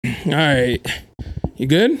All right. You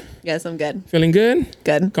good? Yes, I'm good. Feeling good?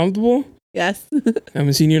 Good. Comfortable? Yes.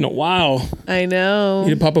 Haven't seen you in a while. I know.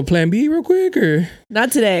 Need to pop a plan B real quick or?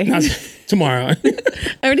 Not today. Not tomorrow.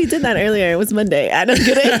 I already did that earlier. It was Monday. I don't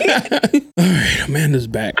get it. All right. Amanda's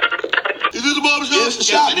back. Is this a barbershop? Yes, the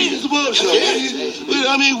shop. Yes, it is a barbershop. Yes.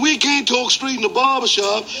 I mean, we can't talk street in the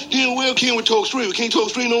barbershop. Then where can we talk street? We can't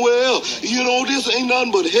talk street nowhere else. You know, this ain't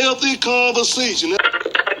nothing but healthy conversation.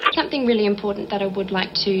 Something really important that I would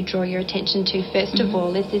like to draw your attention to, first of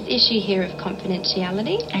all, is this issue here of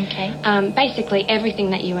confidentiality. Okay. Basically, everything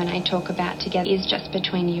that you and I talk about together is just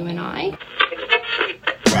between you and I.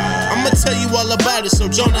 I'ma tell you all about it, so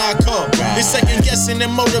Jonah I call. This second guessing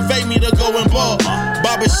and motivate me to go and ball.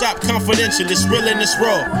 Barbershop confidential, it's real and it's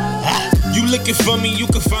raw. You looking for me, you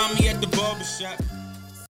can find me at the barbershop.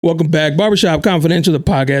 Welcome back. Barbershop Confidential, the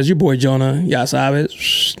podcast. Your boy Jonah. Ya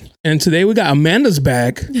sabes. And today we got Amanda's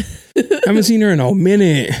back. Haven't seen her in a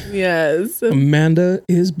minute. Yes. Amanda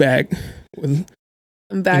is back. I'm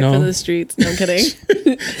back from the streets. No, I'm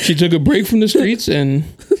kidding. She took a break from the streets and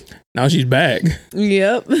now she's back.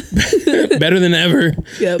 Yep. Better than ever.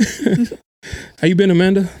 Yep. How you been,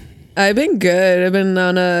 Amanda? I've been good. I've been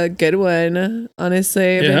on a good one.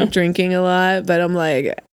 Honestly, I've been drinking a lot, but I'm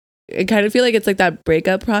like, I kind of feel like it's like that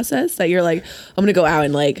breakup process that you're like, I'm going to go out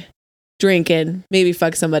and like drink and maybe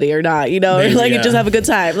fuck somebody or not, you know, maybe, or like just have a good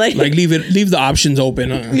time. Like leave the options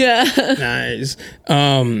open. Yeah. Nice.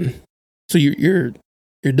 So you're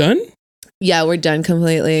done? Yeah, we're done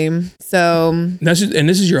completely. So this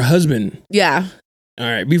is your husband. Yeah. All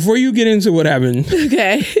right. Before you get into what happened.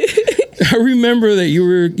 Okay. I remember that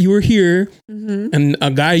you were here and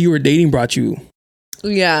a guy you were dating brought you.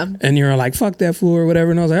 Yeah. And you're like, fuck that fool or whatever.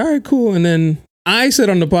 And I was like, all right, cool. And then I said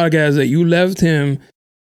on the podcast that you left him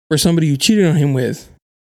for somebody you cheated on him with.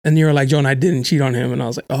 And you were like, Jonah, I didn't cheat on him. And I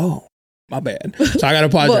was like, oh, my bad. So I got to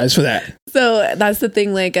apologize for that. So that's the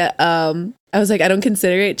thing. Like, I was like, I don't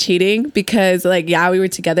consider it cheating because like, yeah, we were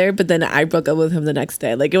together, but then I broke up with him the next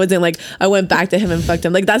day. Like, it wasn't like I went back to him and fucked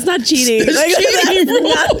him. Like, that's not cheating. That's not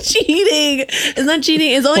cheating. It's not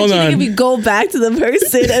cheating. It's only cheating if you go back to the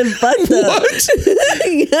person and fuck them. What?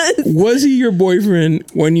 Yes. Was he your boyfriend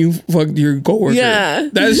when you fucked your coworker? Yeah.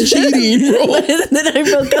 That's cheating, bro. And then I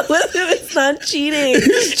broke up with him. It's not cheating.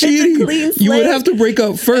 It's cheating. It's a clean slate. You would have to break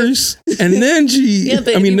up first and then cheat. Yeah,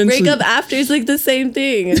 but if you break up after, it's like the same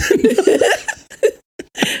thing.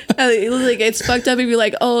 It's fucked up if you're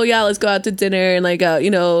like, oh yeah, let's go out to dinner and like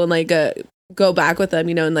go back with them,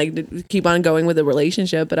 you know, and like keep on going with the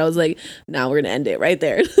relationship. But I was like, nah, we're gonna end it right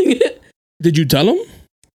there. Did you tell him?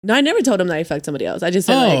 No, I never told him that I fucked somebody else. I just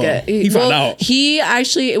said he found out. He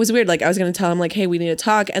actually, it was weird. Like I was gonna tell him like, hey, we need to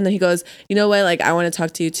talk, and then he goes, you know what? Like I want to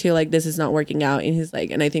talk to you too. Like this is not working out, and he's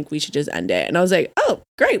like, and I think we should just end it. And I was like, oh,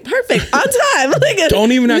 great, perfect, on time. Like,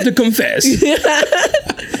 don't even have to confess.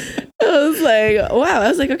 I was like, wow. I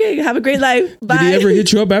was like, okay, have a great life. Bye. Did he ever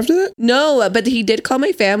hit you up after that? No, but he did call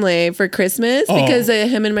my family for Christmas because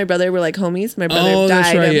him and my brother were like homies. My brother died.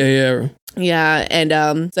 That's right. Yeah.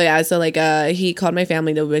 And so he called my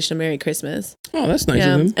family to wish him Merry Christmas. Oh, that's nice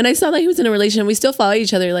of him. And I saw that he was in a relationship. We still follow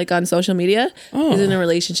each other like on social media. He's in a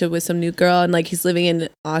relationship with some new girl and like he's living in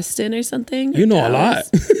Austin or something. You know a lot.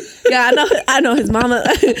 Yeah, I know his mama.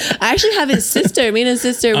 I actually have his sister. Me and his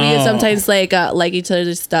sister, we sometimes like each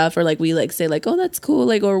other's stuff or like we like say like, oh, that's cool.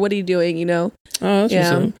 Like, or what are you doing? You know? Oh, that's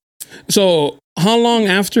what's up. So how long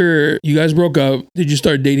after you guys broke up did you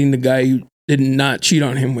start dating the guy you did not cheat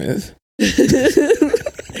on him with?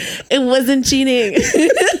 It wasn't cheating.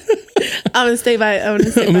 I'm gonna stand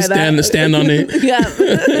that. Stand on it. Yeah.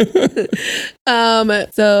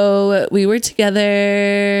 So we were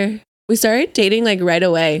together. We started dating like right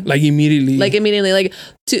away. Like immediately. Like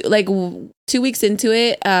 2 weeks into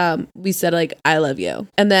it, we said like I love you.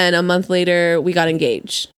 And then a month later we got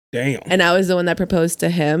engaged. Damn. And I was the one that proposed to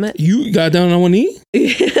him. You got down on one knee?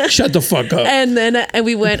 Shut the fuck up. And then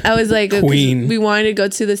we went, I was like, Queen. We wanted to go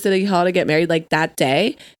to the city hall to get married like that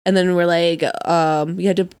day. And then we're like, we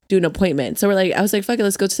had to do an appointment. So I was like, fuck it,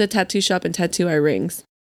 let's go to the tattoo shop and tattoo our rings.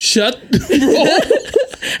 Bro.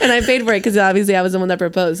 And I paid for it because obviously I was the one that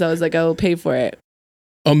proposed. So I was like, I will pay for it.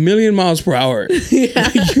 1,000,000 miles per hour. Yeah.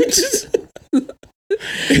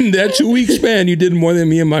 In that 2 week span, you did more than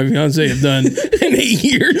me and my fiance have done in 8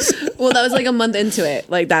 years. Well, that was like a month into it.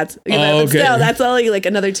 Like that's, okay. Still, that's only like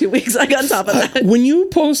another 2 weeks like on top of that. When you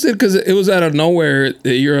posted, because it was out of nowhere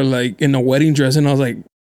that you're like in a wedding dress, and I was like,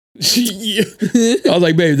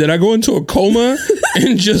 babe, did I go into a coma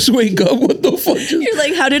and just wake up? What the fuck? You're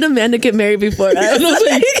like, how did Amanda get married before us? And I was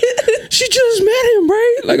like, she just met him,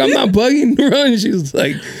 right? Like, I'm not bugging her. And she was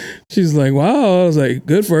like, She's like, wow. I was like,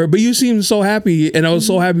 good for her. But you seem so happy. And I was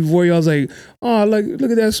so happy for you. I was like, oh, look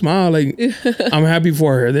at that smile. Like, I'm happy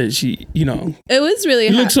for her that she, you know. It was really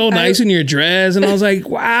You look so nice in your dress. And I was like,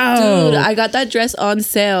 wow. Dude, I got that dress on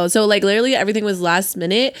sale. So like literally everything was last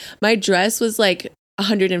minute. My dress was like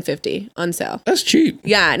 $150 on sale. That's cheap.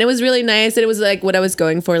 Yeah, and it was really nice. And it was like what I was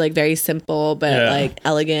going for, like very simple but like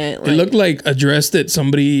elegant. It looked like a dress that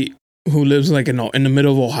somebody who lives like in the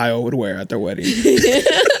middle of Ohio would wear at their wedding.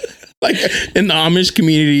 Like in the Amish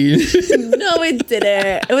community. No, it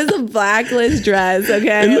didn't. It was a blacklist dress,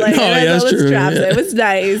 okay? Like, no, yeah, that's true. Yeah. It was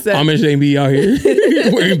nice. Amish ain't be out here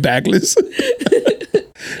wearing backless.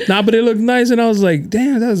 Nah, but it looked nice, and I was like,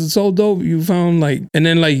 damn, that's so dope. You found like, and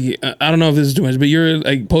then like, I don't know if this is too much, but you're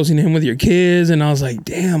like posting him with your kids, and I was like,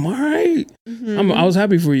 damn, all right. I was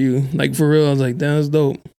happy for you. Like, for real, I was like, damn, that's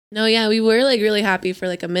dope. No, yeah, we were like really happy for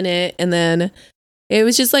like a minute, and then it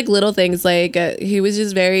was just like little things. Like he was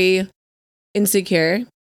just very insecure.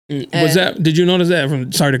 Was that? Did you notice that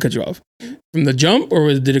from? Sorry to cut you off. From the jump,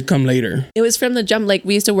 or did it come later? It was from the jump. Like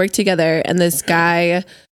we used to work together, and this guy.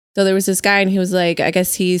 So there was this guy, and he was like, I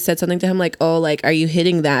guess he said something to him like, "Oh, like, are you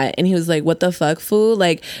hitting that?" And he was like, "What the fuck, fool?"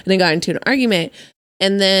 Like, and they got into an argument.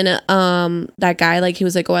 And then that guy, like, he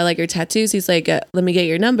was like, "Oh, I like your tattoos." He's like, "Let me get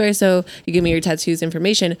your number so you give me your tattoos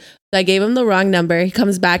information." So I gave him the wrong number. He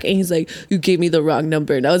comes back and he's like, "You gave me the wrong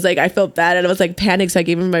number." And I was like, I felt bad and I was like panicked. So I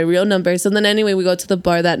gave him my real number. So then anyway, we go to the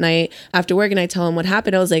bar that night after work and I tell him what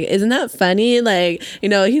happened. I was like, "Isn't that funny?" Like, you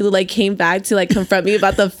know, he like came back to like confront me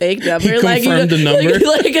about the fake number. He like, confirmed the number.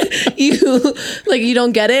 Like you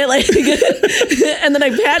don't get it. Like, and then I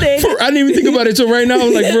panicked. I didn't even think about it. So right now,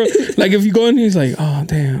 like, bro, like if you go in, he's like, "Oh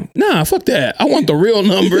damn, nah, fuck that. I want the real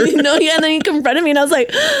number." No, yeah. And then he confronted me and I was like,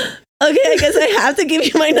 okay, I guess I have to give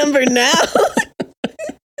you my number now.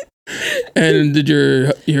 And did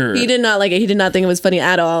your He did not like it. He did not think it was funny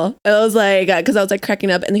at all. I was like, because I was like cracking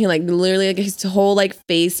up, and he like literally like his whole like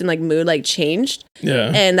face and like mood like changed.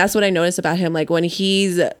 Yeah. And that's what I noticed about him. Like when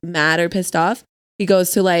he's mad or pissed off, he goes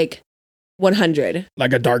to like 100,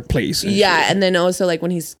 like a dark place. Yeah, and then also like when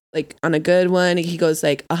he's like on a good one, he goes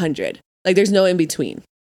like 100. Like there's no in between.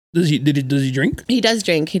 Does he drink? He does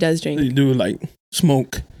drink. He does drink. Does he do like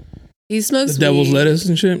smoke? He smokes the devil's weed. lettuce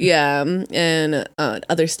and shit. Yeah, and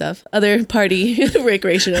other stuff, other party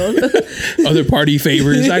recreational, other party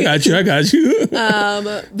favors. I got you.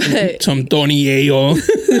 But some Toniello.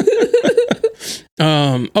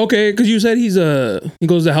 Okay, because you said he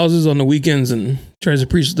goes to houses on the weekends and tries to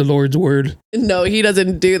preach the Lord's word. No, he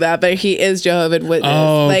doesn't do that, but he is Jehovah's Witness.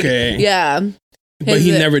 Oh, okay. Like, yeah, but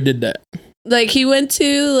he never did that. Like he went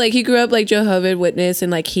to like he grew up like Jehovah's Witness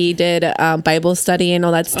and like he did Bible study and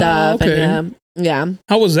all that stuff. Okay. And, yeah.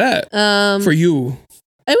 How was that for you?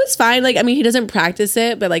 It was fine. Like I mean, he doesn't practice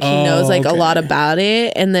it, but like he knows like a lot about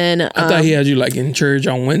it. And then I thought he had you like in church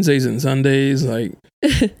on Wednesdays and Sundays, like.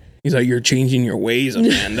 He's like, "You're changing your ways,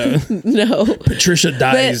 Amanda." No, Patricia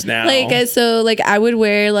dies now. Like, so, like, I would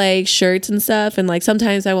wear like shirts and stuff, and like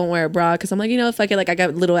sometimes I won't wear a bra because I'm like, you know, fuck it, like I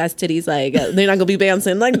got little ass titties, like they're not gonna be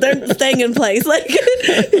bouncing, like they're staying in place, like.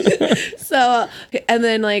 So, and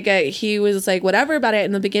then like he was like whatever about it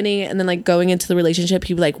in the beginning, and then like going into the relationship,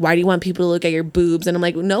 he was like, "Why do you want people to look at your boobs?" And I'm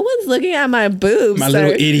like, "No one's looking at my boobs, my sir."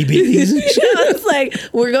 little itty bitties. It's like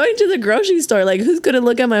we're going to the grocery store. Like, who's gonna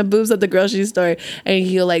look at my boobs at the grocery store? And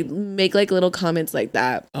he'll like make like little comments like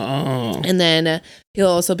that. Oh. And then he'll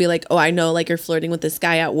also be like, "Oh, I know, like you're flirting with this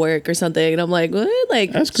guy at work or something." And I'm like, "What?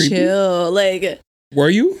 Like, that's creepy. Chill." Like, were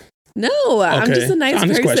you? No, okay. I'm just a nice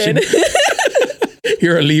Honest person.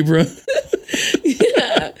 You're a Libra.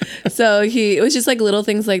 Yeah. So it was just like little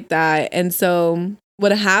things like that. And so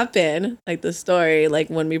what happened, like the story, like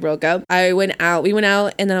when we broke up, we went out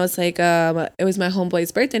and then I was like, it was my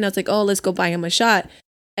homeboy's birthday and I was like, "Oh, let's go buy him a shot."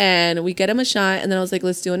 And we get him a shot, and then I was like,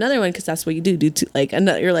 "Let's do another one," because that's what you do two, like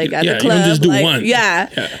another. You're like at the club, you don't just do like, one. Yeah.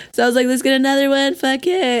 So I was like, "Let's get another one, fuck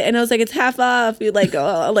it," and I was like, "It's half off." We like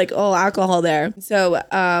alcohol there. So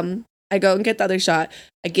I go and get the other shot.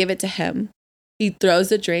 I give it to him. He throws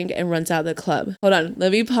the drink and runs out of the club. Hold on,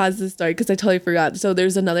 let me pause this story because I totally forgot. So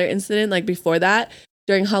there's another incident like before that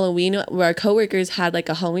during Halloween where our coworkers had like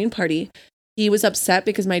a Halloween party. He was upset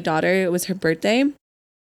because my daughter, it was her birthday.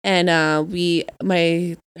 And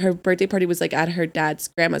her birthday party was like at her dad's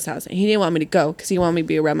grandma's house, and he didn't want me to go because he wanted me to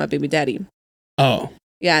be around my baby daddy. Oh,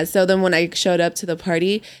 yeah. So then when I showed up to the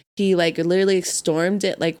party, he like literally stormed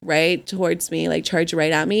it like right towards me, like charged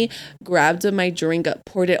right at me, grabbed my drink up,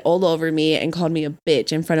 poured it all over me, and called me a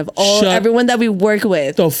bitch in front of everyone that we work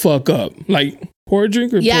with. The fuck up, like pour a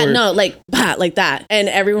drink or no, like like that, and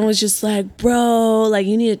everyone was just like, "Bro, like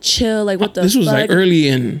you need to chill, like what the." This was fuck? like early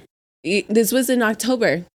in. This was in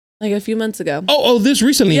October. like a few months ago. Oh, this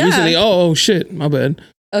recently. Yeah. Recently. Oh, shit. My bad.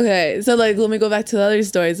 Okay, so like let me go back to the other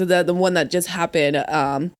story. So the one that just happened.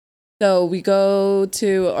 So we go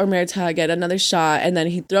to Omerta, get another shot, and then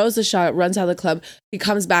he throws the shot, runs out of the club. He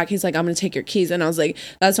comes back. He's like, I'm going to take your keys. And I was like,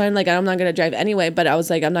 that's fine. Like, I'm not going to drive anyway. But I was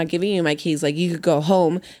like, I'm not giving you my keys. Like, you could go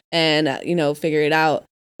home and, figure it out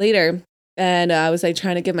later. And I was like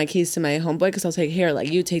trying to give my keys to my homeboy because I was like, here,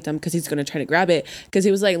 like you take them because he's going to try to grab it. Because he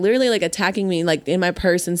was like literally like attacking me like in my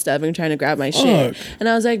purse and stuff and trying to grab my shit. And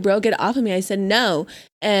I was like, bro, get off of me. I said no.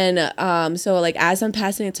 And so like as I'm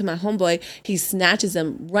passing it to my homeboy, he snatches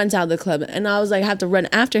him, runs out of the club. And I was like, I have to run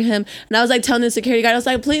after him. And I was like telling the security guard, I was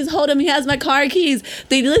like, please hold him. He has my car keys.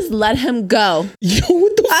 They just let him go. Yo,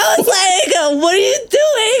 what the I was like, what are you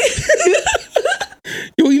doing?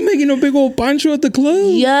 Yo, you making a big old pancho at the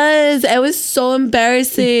club? Yes, it was so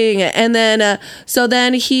embarrassing. And then, so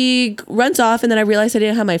then he runs off, and then I realized I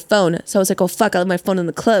didn't have my phone. So I was like, oh, fuck, I left my phone in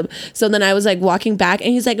the club. So then I was like walking back,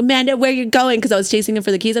 and he's like, Amanda, where you going? Because I was chasing him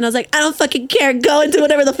for the keys, and I was like, I don't fucking care. Go and do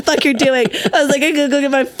whatever the fuck you're doing. I was like, I'm going to go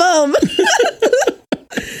get my phone.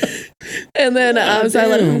 And then so I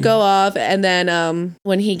let him go off. And then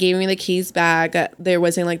when he gave me the keys back, there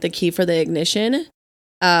wasn't like the key for the ignition.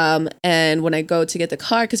 And when I go to get the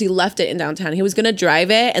car, because he left it in downtown, he was going to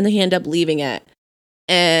drive it and then he ended up leaving it.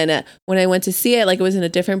 And when I went to see it, like it was in a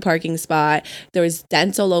different parking spot. There was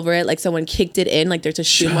dents all over it. Like someone kicked it in, like there's a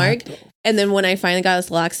shoe mark. And then when I finally got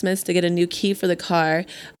this locksmith to get a new key for the car,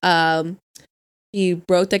 he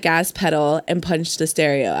broke the gas pedal and punched the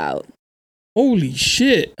stereo out. Holy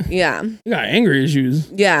shit. Yeah. You got anger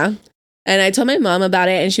issues. Yeah. And I told my mom about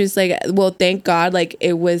it, and she was like, well, thank God, like,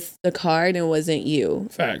 it was the car and it wasn't you.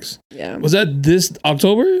 Facts. Yeah. Was that this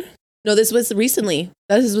October? No, this was recently.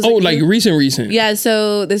 This was recent. Yeah,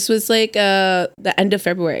 so this was like the end of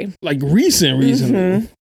February. Like recently. Mm-hmm.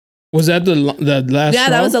 Was that the last Yeah, straw?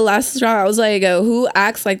 that was the last straw. I was like, who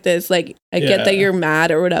acts like this? Like, I get that you're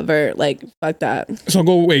mad or whatever. Like, fuck that. So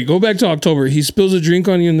go back to October. He spills a drink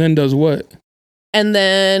on you and then does what? And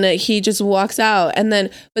then he just walks out. And then,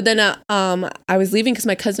 I was leaving because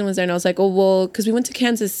my cousin was there, and I was like, oh, well, because we went to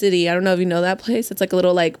Kansas City. I don't know if you know that place. It's like a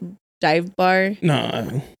little like dive bar.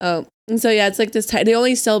 No. Oh, and so yeah, it's like this. They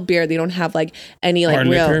only sell beer. They don't have like any like hard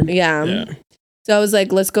real. liquor? Yeah. So I was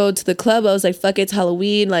like, let's go to the club. I was like, fuck, it's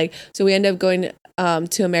Halloween. Like, so we ended up going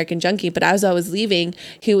to American Junkie. But as I was leaving,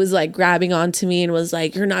 he was like grabbing onto me and was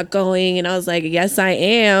like, you're not going. And I was like, yes, I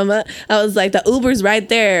am. I was like, the Uber's right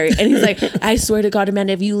there. And he's like, I swear to God,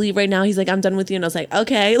 Amanda, if you leave right now, he's like, I'm done with you. And I was like,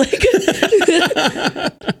 okay. Like,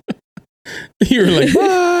 you were like,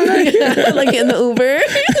 bye. like in the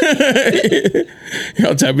Uber.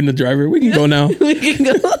 I'll tap in the driver. We can go now. We can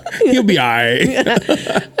go. He'll be all right.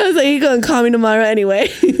 I was like, he's going to call me tomorrow anyway.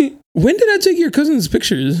 When did I take your cousin's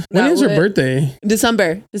pictures? When is her birthday?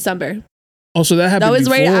 December. Oh, so that happened That was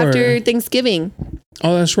before. right after Thanksgiving.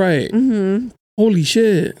 Oh, that's right. Mm-hmm. Holy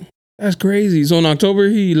shit. That's crazy. So in October,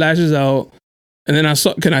 he lashes out. And then I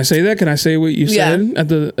saw, can I say that? Can I say what you said at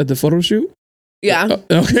the photo shoot? Yeah.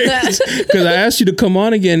 Okay. Because I asked you to come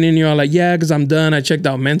on again and you're like, yeah, because I'm done. I checked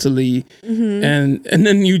out mentally. Mm-hmm. And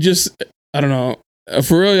then you just, I don't know.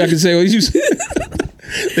 For real, I can say,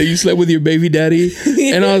 that you slept with your baby daddy.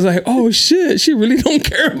 And I was like, oh shit, she really don't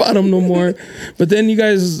care about him no more. But then you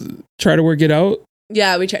guys try to work it out.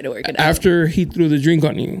 Yeah, we tried to work it out. After he threw the drink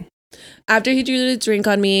on you. After he threw the drink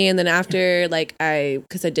on me, and then after like I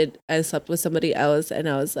slept with somebody else, and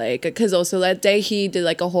I was like, because also that day he did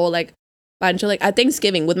like a whole like bunch of like at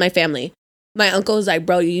Thanksgiving with my family. My uncle was like,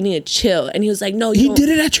 bro, you need to chill. And he was like, no, he did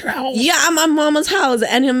it at your house. Yeah, I'm at mama's house.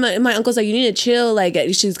 And my uncle's like, you need to chill. Like,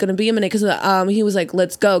 she's going to be a minute. Because he was like,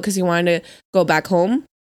 let's go. Because he wanted to go back home.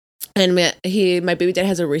 And my baby dad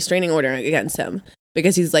has a restraining order against him.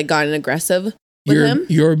 Because he's like gotten aggressive with him.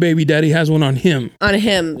 Your baby daddy has one on him. On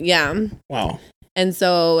him, yeah. Wow. And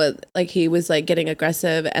so like he was like getting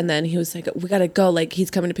aggressive. And then he was like, we got to go. Like,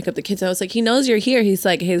 he's coming to pick up the kids. And I was like, he knows you're here. He's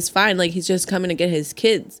like, he's fine. Like, he's just coming to get his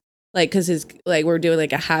kids. Like, cause we're doing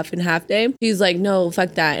like a half and half day. He's like, no,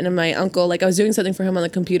 fuck that. And then my uncle, like I was doing something for him on the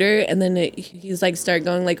computer, and then he's like, start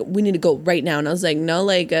going like, we need to go right now. And I was like, no,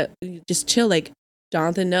 like, just chill. Like,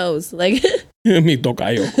 Jonathan knows. Like, mi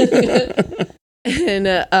tocayo.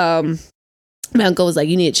 And my uncle was like,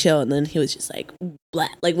 you need to chill. And then he was just like, blah,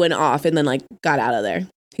 like went off and then like got out of there.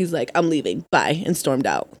 He's like, I'm leaving, bye, and stormed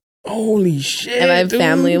out. Holy shit. And my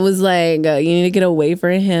family was like, you need to get away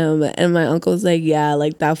from him. And my uncle was like, yeah,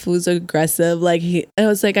 like that fool's aggressive. Like I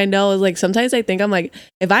was like, I know. I was like, sometimes I think I'm like,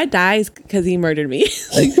 if I die, it's because he murdered me.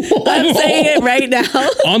 Like, I'm saying it right now.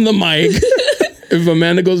 On the mic. If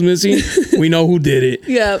Amanda goes missing, we know who did it.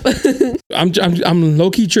 Yep. I'm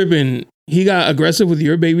low-key tripping. he got aggressive with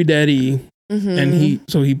your baby daddy, Mm-hmm. and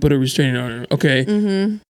he put a restraining order. Okay,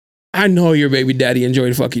 Mm-hmm. I know your baby daddy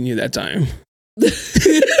enjoyed fucking you that time.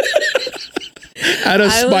 Out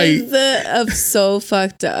of spite. I was so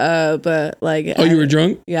fucked up, like. Oh, you were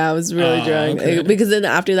drunk? Yeah, I was really drunk. Okay. Like, because then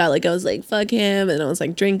after that, like I was like, fuck him, and I was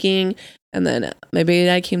like drinking, and then my baby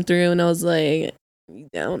dad came through, and I was like, you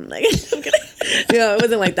down? Like, I'm gonna. No, it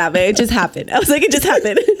wasn't like that, but it just happened. I was like, it just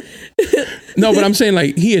happened. No, but I'm saying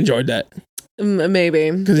like he enjoyed that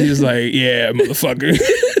Maybe. because he was like, yeah, motherfucker,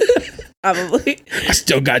 Probably. I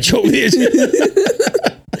still got your bitch.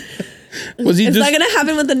 Was he It's just? not gonna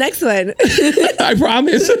happen with the next one. I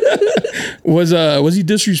promise. Was he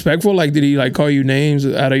disrespectful? Like, did he like call you names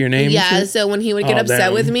out of your name? and Yeah, shit? so when he would get Oh, upset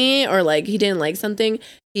damn. with me or like he didn't like something,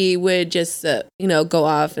 he would just go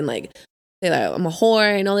off and like say like I'm a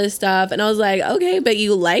whore and all this stuff. And I was like, okay, but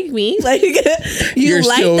you like me, like you You're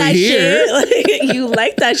like still that here. shit, like you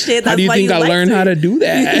like that shit. That's How do you why think I like learned me. how to do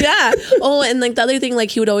that? Yeah. Oh, and like the other thing, like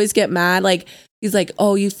he would always get mad, like. He's like,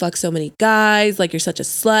 oh, you fuck so many guys. Like, you're such a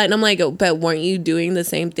slut. And I'm like, oh, but weren't you doing the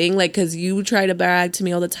same thing? Like, because you try to brag to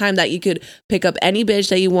me all the time that you could pick up any bitch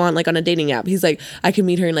that you want, like, on a dating app. He's like, I can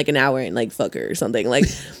meet her in, like, an hour and, like, fuck her or something. Like,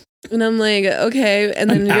 and I'm like, okay. And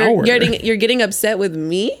then An you're getting upset with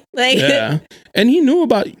me? Like, Yeah. And he knew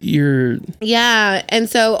about your. yeah. And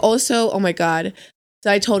so also, oh, my God. So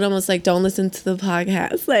I told him, I was like, don't listen to the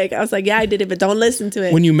podcast. Like, I was like, yeah, I did it, but don't listen to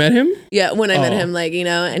it. When you met him? Yeah, when I met Oh. him, like,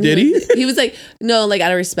 and Did he? He was like, no, like,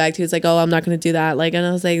 out of respect. He was like, oh, I'm not going to do that. Like, and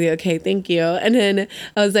I was like, okay, thank you. And then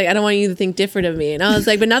I was like, I don't want you to think different of me. And I was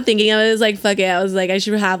like, but not thinking of it, I was like, fuck it. I was like, I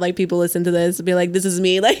should have, like, people listen to this and be like, this is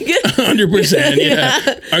me. Like, 100%.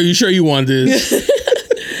 Yeah. Are you sure you want this?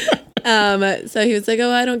 So he was like,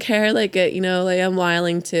 oh, I don't care. Like, like I'm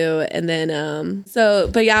wiling too. And then,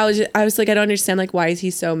 but yeah, I was like, I don't understand. Like, why is he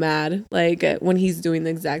so mad? Like when he's doing the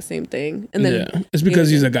exact same thing. And then, Yeah. It's because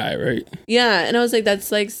he's a guy, right? yeah. And I was like,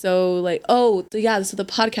 that's like, so like, oh yeah. So the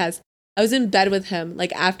podcast, I was in bed with him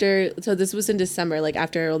like after, so this was in December, like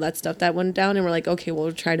after all that stuff that went down, and we're like, okay,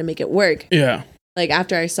 we'll try to make it work. Yeah. Like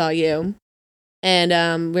after I saw you.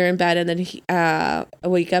 And we're in bed, and then I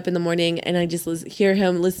wake up in the morning, and I just hear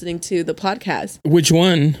him listening to the podcast. Which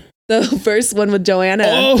one? The first one with Joanna.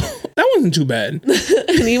 Oh, that wasn't too bad.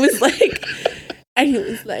 And he was like,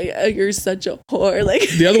 oh, you're such a whore. Like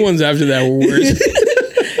The other ones after that were worse.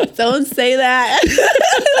 don't say that.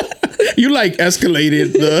 You like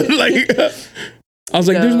escalated the like. I was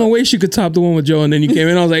like, there's no way she could top the one with Joe, and then you came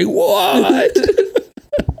in. I was like, what?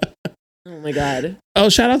 Oh my God. Oh,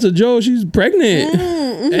 shout out to Joe. She's pregnant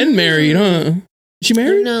and married, huh? She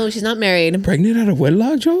married? No, she's not married. Pregnant out of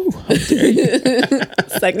wedlock, Joe? How dare you?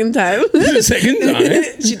 Second time. Second time.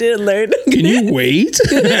 She didn't learn. Can you wait?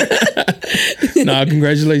 Nah,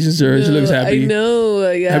 congratulations to her. She looks happy. I know.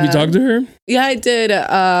 Yeah. Have you talked to her? Yeah, I did.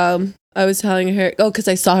 I was telling her, because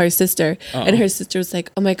I saw her sister, and her sister was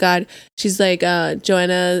like, oh my God. She's like,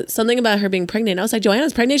 Joanna, something about her being pregnant. I was like,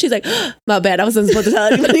 Joanna's pregnant? She's like, oh, my bad. I wasn't supposed to tell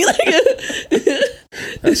anybody.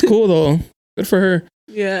 That's cool, though. Good for her.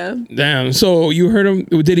 Yeah. Damn. So you heard him.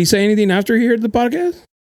 Did he say anything after he heard the podcast?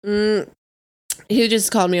 He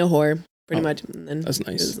just called me a whore, pretty much. And then that's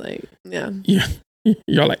nice. He was like, yeah. Yeah.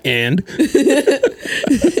 You're like, and?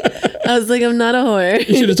 I was like, I'm not a whore.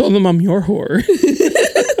 You should have told him I'm your whore.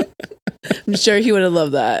 I'm sure he would have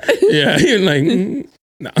loved that. Yeah. You're like,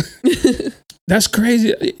 no. That's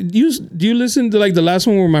crazy. Do you listen to like the last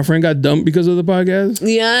one where my friend got dumped because of the podcast?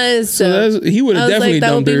 Yes. So he would have definitely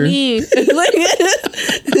dumped her.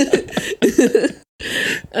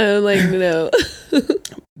 I'm like, no.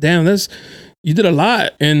 Damn, you did a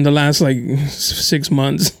lot in the last like 6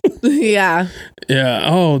 months. Yeah. Yeah.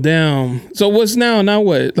 Oh, damn. So what's now? Now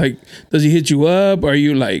what? Like, does he hit you up? Are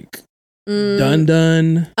you like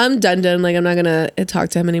done? I'm done. Like, I'm not gonna talk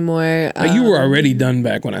to him anymore. Like, you were already done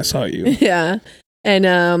back when I saw you. Yeah.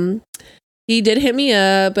 And he did hit me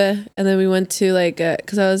up, and then we went to like,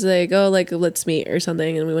 because I was like, oh, like let's meet or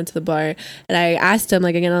something, and we went to the bar, and I asked him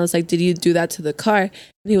like again, I was like, did you do that to the car?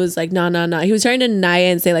 And he was like, no. He was trying to deny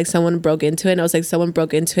it and say like someone broke into it, and I was like, someone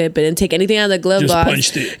broke into it, but didn't take anything out of the glove Just box.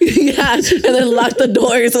 punched it. Yeah, and then locked the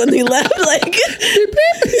doors when they left. Like,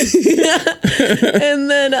 yeah. And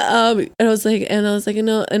then and I was like, you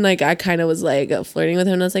know, and like I kind of was like flirting with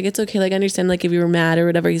him, and I was like, it's okay, like I understand, like if you were mad or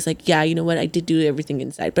whatever. He's like, yeah, you know what, I did do everything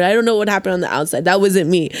inside, but I don't know what happened on the outside. That wasn't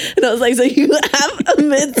me. And I was like, so you have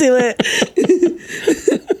admit to it.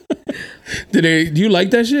 Do you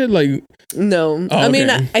like that shit? Like, no. Oh, I mean,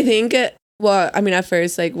 okay. I think, well, I mean, at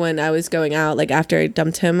first, like when I was going out, like after I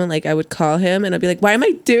dumped him, like I would call him and I'd be like, why am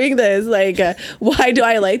I doing this? Like, why do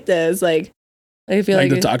I like this? Like I feel like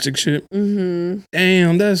the toxic shit. Mm-hmm.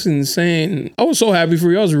 Damn, that's insane. I was so happy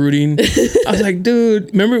for you. I was rooting. I was like,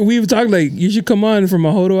 dude, remember we've talked like you should come on from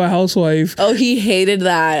a hoe to a housewife. Oh, he hated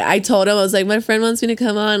that. I told him, I was like, my friend wants me to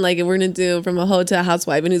come on, like, we're gonna do from a hoe to a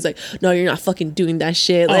housewife, and he's like, no, you're not fucking doing that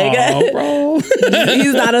shit. Like, oh, bro,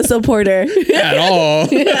 he's not a supporter at all.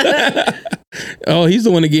 Oh, he's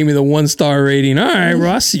the one that gave me the 1-star rating. All right,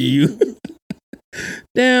 bro, I see you.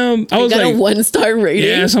 Damn, I was got like a 1-star rating.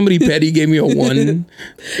 Yeah, somebody petty gave me a 1. And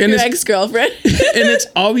Your ex-girlfriend. And it's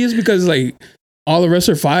obvious because like all the rest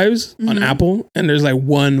are 5s on Apple, and there's like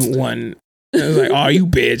 1. And it's like, oh, you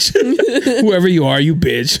bitch. Whoever you are, you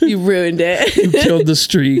bitch. You ruined it. You killed the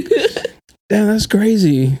streak. Damn, that's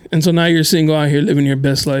crazy. And so now you're single out here living your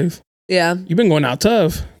best life. Yeah. You've been going out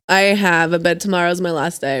tough. I have, but tomorrow's my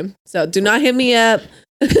last day. So do not hit me up.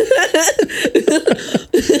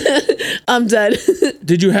 I'm done.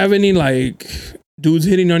 Did you have any like dudes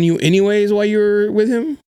hitting on you anyways while you were with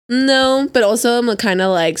him? No, but also I'm kind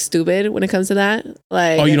of like stupid when it comes to that.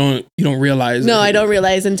 Like, oh, you don't realize? No, I don't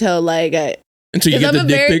realize until like until you get the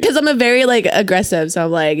dick pic. Because I'm a very like aggressive, so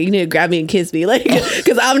I'm like, you need to grab me and kiss me, like,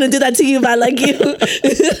 because I'm gonna do that to you if I like you.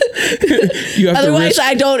 You have Otherwise,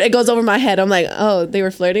 I don't. It goes over my head. I'm like, oh, they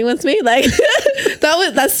were flirting with me, like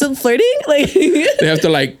that's still flirting. Like they have to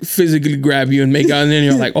like physically grab you and make out, and then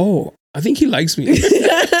you're like, oh, I think he likes me.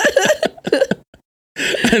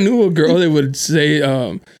 I knew a girl that would say,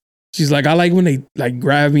 she's like, I like when they like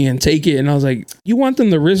grab me and take it, and I was like, you want them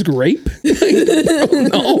to risk rape?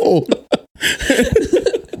 Like, no.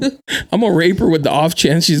 I'm a raper with the off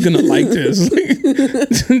chance she's gonna like this. Like,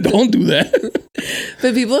 don't do that.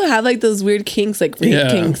 But people have like those weird kinks, like rape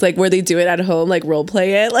kinks, like where they do it at home, like role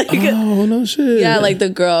play it. Like, oh no shit. Yeah, like the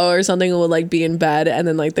girl or something will like be in bed, and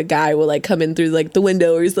then like the guy will like come in through like the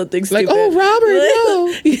window or something stupid. Like, oh Robert,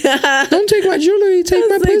 no, yeah, don't take my jewelry, take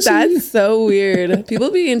my pussy. That's so weird. People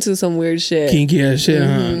be into some weird shit. Kinky ass shit,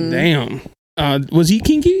 huh? Damn. Was he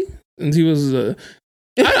kinky? And he was.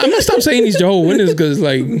 I'm gonna stop saying these Jehovah's Witnesses because,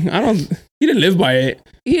 like, he didn't live by it.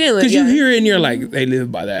 He didn't live because you hear it and you're like, they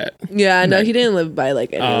live by that. Yeah, no, he didn't live by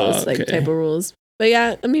like any of those like type of rules. But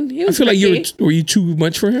yeah, I mean, he was. I feel like were you too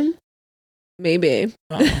much for him? Maybe.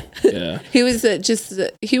 Oh, yeah. He was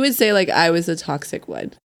he would say like I was a toxic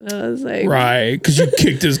one. I was like, right, because you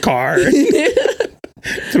kicked his car,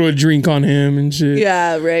 threw a drink on him and shit.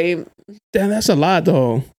 Yeah, right. Damn, that's a lot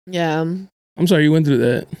though. Yeah. I'm sorry you went through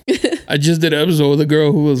that. I just did an episode with a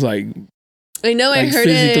girl who was like, I know, like, I heard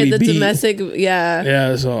it. The beat. Domestic, yeah.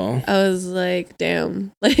 Yeah, so I was like,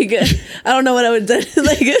 damn. Like, I don't know what I would do.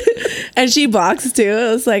 Like, and she boxed too.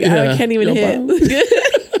 I was like, I can't even hit.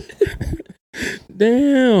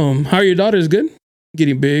 Damn. How are your daughters? Good?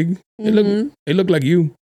 Getting big? They look like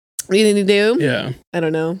you. You do? Yeah. I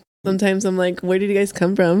don't know. Sometimes I'm like, where did you guys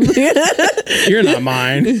come from? You're not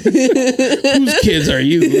mine. Whose kids are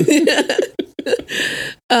you?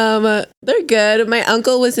 They're good. My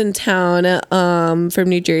uncle was in town from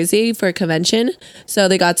New Jersey for a convention, so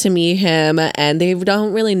they got to meet him, and they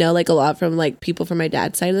don't really know like a lot from like people from my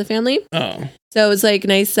dad's side of the family. Oh. So it was like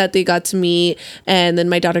nice that they got to meet, and then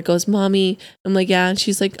my daughter goes, "Mommy," I'm like, "Yeah," and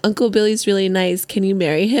she's like, "Uncle Billy's really nice. Can you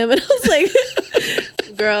marry him?" And I was like,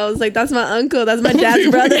 girl, I was like, that's my uncle, that's my dad's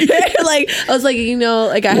brother. Like, I was like, you know,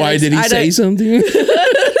 like, why did he say something?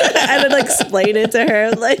 I had to like explain it to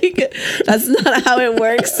her, like, that's not how it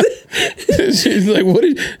works. She's like, what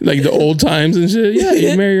is like the old times and shit? Yeah,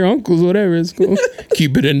 you marry your uncles, whatever, it's cool.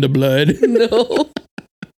 Keep it in the blood. No.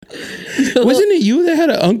 Wasn't it you that had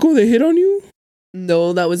an uncle that hit on you?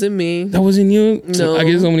 No, that wasn't me. That wasn't you? No. I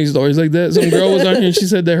get so many stories like that. Some girl was on here and she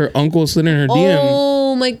said that her uncle slid in her DM.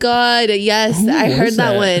 Oh my God. Yes. I heard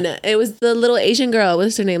that one. It was the little Asian girl.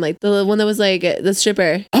 What's her name? Like the one that was like the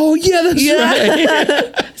stripper. Oh yeah, that's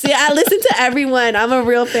right. See, I listen to everyone. I'm a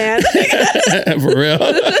real fan. For real.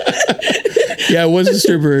 Yeah, it was the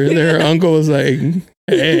stripper. And her uncle was like,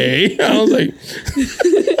 hey. I was like,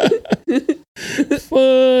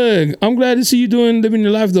 fuck. I'm glad to see you living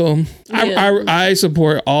your life though. Yeah. I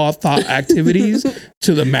support all thought activities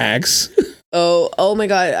to the max. Oh my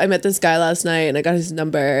God. I met this guy last night and I got his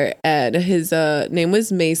number, and his name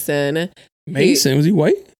was Mason. Mason? Was he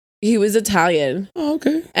white? He was Italian. Oh,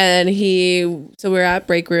 okay. And so we're at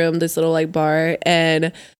Break Room, this little like bar,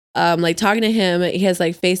 and like talking to him, he has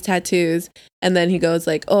like face tattoos, and then he goes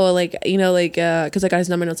like, oh, like, you know, like, cause I got his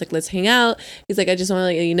number and I was like, let's hang out. He's like, I just want to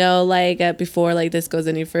let you know, like, before like this goes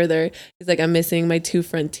any further, he's like, I'm missing my 2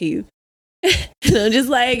 front teeth. And I'm just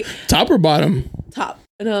like, top or bottom? Top.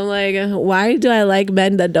 And I'm like, why do I like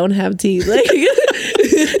men that don't have teeth? Like,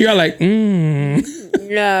 you're like, yeah.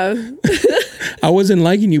 I wasn't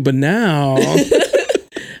liking you, but now.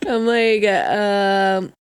 I I'm like,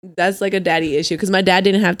 that's like a daddy issue because my dad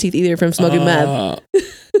didn't have teeth either from smoking meth.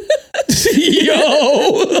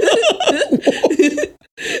 Yo.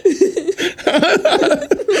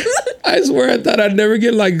 I swear I thought I'd never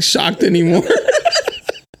get like shocked anymore.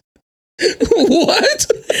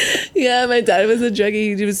 What? Yeah, my dad was a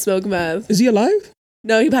druggie. He would smoke meth. Is he alive?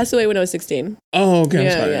 No, he passed away when I was 16. Oh, okay.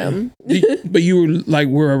 I'm sorry. But you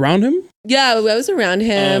were around him? Yeah, I was around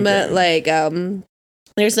him. Okay. Like,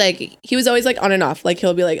 there's like, he was always like on and off. Like,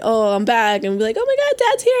 he'll be like, oh, I'm back. And be like, oh my God,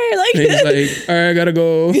 Dad's here. Like, And he's like, all right, I gotta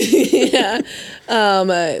go. yeah.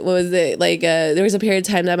 What was it? Like, there was a period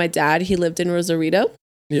of time that my dad, he lived in Rosarito.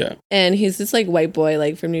 Yeah. And he's this like white boy,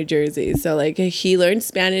 like from New Jersey. So like he learned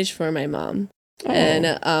Spanish for my mom. Oh.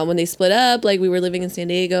 And when they split up, like we were living in San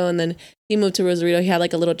Diego and then he moved to Rosarito. He had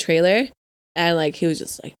like a little trailer and like he was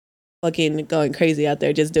just like fucking going crazy out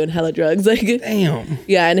there, just doing hella drugs. Like, Damn.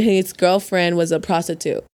 yeah. And his girlfriend was a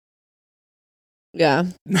prostitute. Yeah.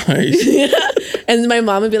 Nice. Yeah. And my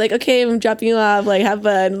mom would be like, okay, I'm dropping you off. Like, have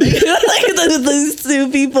fun. Like those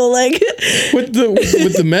two people, like. With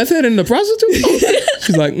the meth head and the prostitute?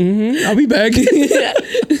 She's like, I'll be back. Yeah.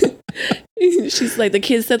 She's like, the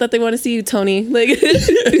kids said that they want to see you, Tony. Like,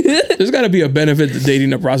 there's got to be a benefit to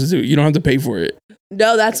dating a prostitute. You don't have to pay for it.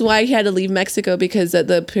 No, that's why he had to leave Mexico because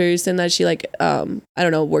the person that she like, I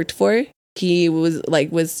don't know, worked for, he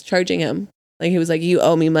was charging him. Like, he was like, you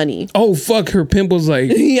owe me money. Oh, fuck. Her pimp was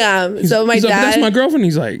like, yeah. So my he's like, dad, that's my girlfriend.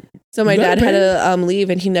 He's like, so my you gotta dad had pay? to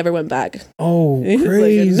leave and he never went back. Oh, He's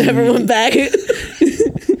crazy. like, never went back.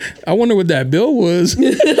 I wonder what that bill was.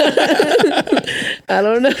 I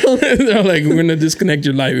don't know. They're like, we're going to disconnect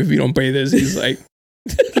your life if you don't pay this. He's like,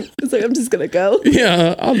 It's like, I'm just going to go.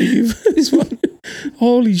 yeah, I'll leave. It's fine.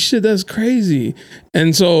 Holy shit, that's crazy.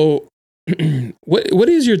 And so, what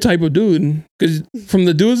is your type of dude? Because from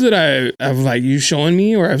the dudes that I've like you showing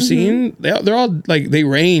me or I've seen, they're all like, they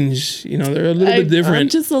range. You know, they're a little bit different. I'm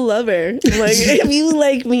just a lover. I'm like, if you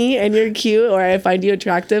like me and you're cute or I find you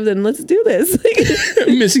attractive, then let's do this. Like,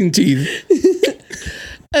 Missing teeth.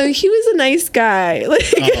 He was a nice guy. Like,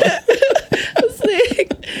 I was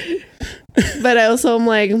like, but I also am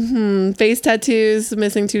like, face tattoos,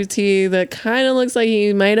 missing 2 teeth. That kind of looks like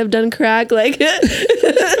he might have done crack. Like,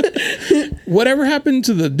 Whatever happened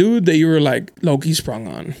to the dude that you were like low-key sprung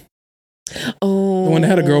on? oh, The one that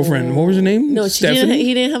had a girlfriend. What was her name? No, Stephanie?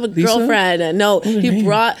 he didn't have a Lisa? girlfriend. No, was her he name?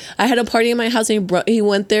 brought. I had a party in my house and he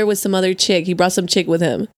went there with some other chick. He brought some chick with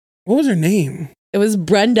him. What was her name? It was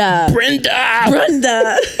Brenda.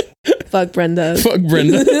 Brenda. Fuck Brenda. Fuck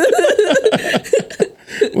Brenda.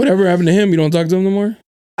 Whatever happened to him? You don't talk to him no more?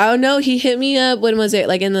 Oh no, he hit me up. When was it?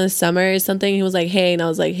 Like in the summer or something. He was like, "Hey," and I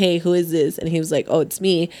was like, "Hey, who is this?" And he was like, "Oh, it's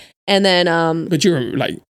me." And then, But you were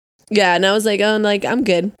like, yeah, and I was like, "Oh, I'm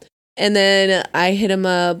good." And then I hit him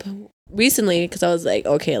up recently because I was like,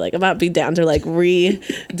 "Okay, like I'm about to be down to like redo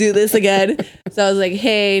this again." So I was like,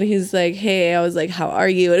 "Hey," and he's like, "Hey." I was like, "How are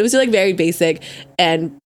you?" And it was like very basic.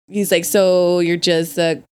 And he's like, "So you're just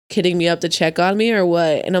kidding me up to check on me or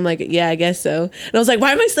what?" And I'm like, "Yeah, I guess so." And I was like,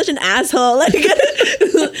 "Why am I such an asshole?" Like,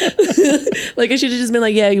 like I should have just been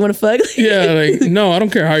like, "Yeah, you want to fuck?" yeah, like, no, I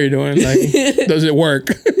don't care how you're doing. Like, does it work?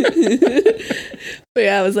 But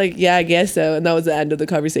yeah, I was like, "Yeah, I guess so." And that was the end of the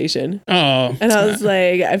conversation. Oh. And I was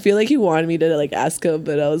like, I feel like he wanted me to like ask him,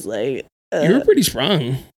 but I was like, You were pretty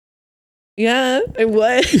sprung. yeah, I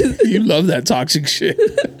was. You love that toxic shit.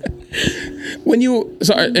 When you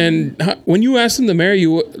asked him to marry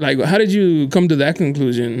you, like, how did you come to that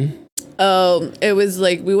conclusion? It was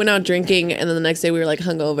like we went out drinking and then the next day we were like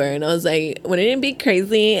hungover and I was like, wouldn't it be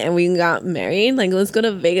crazy and we got married? Like, let's go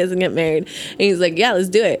to Vegas and get married. And he's like, yeah, let's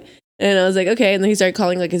do it. And I was like, okay. And then he started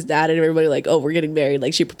calling like his dad and everybody like, oh, we're getting married.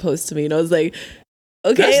 Like, she proposed to me. And I was like,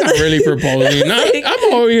 okay. That's not really proposing.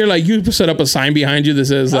 I'm over here like you set up a sign behind you that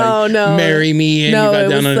says like, oh, no. marry me. And no, you got it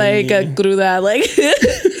down was on like your a knee. cruda, like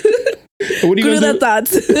What are you cruda gonna do?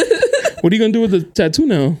 thoughts. What are you gonna do with the tattoo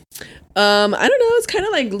now? I don't know. It's kind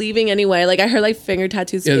of like leaving anyway. Like I heard like finger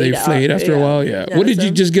tattoos. Yeah, they fade after a while. Yeah. What did you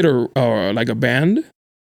so- just get like a band?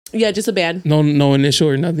 Yeah, just a band. No initial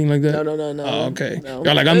or nothing like that. No. Oh, okay. No.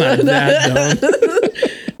 You're like, I'm not that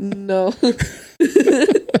dumb. No.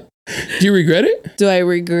 Do you regret it? Do I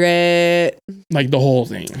regret? Like the whole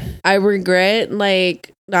thing? I regret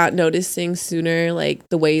like not noticing sooner like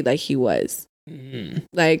the way that he was. Mm.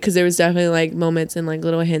 Like, because there was definitely like moments and like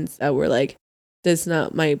little hints that were like, this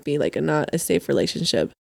might be like not a safe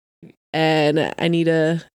relationship. And I need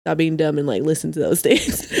to stop being dumb and like listen to those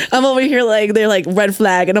things. I'm over here like they're like red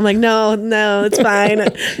flag, and I'm like, no, it's fine.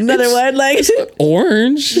 Another one, like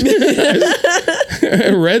Orange.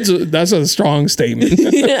 Red's, that's a strong statement.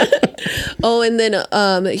 Yeah. Oh, and then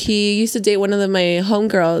he used to date one of my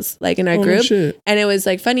homegirls, like in our group. Shit. And it was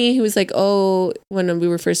like funny. He was like, oh, when we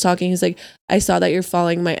were first talking, he's like, I saw that you're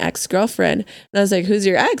following my ex-girlfriend. And I was like, who's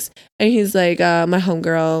your ex? And he's like, my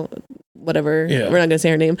homegirl, whatever. Yeah. We're not gonna say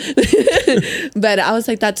her name. But I was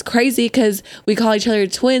like, that's crazy because we call each other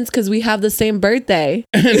twins because we have the same birthday.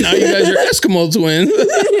 And now you guys are Eskimo twins.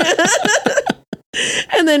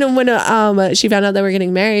 And then when she found out that we're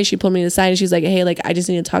getting married, she pulled me aside and she's like, hey, like, I just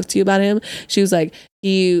need to talk to you about him. She was like,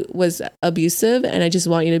 he was abusive and I just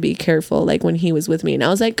want you to be careful, like when he was with me. And I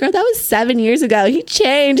was like, girl, that was 7 years ago. He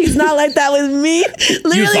changed. He's not like that with me.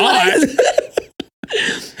 Literally, You thought.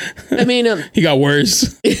 I mean, He got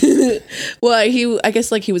worse. well, I guess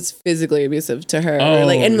like he was physically abusive to her, or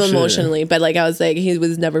like and shit. emotionally, but like I was like, he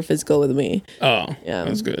was never physical with me. Oh, Yeah,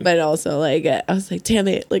 that's good. But also, like, I was like, damn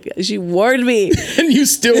it, like she warned me. And you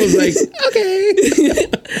still was like, okay.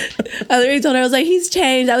 I literally told her, I was like, he's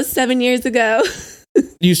changed. That was 7 years ago. Do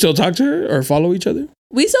you still talk to her or follow each other?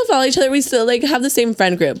 We still follow each other. We still like have the same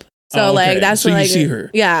friend group. So Oh, okay. like that's So when, you like, see her?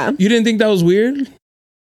 Yeah. You didn't think that was weird?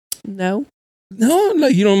 No. No,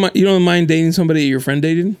 like you don't mind dating somebody your friend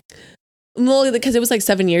dated? Well, because it was like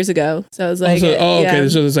 7 years ago. So I was like, okay. yeah.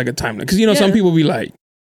 So there's like a timeline because some Yeah. people be like,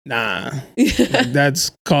 nah, like,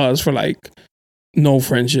 that's cause for like no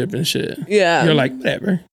friendship and shit. Yeah. You're like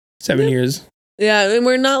whatever. 7 years. Yeah, and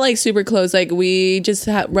we're not like super close. Like we just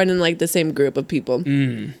run in like the same group of people.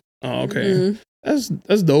 Oh, okay. Mhm.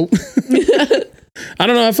 That's dope. I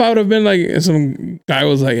don't know if I would have been like if some guy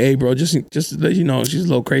was like, hey bro, just to let you know she's a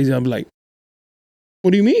little crazy. I'd be like, what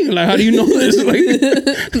do you mean? Like, how do you know this? Like,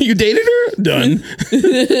 you dated her? Done.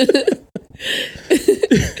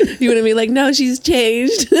 You wouldn't be like, no, she's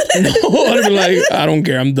changed. No, I'd be like, I don't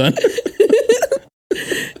care. I'm done.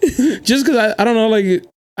 Just because I don't know, like,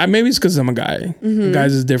 maybe it's because I'm a guy. Mhm.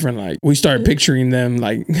 Guys is different. Like, we start picturing them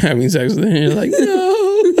like having sex with her. And you're like, no.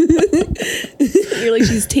 You're like,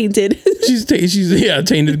 she's tainted. she's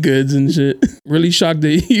tainted goods and shit. Really shocked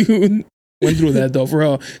that you went through that though, for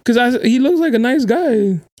real. Because he looks like a nice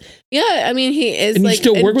guy. Yeah, I mean, he is And like. you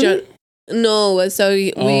still work with him? No, so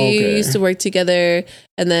we okay. used to work together,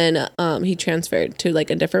 and then he transferred to like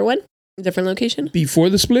a different location. Before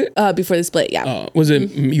the split? Before the split, yeah. Was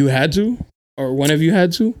it you had to? Or one of you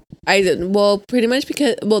had to? I didn't. Well, pretty much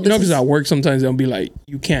because Because at work sometimes they'll be like,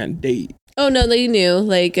 you can't date. Oh no, they knew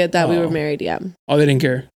like that we were married. Yeah. Oh, they didn't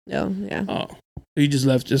care. No. Yeah. Oh, he just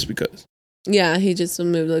left just because. Yeah, he just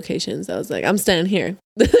moved locations. I was like, I'm staying here.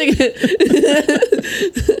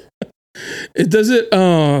 It does it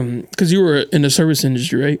because you were in the service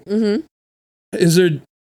industry, right? Mm-hmm. Is there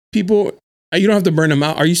people? You don't have to burn them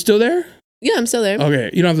out. Are you still there? Yeah, I'm still there. Okay,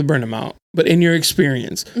 you don't have to burn them out. But in your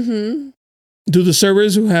experience, Mm-hmm. do the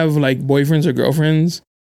servers who have like boyfriends or girlfriends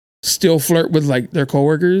still flirt with like their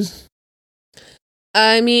coworkers?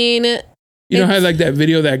 I mean, You know how like that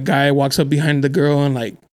video that guy walks up behind the girl and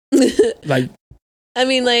like I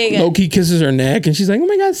mean, like low key kisses her neck and she's like, "Oh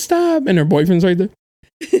my god, stop!" And her boyfriend's right there.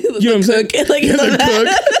 You know what I'm saying? Like Yeah,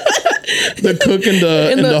 the cook and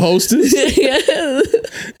the hostess. Yeah.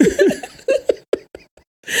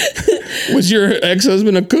 Was your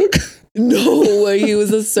ex-husband a cook? No, he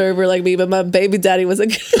was a server like me, but my baby daddy was a. I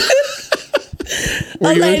was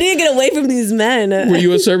like, I need to get away from these men. Were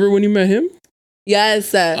you a server when you met him?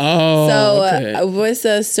 Yes. Okay. I was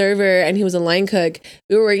a server and he was a line cook.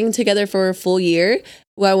 We were working together for a full year.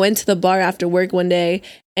 Well, I went to the bar after work one day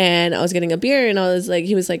and I was getting a beer and I was like,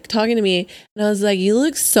 he was like talking to me and I was like, you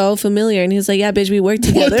look so familiar. And he was like, yeah, bitch, we work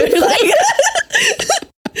together.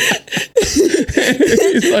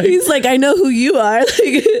 He's like, I know who you are.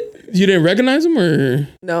 Like, you didn't recognize him or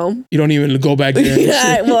no. You don't even go back there?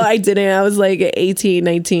 Yeah, well, I didn't. I was like 18,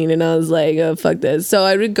 19 and I was like, oh, fuck this. So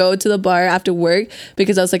I would go to the bar after work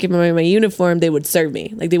because I was like, if I'm wearing my uniform, they would serve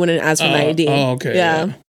me. Like they wouldn't ask for my ID. Oh, okay.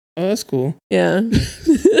 Yeah. Oh, that's cool. Yeah.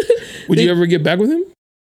 Would you ever get back with him?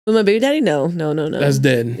 With my baby daddy? No. That's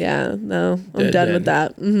dead. Yeah, no. I'm Dead, done dead. with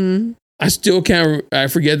that. Mm-hmm. I still can't. I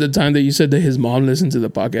forget the time that you said that his mom listened to the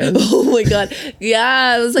podcast. Oh my God.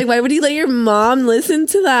 Yeah. I was like, why would you let your mom listen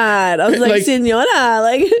to that? I was like, Like- Señora,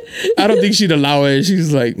 like. I don't think she'd allow it.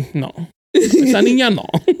 She's like, no. Esa niña no.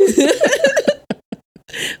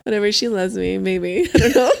 Whatever, she loves me, maybe. I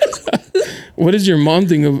don't know. What does your mom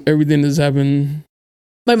think of everything that's happened?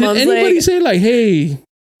 My Did mom's anybody like, say like, hey,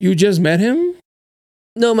 you just met him?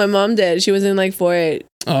 no, my mom did. She wasn't like for it.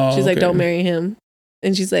 Oh, She's like, okay. don't marry him.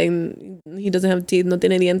 And she's like, he doesn't have teeth, no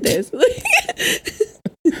tiene dientes.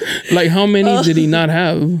 Like, how many did he not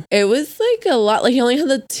have? It was like a lot. Like he only had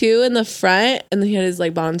the two in the front, and then he had his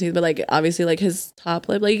like bottom teeth, but like obviously like his top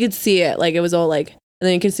lip, like you could see it. Like it was all like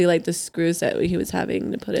then you can see like the screws that he was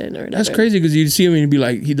having to put in or whatever. That's crazy because you'd see him and you'd be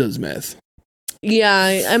like, he does meth.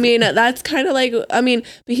 Yeah, I mean, that's kind of like, I mean,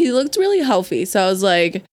 but he looked really healthy. So I was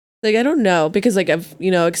like, I don't know, because like I've,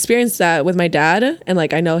 experienced that with my dad, and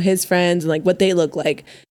like I know his friends and like what they look like.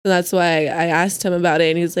 So that's why I asked him about it,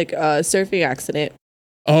 and he was like, surfing accident.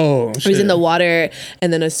 Oh, shit. He was in the water,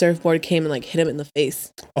 and then a surfboard came and like hit him in the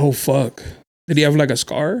face. Oh, fuck. Did he have like a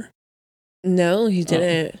scar? No, he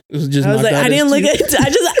didn't. It was just I was like, I didn't look at it.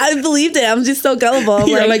 I believed it. I'm just so gullible. I'm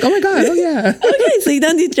You're like, oh my God, oh yeah. Okay, so you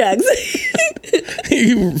done these drugs.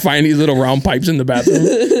 You find these little round pipes in the bathroom.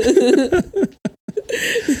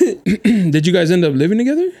 Did you guys end up living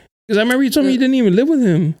together? Because I remember you told me you didn't even live with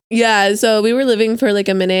him. Yeah, so we were living for like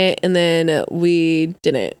a minute, and then we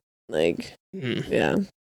didn't. Like, yeah.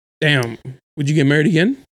 Damn. Would you get married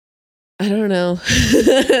again? I don't know.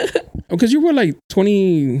 Because you were like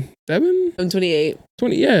 27? I'm 28.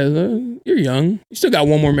 20, yeah. You're young. You still got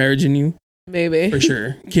one more marriage in you. Maybe. For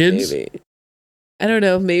sure. Kids? Maybe. I don't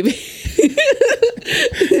know. Maybe.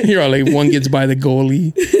 You're all like, one gets by the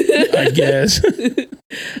goalie, I guess.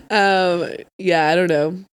 Yeah, I don't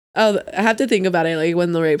know. I have to think about it like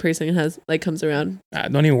when the right person comes around.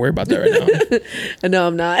 Don't even worry about that right now. No,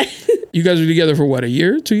 I'm not. You guys were together for what, a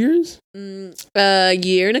year, 2 years? A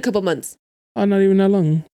year and a couple months. Oh, not even that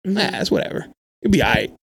long. That's whatever. You'll be all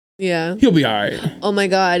right. Yeah. He'll be all right. Oh my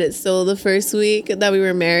God. So the first week that we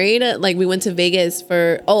were married, like we went to Vegas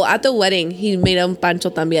at the wedding, he made un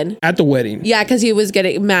pancho también. At the wedding? Yeah, because he was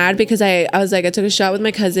getting mad because I was like, I took a shot with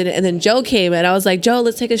my cousin, and then Joe came and I was like, Joe,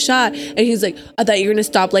 let's take a shot. And he's like, I thought you were going to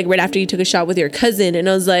stop like right after you took a shot with your cousin. And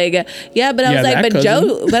I was like, yeah, but I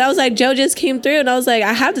was like, Joe just came through, and I was like,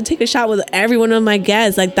 I have to take a shot with every one of my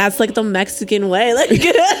guests. Like, that's like the Mexican way. Like,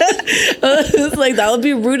 it's like, that would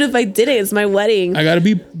be rude if I did it. It's my wedding. I got to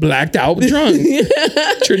be blacked out drunk.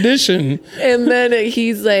 Tradition. And then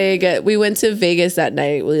he's like, we went to Vegas that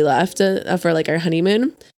night. We left for like our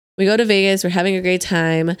honeymoon. We go to Vegas, we're having a great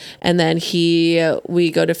time, and then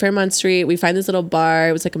we go to Fairmont Street. We find this little bar.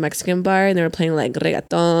 It was like a Mexican bar, and they were playing like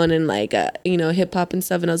reggaeton and like hip hop and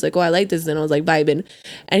stuff. And I was like, oh, I like this. And I was like vibing,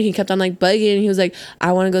 and he kept on like bugging. And he was like,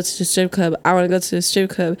 I want to go to the strip club. I want to go to the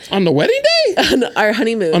strip club on the wedding day, on our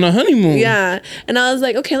honeymoon. On a honeymoon, yeah. And I was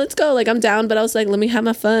like, okay, let's go. Like, I'm down, but I was like, let me have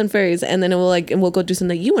my fun first, and then we'll go do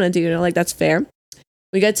something that you want to do. Like, that's fair.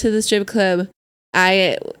 We get to the strip club,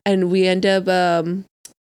 we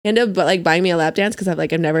end up like buying me a lap dance because I've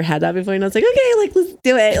never had that before, and I was like, okay, like let's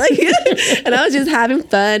do it, like. And I was just having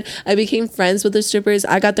fun. I became friends with the strippers.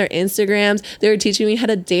 I got their Instagrams. They were teaching me how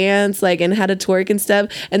to dance, like, and how to twerk and stuff.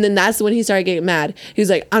 And then that's when he started getting mad. He was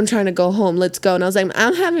like, I'm trying to go home, let's go. And I was like,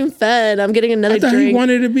 I'm having fun, I'm getting another drink. He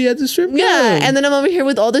wanted to be at the strip club. Yeah. And then I'm over here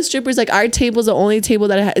with all the strippers. Like, our table's the only table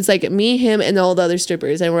that it's like me, him, and all the other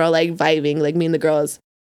strippers, and we're all like vibing, like me and the girls.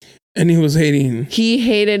 And he was hating. He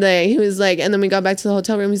hated it. He was like, and then we got back to the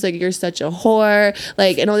hotel room. He's like, you're such a whore,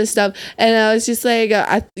 like, and all this stuff. And I was just like,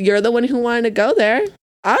 you're the one who wanted to go there.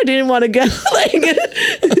 I didn't want to go. Like,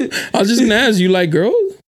 I was just gonna ask, you like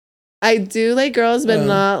girls? I do like girls, but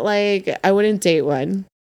not like, I wouldn't date one.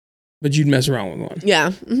 But you'd mess around with one.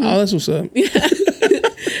 Yeah. Mm-hmm. Oh, that's what's up. Yeah.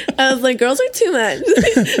 I was like, girls are too much.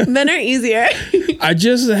 Men are easier. I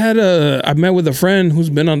met with a friend who's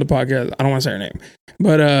been on the podcast. I don't want to say her name,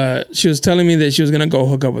 but she was telling me that she was going to go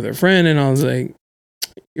hook up with her friend. And I was like,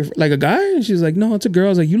 you're like a guy? And she's like, no, it's a girl. I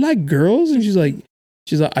was like, you like girls? And she's like,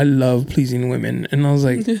 I love pleasing women. And I was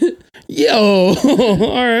like, yo, all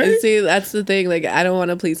right. And see, that's the thing. Like, I don't want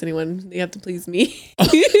to please anyone. You have to please me.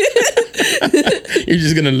 You're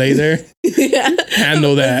just going to lay there? Yeah.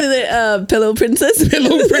 Handle that. Pillow princess.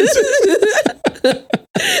 Pillow princess.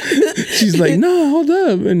 She's like, no, hold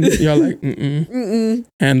up. And y'all like,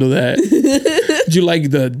 handle that. Do you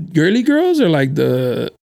like the girly girls or like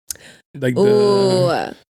the... I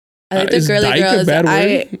like the girly dyke girls. A bad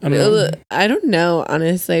word? I don't know,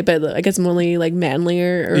 honestly, but I guess more like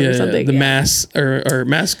manlier or something. The mass or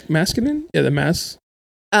masculine? Yeah, the mass.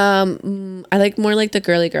 I like more like the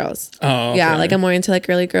girly girls. Oh, okay. Yeah, like I'm more into like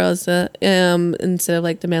girly girls instead of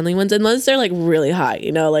like the manly ones, unless they're like really hot,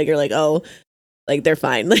 like you're like, oh, like they're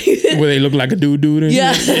fine. Like, where they look like a dude.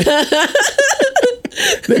 Yeah.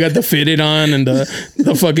 They got the fitted on and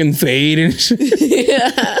the fucking fade and shit.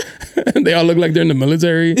 Yeah. They all look like they're in the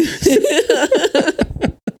military.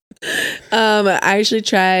 I actually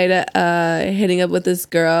tried hitting up with this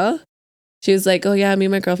girl. She was like, oh yeah, me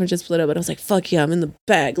and my girlfriend just split up. But I was like, fuck yeah, I'm in the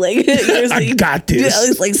bag. Like, I got this. I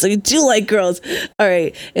was like, so you do like girls. All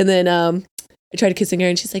right. And then I tried kissing her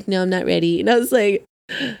and she's like, no, I'm not ready. And I was like,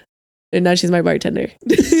 and now she's my bartender.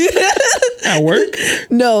 At work?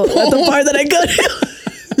 No, at the bar that I go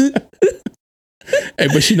to. Hey,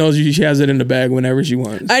 but she knows she has it in the bag whenever she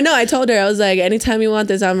wants. I know. I told her, I was like, anytime you want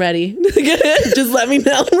this, I'm ready. Just let me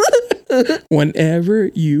know. Whenever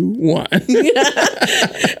you want. Yeah.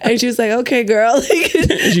 And she was like, okay, girl.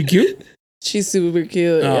 Is she cute? She's super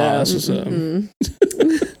cute. Oh, Yeah. that's what's up.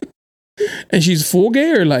 And she's full gay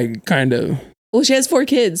or like kind of? Well, she has 4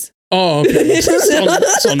 kids. Oh, okay.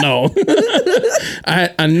 So no.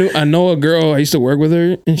 I know a girl. I used to work with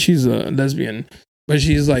her, and she's a lesbian, but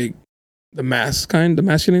she's like the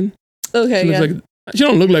masculine. Okay, She looks like she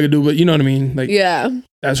don't look like a dude, but you know what I mean. Like, yeah.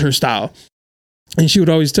 that's her style. And she would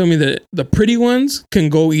always tell me that the pretty ones can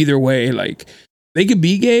go either way. Like, they could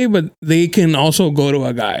be gay, but they can also go to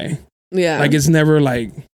a guy. Yeah. Like, it's never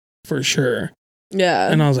like for sure. Yeah.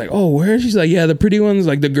 And I was like, oh, where? She's like, yeah, the pretty ones,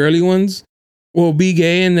 like the girly ones, will be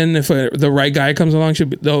gay, and then if the right guy comes along,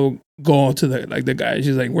 they'll go to the guy.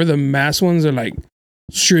 She's like, where the mass ones are like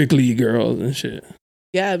strictly girls and shit.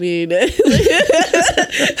 Yeah, I mean, I was like,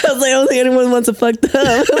 I don't think anyone wants to fuck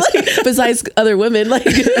them, like, besides other women. Like,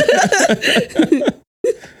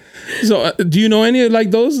 so, do you know any of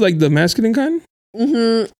like those, like the masculine kind?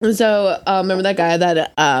 mm-hmm. So, remember that guy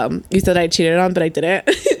that you said I cheated on, but I didn't.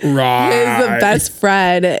 Right. His best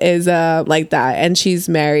friend is like that, and she's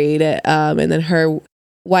married, and then her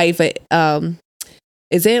wife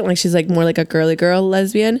isn't, like, she's like more like a girly girl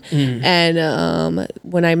lesbian. And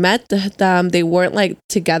when I met them, they weren't like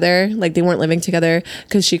together, like they weren't living together,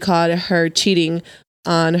 because she caught her cheating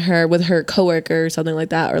on her with her coworker or something like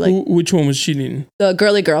that, or like which one was cheating? the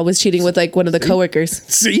girly girl was cheating with like one of the coworkers.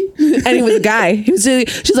 See, and he was a guy. He was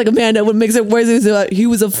she's like, Amanda, what makes it worse is he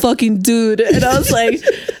was a fucking dude. And I was like,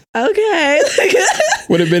 okay.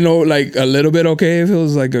 would have been like a little bit okay if it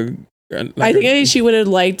was like a. I think she would have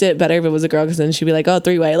liked it better if it was a girl, because then she'd be like, oh,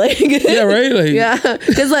 3-way. Like, yeah, right? Like, yeah.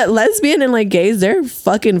 Because like lesbian and like gays, they're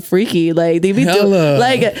fucking freaky. Like, they be doing,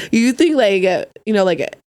 like, you think like, you know,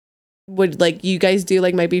 like, would like you guys do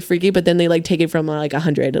like might be freaky, but then they like take it from like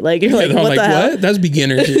 100. Like, you're like, what the hell? What? That's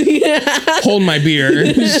beginner shit. Yeah. Hold my beer.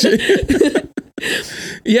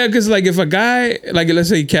 Yeah, because like if a guy, like let's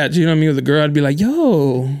say catch, you know what I mean, with a girl, I'd be like,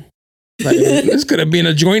 yo, like this could have been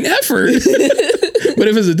a joint effort. But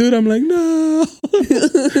if it's a dude, I'm like, no,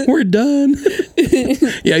 we're done.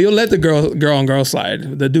 Yeah, you'll let the girl on girl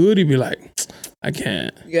slide. The dude, he'd be like, I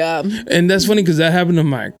can't. Yeah. And that's funny because that happened to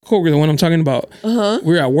my coworker, the one I'm talking about.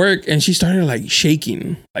 We were at work and she started like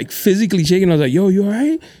shaking, like physically shaking. I was like, yo, you all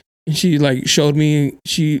right? And she like showed me,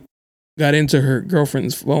 she got into her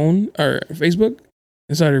girlfriend's phone or Facebook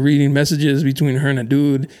and started reading messages between her and a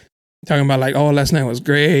dude talking about like, oh, last night was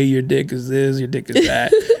great. Your dick is this, your dick is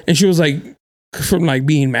that. And she was like, from like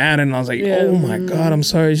being mad, and I was like, oh my God, I'm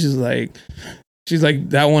sorry. She's like,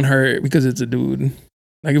 that one hurt because it's a dude.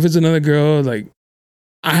 Like if it's another girl, like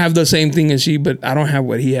I have the same thing as she, but I don't have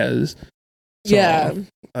what he has. So, yeah.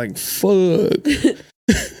 Like fuck.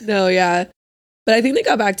 No, yeah. But I think they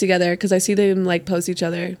got back together because I see them like post each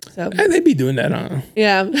other. So they be doing that, huh?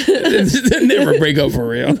 Yeah. They never break up for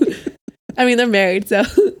real. I mean, they're married, so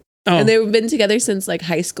and they've been together since like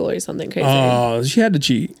high school or something crazy. Oh, she had to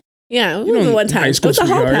cheat. Yeah, it was the one time. What's a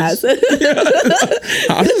hall pass?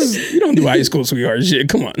 You don't do high school sweetheart shit.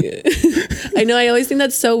 Come on. I know. I always think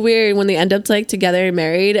that's so weird when they end up like together and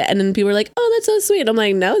married, and then people are like, "Oh, that's so sweet." I'm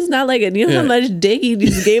like, "No, it's not like it. You know how much dick you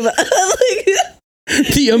just gave up."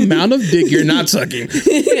 The amount of dick you're not sucking.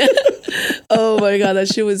 Yeah. Oh my God, that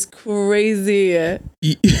shit was crazy.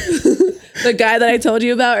 The guy that I told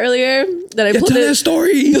you about earlier, that I pulled in the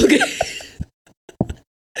story. Okay.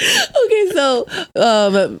 Okay, so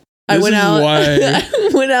I went out. Why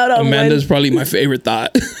went out on Amanda's probably my favorite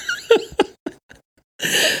thought.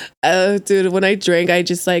 Dude, when I drink, I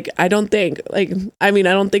just like, I don't think I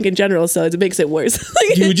don't think in general, so it makes it worse.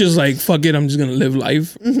 You just like, fuck it, I'm just gonna live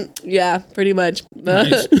life. Yeah, pretty much.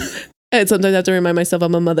 Nice. And sometimes I have to remind myself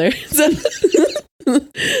I'm a mother. So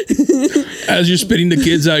as you're spitting the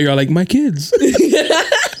kids out, you're like, my kids.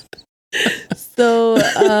 So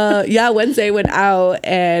Wednesday went out,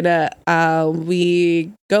 and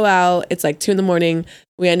we go out. It's like 2 a.m.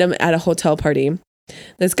 We end up at a hotel party.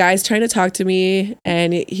 This guy's trying to talk to me,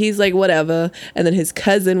 and he's like, whatever. And then his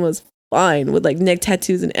cousin was fine with like neck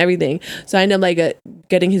tattoos and everything. So I end up like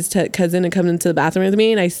getting his cousin to come into the bathroom with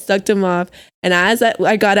me, and I sucked him off. And as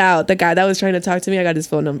I got out, the guy that was trying to talk to me, I got his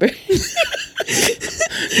phone number.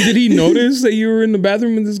 Did he notice that you were in the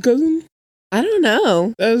bathroom with his cousin? I don't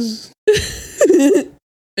know.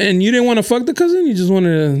 And you didn't want to fuck the cousin? You just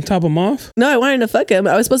wanted to top him off? No, I wanted to fuck him.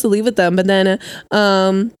 I was supposed to leave with them, but then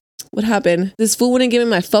what happened? This fool wouldn't give me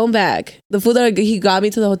my phone back. The fool that he got me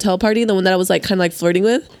to the hotel party, the one that I was like kind of like flirting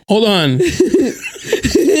with. Hold on. So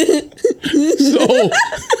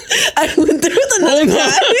I went there with another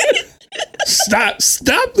guy. Stop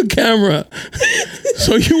the camera.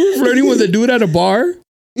 So you were flirting with a dude at a bar?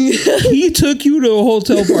 He took you to a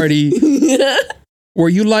hotel party where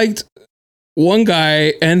you liked one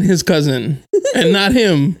guy and his cousin and not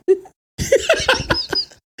him.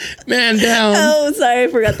 Man down. Oh, sorry, I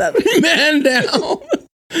forgot that. Man down.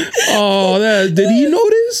 Oh, did he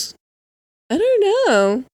notice? I don't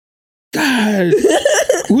know. God.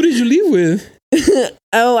 Who did you leave with?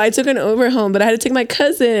 Oh, I took an Uber home, but I had to take my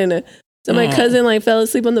cousin. So my cousin like fell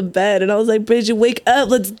asleep on the bed, and I was like, "Bridget, wake up,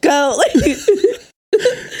 let's go!"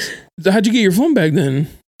 So how'd you get your phone back then?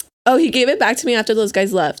 Oh, he gave it back to me after those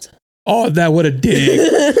guys left. Oh, what a dick!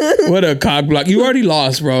 What a cock block! You already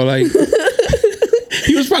lost, bro. Like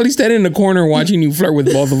he was probably standing in the corner watching you flirt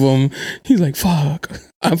with both of them. He's like, "Fuck,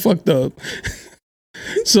 I fucked up."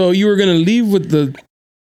 So you were gonna leave with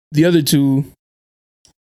the other two,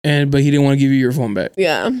 but he didn't want to give you your phone back.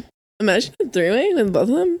 Yeah, imagine a three-way with both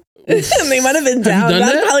of them. They might have been down.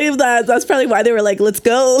 That's probably why they were like, "Let's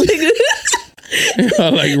go."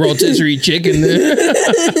 Like rotisserie chicken.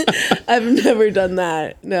 I've never done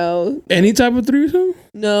that. No. Any type of threesome?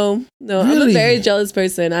 No. Really? I'm a very jealous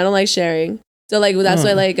person. I don't like sharing. So like that's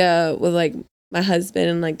why like with like my husband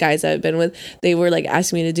and like guys that I've been with, they were like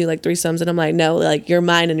asking me to do like threesomes, and I'm like, no, like you're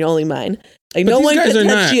mine and you're only mine. Like no one can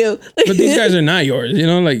touch you. But these guys are not yours. You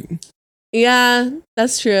know, like. Yeah,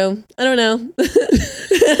 that's true. I don't know.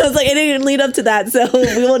 I was like, it didn't lead up to that, so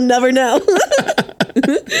we will never know.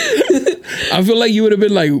 I feel like you would have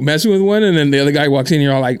been like messing with one, and then the other guy walks in, and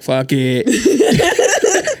you're all like, "Fuck it,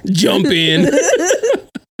 jump in."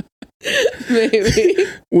 Maybe.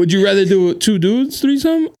 Would you rather do 2 dudes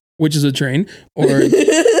threesome, which is a train, or a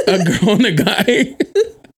girl and a guy?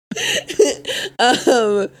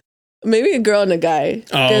 Maybe a girl and a guy,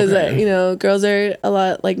 because okay. girls are a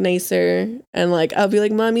lot like nicer, and like I'll be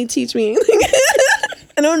like, "Mommy, teach me."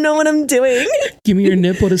 I don't know what I'm doing. Give me your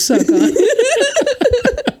nipple to suck on.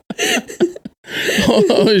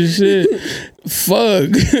 Oh shit! Fuck!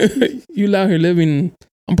 You out here living.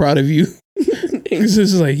 I'm proud of you. This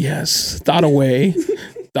is like, yes, thought away.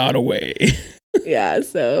 Yeah,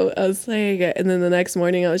 so I was like, and then the next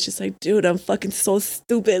morning I was just like, dude, I'm fucking so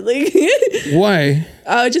stupid. Like, why?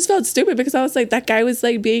 I just felt stupid because I was like, that guy was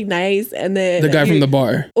like being nice, and then the guy from the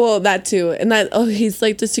bar. Well, that too, and he's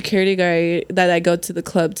like the security guy that I go to the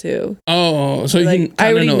club to. Oh, so like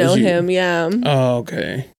I already know him. Yeah. Oh,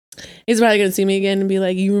 okay. He's probably gonna see me again and be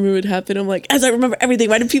like, "You remember what happened?" I'm like, "As I remember everything."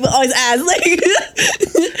 Why do people always ask? Like,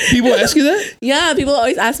 people ask you that? Yeah, people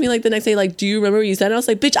always ask me like the next day, like, "Do you remember what you said?" And I was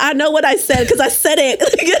like, "Bitch, I know what I said because I said it."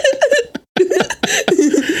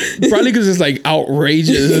 Probably because it's like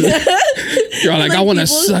outrageous. You're like, I want to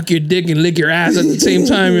suck your dick and lick your ass at the same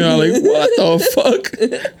time. You're like, what the fuck?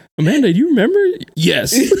 Amanda, do you remember?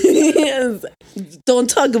 Yes. Yes. Don't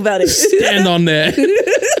talk about it. Stand on that.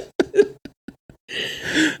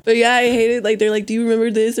 But yeah, I hate it. Like, they're like, do you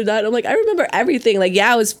remember this or that? And I'm like, I remember everything. Like,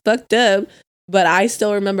 yeah, I was fucked up, but I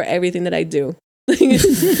still remember everything that I do.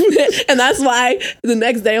 And that's why the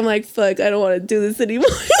next day I'm like, fuck, I don't want to do this anymore.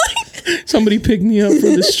 Somebody pick me up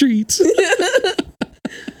from the streets.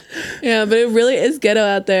 Yeah, but it really is ghetto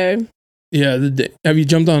out there. Yeah. Have you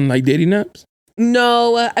jumped on like dating apps?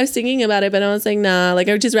 No, I was thinking about it, but I was like, nah, like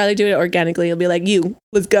I would just rather do it organically. It'll be like,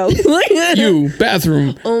 let's go. You,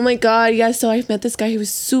 bathroom. Oh my God. Yeah. So I met this guy who was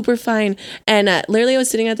super fine. And literally I was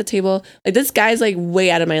sitting at the table. Like, this guy's like way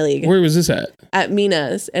out of my league. Where was this at? At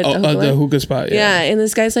Mina's. At the hookah spot. Yeah. And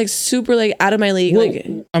this guy's like super like out of my league. Well, like,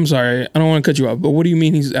 I'm sorry. I don't want to cut you off, but what do you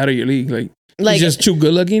mean he's out of your league? Like he's just too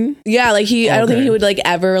good looking? Yeah. Like I don't think he would like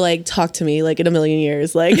ever like talk to me like in a million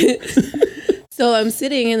years. Like... So I'm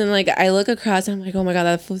sitting and then like I look across and I'm like, oh my God,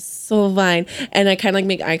 that was so fine. And I kind of like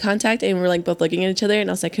make eye contact and we're like both looking at each other and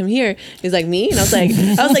I was like, come here. He's like, me? And I was like,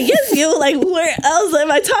 yes, you. Like, where else am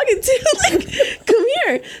I talking to? Like, come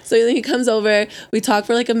here. So then he comes over. We talk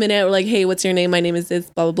for like a minute. We're like, hey, what's your name? My name is this,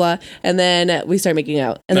 blah, blah, blah. And then we start making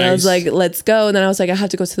out. And then I was like, let's go. And then I was like, I have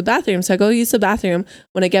to go to the bathroom. So I go use the bathroom.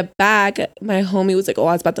 When I get back, my homie was like, oh,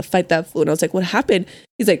 I was about to fight that fool. And I was like, what happened?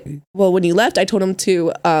 He's like, well, when you left, I told him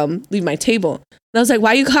to leave my table. And I was like,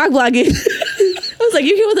 why are you cock blocking? I was like,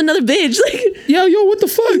 you're here with another bitch. Like, yo, what the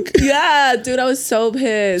fuck? Yeah, dude, I was so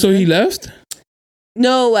pissed. So he left?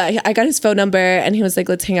 No, I got his phone number and he was like,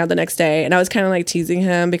 let's hang out the next day. And I was kind of like teasing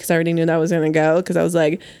him because I already knew that I was going to go because I was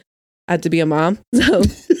like, I had to be a mom. So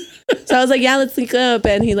So I was like, yeah, let's link up.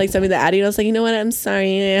 And he like sent me the Addy. And I was like, you know what? I'm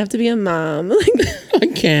sorry. I have to be a mom. Like, I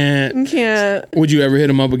can't. Would you ever hit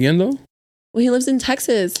him up again though? Well, he lives in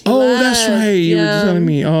Texas. Oh, that's right. You were just telling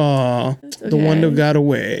me. Oh, the one that got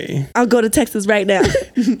away. I'll go to Texas right now.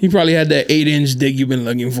 He probably had that 8-inch dick you've been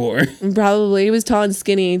looking for. Probably. He was tall and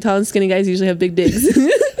skinny. Tall and skinny guys usually have big dicks.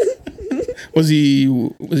 Was he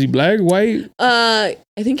black, white? I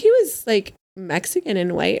think he was like Mexican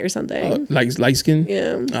and white or something. Like light skin?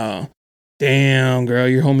 Yeah. Oh, damn, girl,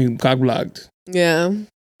 your homie cock blocked. Yeah.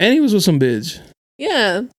 And he was with some bitch.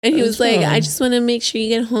 Yeah. And he was like, I just want to make sure you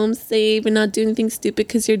get home safe and not do anything stupid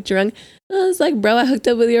because you're drunk. And I was like, bro, I hooked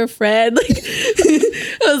up with your friend. Like,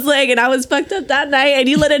 I was like, and I was fucked up that night and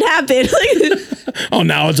you let it happen. Like, oh,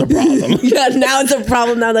 now it's a problem. Yeah, now it's a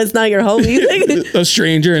problem. Now that's not your homie. Like, a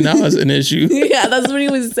stranger, and now it's an issue. Yeah, that's what he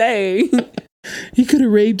was saying. He could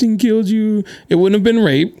have raped and killed you. It wouldn't have been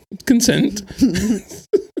rape. Consent.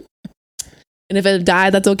 And if it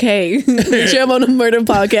died, that's okay. Make sure I'm on a murder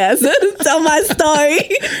podcast. Tell my story.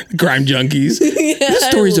 Crime junkies. Yeah. This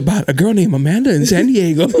story's about a girl named Amanda in San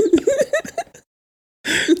Diego.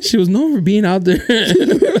 She was known for being out there.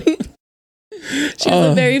 She's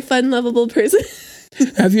a very fun, lovable person.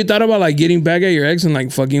 Have you thought about like getting back at your ex and like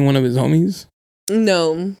fucking one of his homies?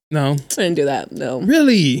 No. No? I didn't do that. No.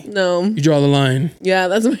 Really? No. You draw the line. Yeah,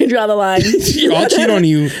 that's where you draw the line. I'll cheat on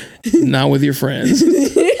you, not with your friends.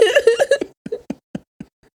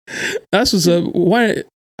 That's what's up. Why?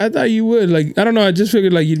 I thought you would. Like, I don't know. I just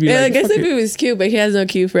figured like you'd be like. I guess if he was cute, but he has no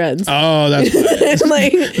cute friends. Oh, that's why.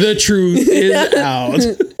 Like, the truth is out.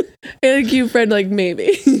 He had a cute friend, like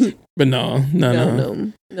maybe. But no.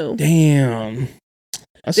 Damn. That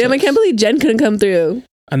Damn, I can't believe Jen couldn't come through.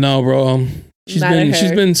 I know, bro. She's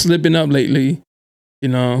been slipping up lately. You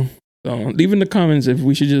know. So leave in the comments if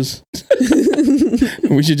we should just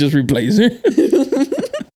replace her.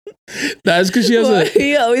 That's because she has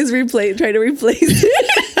he always try to replace her.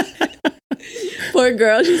 Poor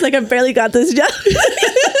girl. She's like, I barely got this job.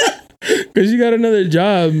 Because she got another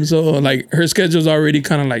job. So like her schedule's already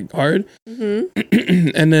kind of like hard.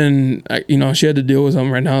 Mm-hmm. And then, she had to deal with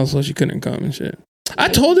something right now. So she couldn't come and shit. I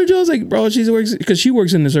told her, Joe, I was like, bro, because she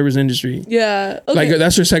works in the service industry. Yeah. Okay. Like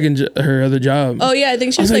that's her other job. Oh yeah. I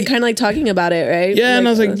think she was like kind of like talking about it, right? Yeah. And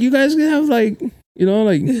I was like, you guys can have like,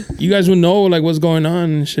 like you guys would know like what's going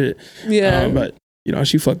on and shit. Yeah. But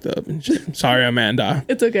she fucked up and shit. Sorry, Amanda.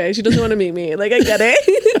 It's okay. She doesn't want to meet me. Like, I get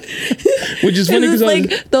it. Which is funny because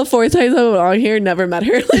like the 4 times I'm on here, never met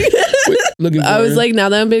her. Like, I was like, now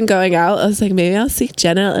that I've been going out, I was like, maybe I'll see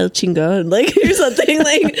Jenna El Chingon, like or something.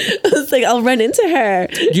 Like, I was like, I'll run into her.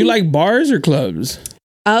 Do you like bars or clubs?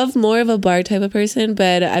 I'm more of a bar type of person,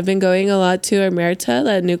 but I've been going a lot to Omerta,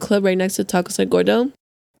 that new club right next to Tacos El Gordo.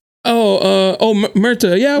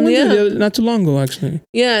 Myrta. Yeah, I went there not too long ago, actually.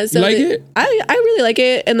 Yeah. So you like it? I really like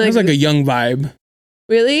it. And it's like a young vibe.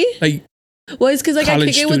 Really? Like, well, it's because like I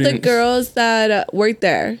kick it with the girls that work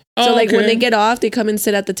there. So like when they get off, they come and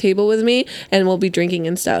sit at the table with me, and we'll be drinking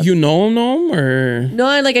and stuff. You know him or no?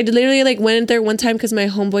 I literally like went there one time because my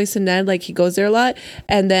homeboy Sined, like he goes there a lot,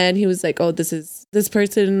 and then he was like, "Oh, this is this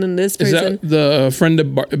person and this person." Is that the friend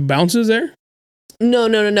that bounces there?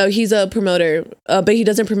 No. He's a promoter, but he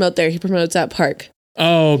doesn't promote there. He promotes at Park.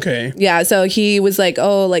 Oh, okay. Yeah, so he was like,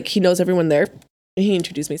 oh, like he knows everyone there. And he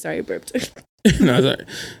introduced me. Sorry, I burped. No, sorry.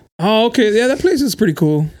 Oh, okay. Yeah, that place is pretty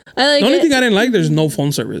cool. I like the only it. thing I didn't like, there's no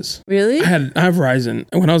phone service. Really? I have Verizon.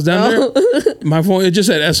 And when I was down there, my phone, it just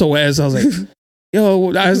said SOS. I was like,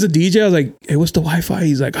 yo, as the DJ, I was like, hey, what's the Wi-Fi?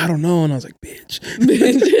 He's like, I don't know. And I was like, bitch.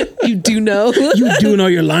 You do know. You do know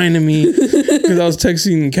you're lying to me. Because I was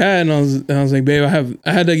texting Kat and I was like, babe,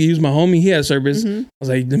 I had to use my homie. He had service. Mm-hmm. I was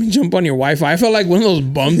like, let me jump on your Wi-Fi. I felt like one of those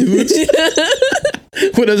bum dudes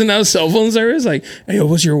who doesn't have cell phone service. Like, hey, yo,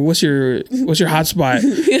 what's your hotspot?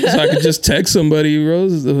 So I could just text somebody, bro.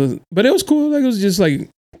 But it was cool. Like, it was just like,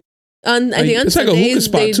 I think on it's Sundays, like a hookah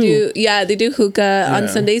spot too. They do hookah. Yeah. On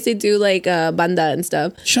Sundays they do like banda and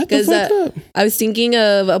stuff. Shut the fuck up. I was thinking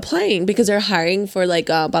of applying because they're hiring for like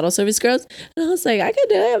bottle service girls, and I was like, I could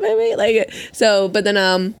do it, maybe. Like so, but then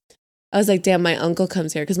I was like, damn, my uncle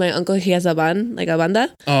comes here because my uncle he has a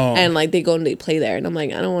banda, and like they go and they play there, and I'm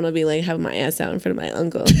like, I don't want to be like having my ass out in front of my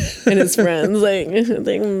uncle and his friends. Like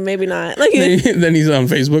maybe not. Like then he's on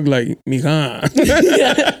Facebook like, mija.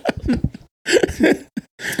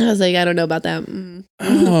 I was like, I don't know about that.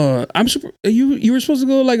 Oh, you were supposed to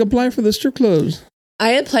go like apply for the strip clubs.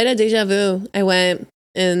 I applied at Deja Vu. I went,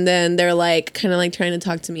 and then they're like kind of like trying to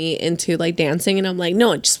talk to me into like dancing, and I'm like,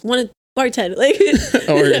 no, I just want to bartend, like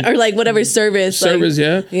or like whatever service. Service,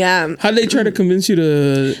 like, yeah. Yeah. How'd they try to convince you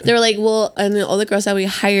to? They were like, well, and then all the girls that we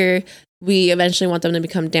hire, we eventually want them to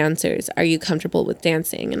become dancers. Are you comfortable with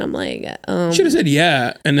dancing? And I'm like, Should have said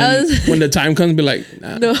yeah. And then when the time comes, be like,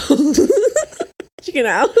 nah. no. Chicken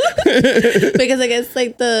out. Because I guess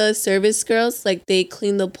like the service girls, like they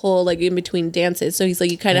clean the pole like in between dances. So he's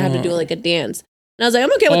like, you kind of have to do like a dance. And I was like,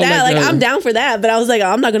 I'm okay with that. Like, I'm down for that. But I was like,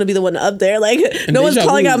 I'm not going to be the one up there. Like, and no one's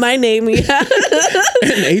calling out my name. Yeah.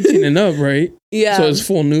 And 18 and up, right? Yeah. So it's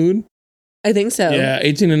full nude? I think so. Yeah,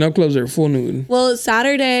 18 and up clubs are full nude. Well,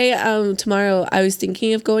 Saturday, tomorrow, I was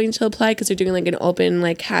thinking of going to apply because they're doing like an open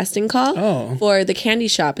like casting call for the Candy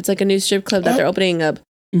Shop. It's like a new strip club that they're opening up.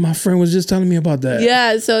 My friend was just telling me about that.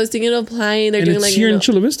 Yeah, so I was thinking of applying. They're doing it's like here in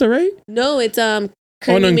Chula Vista, right? No, it's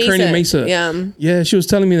Kearney Mesa. Yeah, she was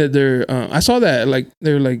telling me that they're. I saw that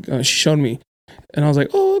she showed me, and I was like,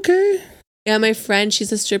 oh, okay. Yeah, my friend,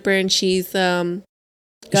 she's a stripper, and she's Is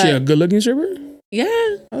she a good-looking stripper?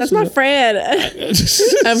 Yeah, that's my friend.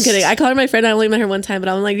 I'm kidding. I call her my friend. I only met her one time, but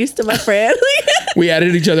I'm like, you're still my friend. We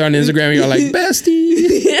added each other on Instagram, and you're like,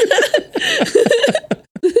 bestie.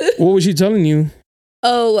 What was she telling you?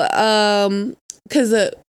 Oh, because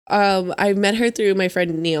I met her through my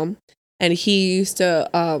friend Neil, and he used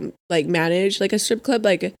to like manage like a strip club,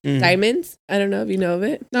 like Diamonds. I don't know if you know of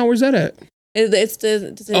it. No, where's that at? It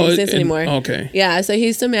doesn't exist anymore. Okay. Yeah, so he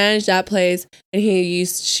used to manage that place, and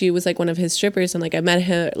she was like one of his strippers, and like I met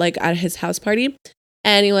her like at his house party.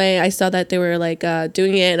 Anyway, I saw that they were like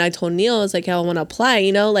doing it, and I told Neil, I was like, I want to apply,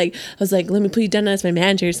 you know, like I was like, let me put you down as my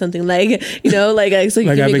manager or something, like, you know, like so you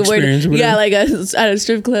like can make a word. Yeah, like at a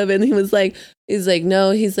strip club. And he was like, he's like,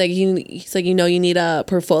 no, he's like, you know, you need a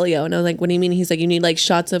portfolio. And I was like, what do you mean? He's like, you need like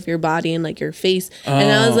shots of your body and like your face.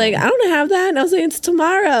 And I was like, I don't have that. And I was like, it's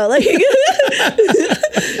tomorrow. Like,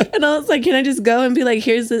 and I was like, can I just go and be like,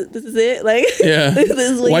 this is it? Like, yeah. This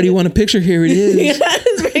is like, why do you want a picture? Here it is. Yeah,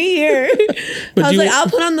 it's right here. But I was like, I'll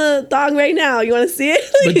put on the thong right now. You want to see it?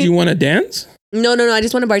 But do you want to dance? No. I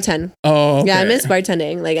just want to bartend. Oh, okay. Yeah, I miss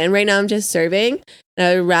bartending. Like, and right now I'm just serving. And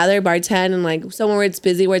I would rather bartend and like somewhere where it's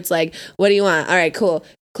busy, where it's like, what do you want? All right, cool.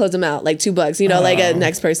 Close them out. Like $2, you know, like a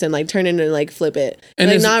next person, like turn in and like flip it. And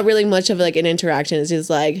like not really much of like an interaction. It's just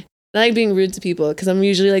like, I like being rude to people because I'm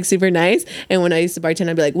usually like super nice. And when I used to bartend,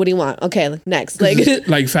 I'd be like, what do you want? Okay, next.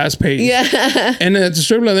 Like fast paced. Yeah. And at the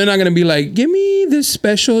strip club, they're not going to be like, give me this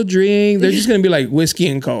special drink. They're just going to be like whiskey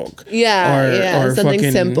and Coke. Yeah. Or something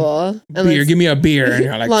simple. Beer. Give me a beer. And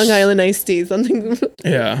you're like, Long Island iced tea. Something.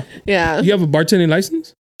 Yeah. Yeah. You have a bartending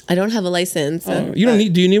license? I don't have a license. You don't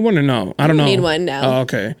need, do you need one or no? I don't know. Need one now. Oh,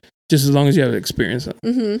 okay. Just as long as you have experience.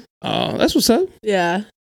 Mm-hmm. That's what's up. Yeah.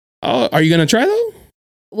 Oh, are you going to try though?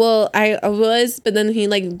 Well, I was, but then he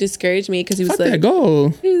like discouraged me because he was like,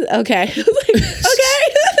 go. Okay. I was like,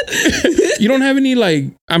 okay. You don't have any like,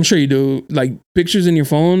 I'm sure you do, like pictures in your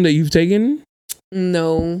phone that you've taken?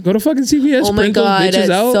 No. Go to fucking CVS. Oh my God.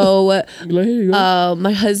 So, like, here you go.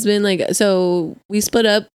 My husband, like, so we split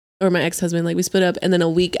up, or my ex-husband, like we split up, and then a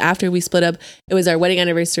week after we split up, it was our wedding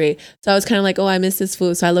anniversary. So I was kind of like, oh, I miss this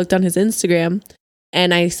fool. So I looked on his Instagram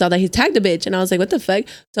and I saw that he tagged a bitch, and I was like, what the fuck?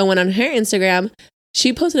 So I went on her Instagram.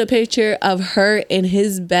 She posted a picture of her in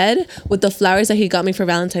his bed with the flowers that he got me for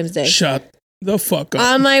Valentine's Day. Shut the fuck up.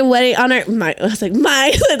 On my wedding, I was like,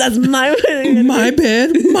 that's my wedding. My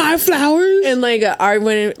bed, my flowers. And like our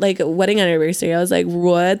wedding anniversary, I was like,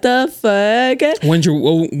 what the fuck?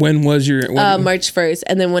 When was your wedding? March 1st.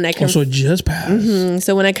 And then when I so just passed. Mm-hmm.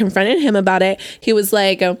 So when I confronted him about it, he was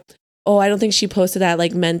like, oh, I don't think she posted that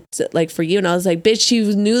like meant like for you. And I was like, bitch,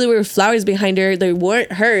 she knew there were flowers behind her. They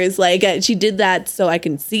weren't hers. Like she did that so I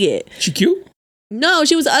can see it. She cute? No,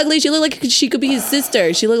 she was ugly. She looked like she could be his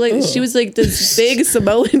sister. She looked like she was like this big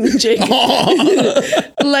Samoan chick.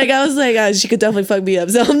 Like I was like, she could definitely fuck me up.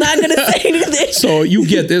 So I'm not gonna say anything. So you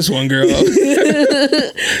get this one, girl.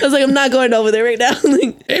 I was like, I'm not going over there right now.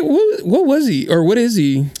 Like, hey, what was he or what is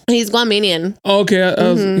he? He's Guamanian. Oh, okay,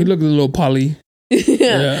 he looked a little poly.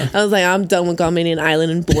 Yeah. I was like, I'm done with Guamanian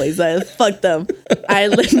Island and boys. Like, fuck them.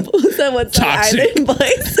 Island boys. What's toxic Island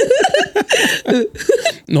boys?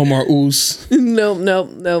 No more oos. No.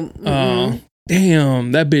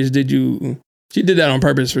 Damn, that bitch she did that on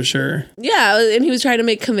purpose for sure. Yeah, and he was trying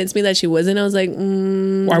to convince me that she wasn't. I was like,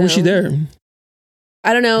 why was she there?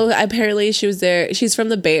 I don't know. Apparently she was there. She's from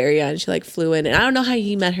the Bay Area and she like flew in. And I don't know how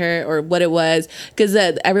he met her or what it was. Because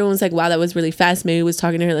everyone was like, wow, that was really fast. Maybe he was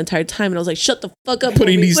talking to her the entire time. And I was like, shut the fuck up.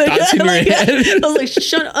 Putting these thoughts in your head. I was like,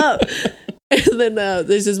 shut up. And then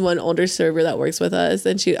there's this one older server that works with us.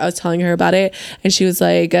 And I was telling her about it. And she was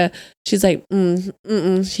like,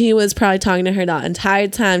 he was probably talking to her the entire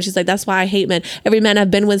time. She's like, that's why I hate men. Every man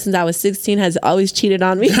I've been with since I was 16 has always cheated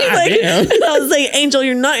on me. Like, and I was like, Angel,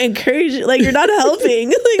 you're not encouraging. Like, you're not helping.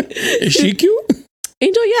 Like, is she cute?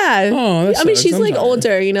 Angel, yeah. Oh, that I mean, sucks. she's I'm like sorry.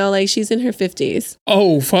 older, you know, like she's in her 50s.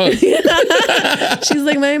 Oh, fuck. She's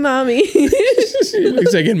like my mommy. Like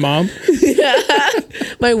second mom. Yeah.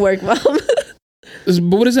 My work mom. But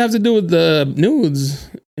what does it have to do with the nudes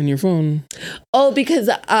in your phone? Oh, because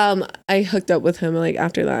I hooked up with him like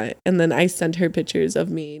after that, and then I sent her pictures of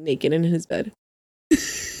me naked in his bed.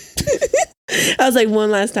 I was like,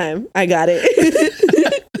 one last time, I got it.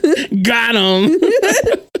 Got him.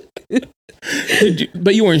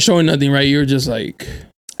 But you weren't showing nothing, right? You were just like,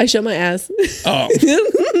 I showed my ass. oh.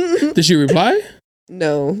 Did she reply?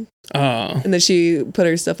 No. Oh. And then she put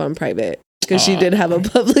her stuff on private because she did have a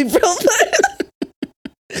public profile.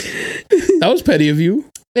 That was petty of you.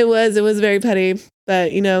 It was very petty,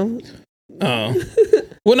 but you know. Oh.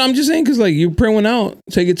 Well, no, I'm just saying because like you print one out,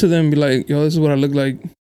 take it to them, be like, yo, this is what I look like.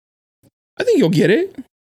 I think you'll get it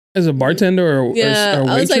as a bartender or yeah. or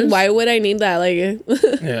I was like, waitress. why would I need that? Like,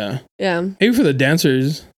 Yeah. yeah. Maybe for the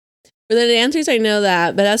dancers. For the dancers, I know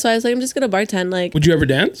that, but that's why I was like, I'm just gonna bartend. Like, Would you ever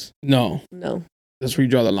dance? No. no. That's where you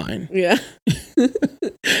draw the line. Yeah.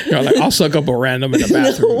 You're like, I'll suck up a random in the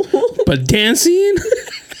bathroom. No. But dancing?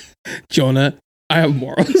 Jonah, I have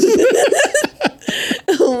morals.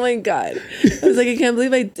 Oh my God. I was like, I can't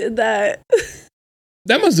believe I did that.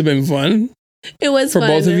 That must have been fun. It was For fun.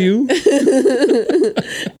 both of you?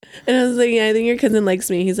 And I was like, yeah, I think your cousin likes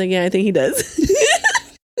me. He's like, yeah, I think he does.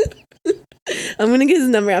 I'm gonna get his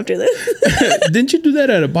number after this. Didn't you do that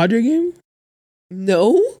at a Padre game?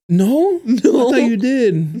 No. No? No. I thought you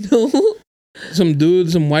did. No. Some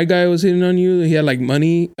dude, some white guy was hitting on you. He had like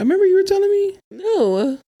money. I remember you were telling me.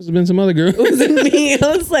 No. There's been some other girl. It wasn't me.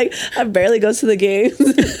 I was like, I barely go to the games.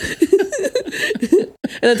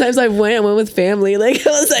 And the times I went with family. Like, I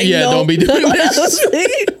was like, Yeah, no. don't be doing I that. was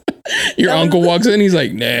like, Your uncle walks in. He's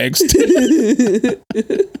like, next.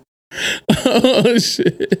 Oh,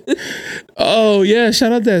 shit. Oh, yeah.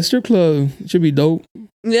 Shout out that strip club. It should be dope.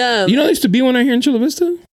 yeah. You know, there used to be one out here in Chula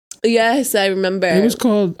Vista. Yes, I remember. It was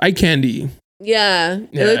called Eye Candy. Yeah.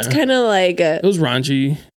 Yeah. It looked kind of like, It was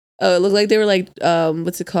raunchy. oh, it looked like they were like,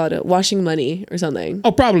 what's it called? Washing money or something.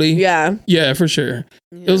 Oh, probably. Yeah. Yeah, for sure.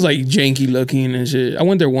 It was like janky looking and shit. I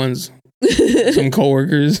went there once. Some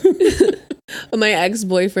coworkers. My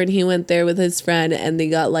ex-boyfriend, he went there with his friend and they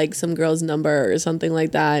got like some girl's number or something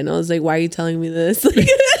like that. And I was like, why are you telling me this?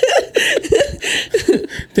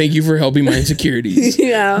 Thank you for helping my insecurities.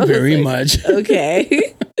 Yeah. I was Very like, much.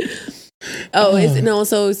 Okay. Oh, no,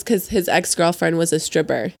 so it's because his ex-girlfriend was a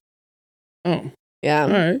stripper. Oh, Yeah. all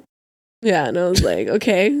right. Yeah. And I was like,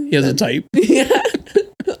 okay. He has a type. Yeah.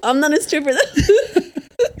 I'm not a stripper though.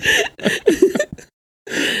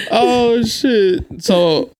 Oh, shit.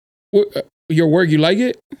 So, your work, you like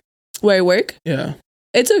it? Where I work? Yeah.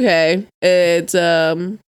 It's okay. It's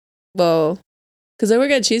well, because I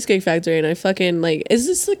work at Cheesecake Factory and I fucking like, is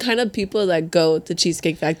this the kind of people that go to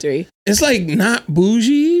Cheesecake Factory? It's like not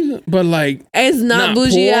bougie, but like It's not Not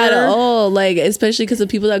bougie at poor. all. Like, especially because of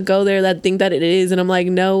people that go there that think that it is, and I'm like,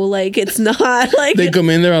 no, like it's not. Like, they come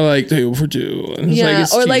in there like table for two. And it's yeah,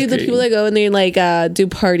 it's or like the cheesecake. people that go and they like do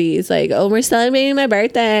parties, like, oh, we're celebrating my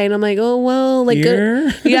birthday, and I'm like, oh well, like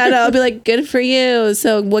good. Here? Yeah, no, I'll be like, good for you.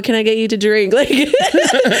 So what can I get you to drink? Like,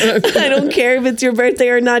 I don't care if it's your birthday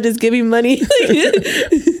or not. Just give me money.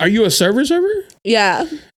 Are you a server? Yeah.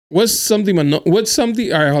 What's something? All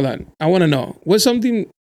right, hold on. I want to know. What's something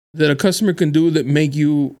that a customer can do that make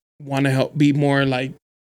you want to help be more like,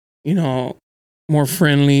 you know, more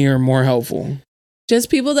friendly or more helpful? Just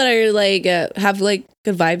people that are like have like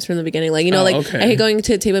good vibes from the beginning. Like, you know, Oh, like okay. I hate going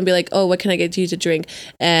to a table and be like, oh, what can I get you to drink?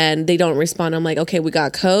 And they don't respond. I'm like, okay, we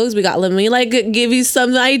got codes. Let me like give you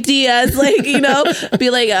some ideas. Like, you know, be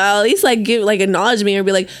like, at least like give like acknowledge me or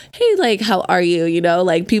be like, hey, like, how are you? You know,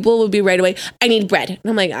 like people would be right away. I need bread. And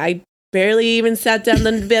I'm like, I barely even sat down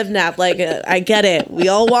the Viv nap. Like, I get it. We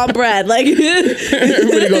all want bread. Like,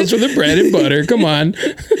 Everybody goes for the bread and butter. Come on.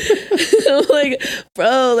 I'm like,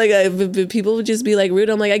 bro, like people would just be like rude.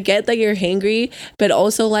 I'm like, I get that you're hangry, but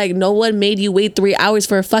also like no one made you wait 3 hours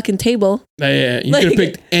for a fucking table. Yeah, you Like- could have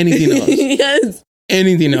picked anything else. Yes.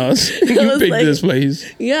 Anything else. You was picked like- this place.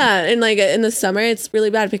 Yeah. And like in the summer, it's really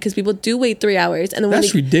bad because people do wait 3 hours. And then when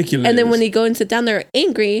That's they, ridiculous. and then when they go and sit down, they're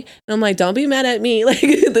angry. And I'm like, don't be mad at me. Like,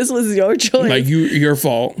 this was your choice. like your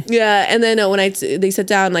fault. Yeah, and then when they sit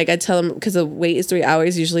down, like I tell them, because the wait is 3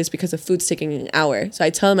 hours. Usually it's because the food's taking an hour. So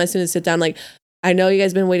I tell them as soon as I sit down, like, I know you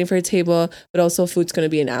guys been waiting for a table, but also food's gonna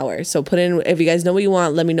be an hour. So put in, if you guys know what you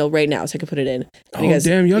want, let me know right now so I can put it in. And Oh, you guys-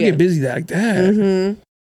 damn. Y'all yeah. get busy like that. Mhm.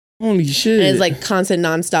 Holy shit. And it's like constant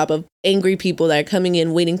nonstop of angry people that are coming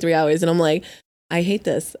in waiting 3 hours, and I'm like, I hate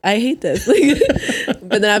this. Like,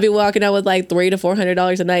 but then I'd be walking out with like $300 to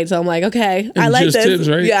 $400 a night. So I'm like, okay, I like just this. tips,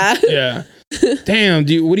 right? Yeah. Yeah. Damn.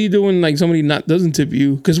 What do you do when like somebody doesn't tip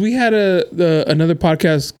you? Because we had another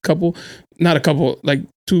podcast couple, not a couple, like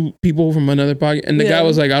 2 people from another podcast, and the guy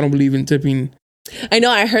was like, I don't believe in tipping. I know.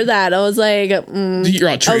 I heard that. I was like, You're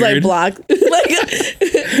all triggered. I was like, blocked.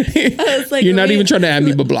 I was like, you're not even trying to add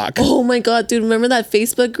me, but block. Oh my God, dude. Remember that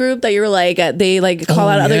Facebook group that you were like, they like call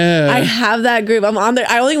out other. Yeah. I have that group. I'm on there.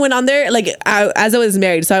 I only went on there like as I was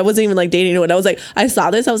married. So I wasn't even like dating anyone. I was like, I saw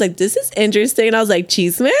this. I was like, this is interesting. And I was like,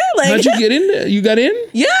 cheese man. Like, how'd you get in there? You got in?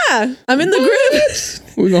 Yeah. I'm in the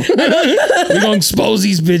group. We're gonna expose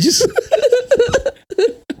these bitches.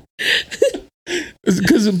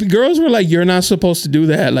 Because girls were like, you're not supposed to do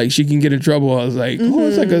that. Like, she can get in trouble. I was like, oh,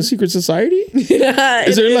 it's like a secret society? Yeah.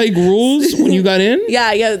 Is there like rules when you got in?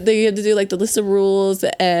 Yeah. They had to do like the list of rules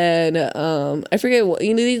and I forget what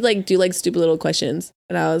you need to like do like stupid little questions.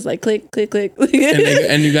 And I was like, click.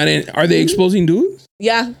 And you got in. Are they exposing dudes?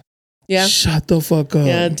 Yeah. Yeah. Shut the fuck up.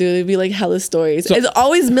 Yeah, dude, it'd be like hella stories. So- it's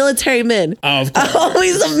always military men. Of course.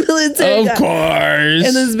 Always a military guy. Of course.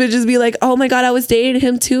 And this bitch just be like, oh my God, I was dating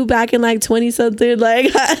him too back in like 20 something.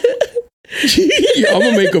 Like, I'm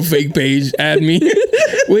gonna make a fake page. Add me.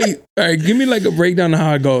 Wait, all right. Give me like a breakdown of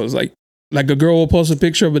how it goes. Like a girl will post a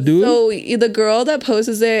picture of a dude. so the girl that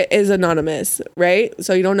posts it is anonymous, right?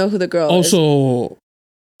 So you don't know who the girl is. Also,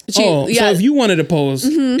 so if you wanted to post,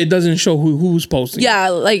 it doesn't show who's posting. Yeah,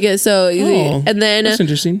 like so. And then that's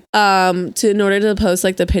interesting. in order to post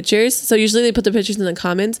like the pictures, so usually they put the pictures in the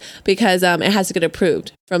comments because it has to get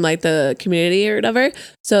approved from like the community or whatever.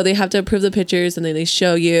 So they have to approve the pictures and then they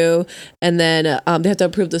show you, and then they have to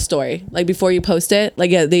approve the story like before you post it.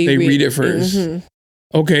 Like they read it first.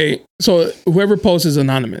 Okay, so whoever posts is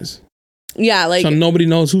anonymous. Yeah, like so nobody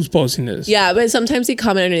knows who's posting this. Yeah, but sometimes he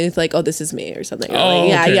comment underneath like, "Oh, this is me" or something. Oh, like,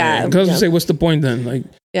 yeah, okay. yeah. Because I was say, what's the point then? Like,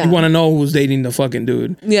 you want to know who's dating the fucking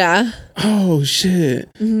dude. Yeah. Oh shit.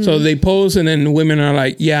 So they post, and then women are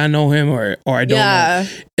like, "Yeah, I know him," or "I don't know."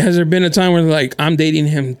 Has there been a time where they're like, "I'm dating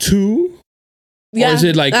him too"? Yeah. Or is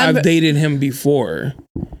it like I've dated him before?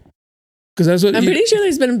 Because that's what I'm pretty sure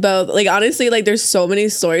there's been both. Like honestly, like there's so many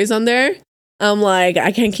stories on there. I'm like,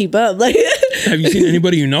 I can't keep up. Like, have you seen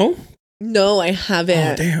anybody you know? No, I haven't.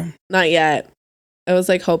 Oh, damn. Not yet. I was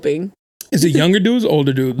like hoping. Is it younger dudes,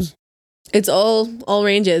 older dudes? It's all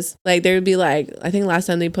ranges. Like there would be like, I think last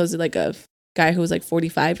time they posted like a guy who was like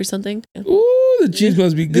 45 or something. Ooh, the cheese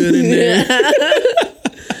must be good in there.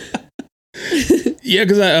 Yeah,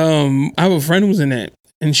 because I have a friend who's in it,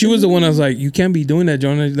 and she was the one I was like, you can't be doing that,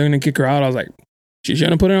 Jonah. They're gonna kick her out. I was like, she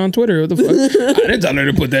shouldn't have put it on Twitter. What the fuck? I didn't tell her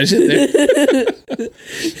to put that shit there.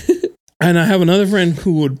 And I have another friend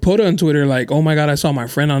who would put on Twitter like, "Oh my God, I saw my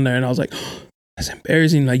friend on there," and I was like, oh, "That's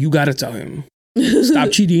embarrassing." Like, you gotta tell him,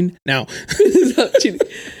 stop cheating now. Stop cheating.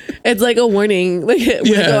 It's like a warning. Like when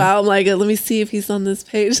we go out, I'm like, let me see if he's on this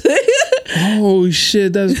page. Oh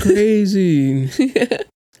shit, that's crazy.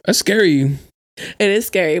 That's scary. It is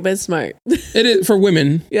scary, but it's smart. It is for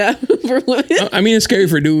women. Yeah, for women. I mean, it's scary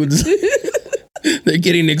for dudes. They're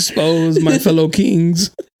getting exposed, my fellow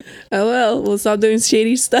kings. Oh well, we'll stop doing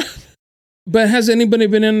shady stuff. But has anybody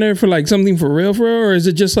been in there for like something for real, or is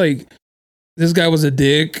it just like this guy was a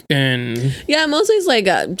dick and? Yeah, mostly it's like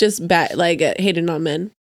just bad, like hating on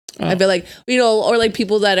men. I feel like, you know, or like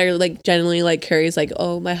people that are like genuinely like curious, like,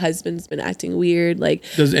 oh, my husband's been acting weird. Like,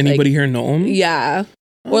 does anybody here know him? Yeah.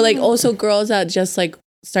 Or like also girls that just like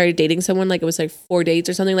started dating someone, like it was like 4 dates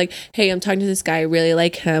or something, like, hey, I'm talking to this guy, I really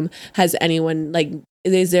like him. Has anyone like,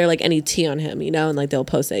 is there like any tea on him, you know? And like they'll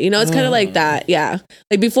post it, you know, it's kind of like that. Yeah.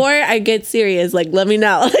 Like before I get serious, like let me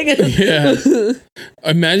know. Yeah.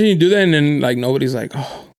 Imagine you do that and then like nobody's like,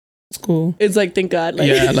 oh, it's cool. It's like, thank God. Like,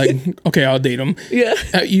 yeah, like, okay, I'll date him. Yeah.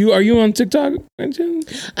 Are you on TikTok?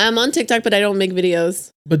 I'm on TikTok, but I don't make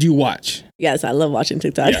videos. But do you watch? Yes, I love watching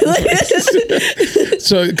TikTok. Yeah.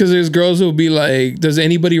 So, because there's girls who'll be like, does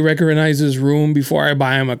anybody recognize this room before I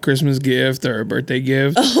buy him a Christmas gift or a birthday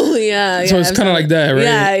gift? Oh, yeah. So it's kind of like that, right?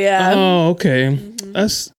 Yeah, yeah. Oh, okay.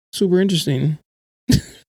 That's super interesting.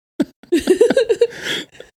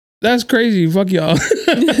 That's crazy. Fuck y'all.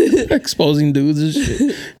 Exposing dudes and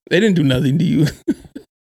shit. They didn't do nothing to you.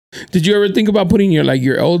 Did you ever think about putting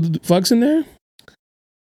your old fucks in there?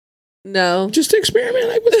 No. Just to experiment.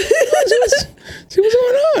 Like, see what's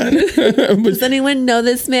going on. Does anyone know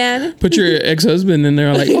this man? Put your ex-husband in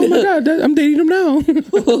there like, oh my God, I'm dating him now.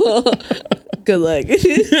 Good luck.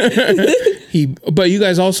 But you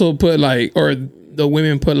guys also put like, or the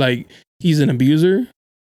women put like, he's an abuser.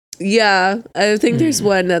 Yeah, I think there's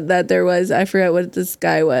one that there was. I forget what this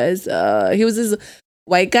guy was. He was this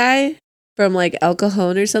white guy, from like El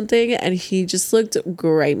Cajon or something, and he just looked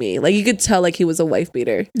grimy. Like you could tell like he was a wife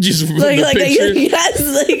beater. Just from Like the like picture,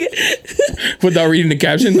 yes, like without reading the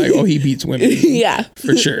caption, like, oh, he beats women. yeah.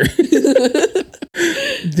 For sure.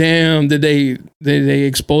 Damn, did they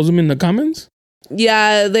expose him in the comments?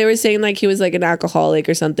 Yeah, they were saying like he was like an alcoholic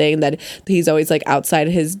or something, that he's always like outside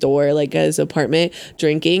his door, like his apartment,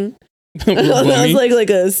 drinking. Real I was bummy. like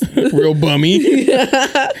a Real bummy.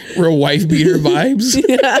 yeah. Real wife beater vibes.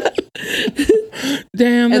 Yeah.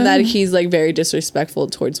 Damn. And that man. he's like very disrespectful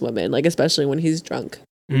towards women, like especially when he's drunk.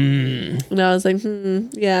 Mm. And I was like,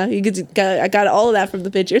 yeah, I got all of that from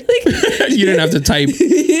the picture. Like, You didn't have to type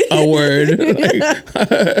a word.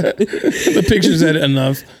 Like, the picture said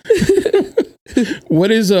enough.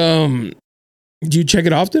 What is do you check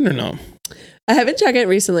it often or no? I haven't checked it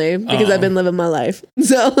recently because I've been living my life.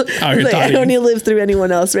 So you're like, I don't need to live through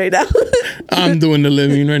anyone else right now. I'm doing the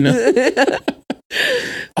living right now.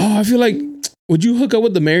 Oh, I feel like, would you hook up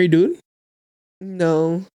with the married dude?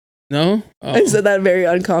 No. No? Oh. I said that very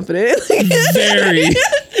unconfident. Very.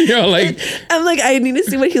 You're like, I'm like, I need to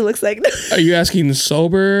see what he looks like. are you asking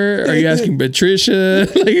sober? Are you asking Patricia?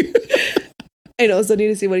 Like, I also need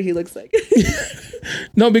to see what he looks like.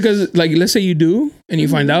 no, because like, let's say you do and you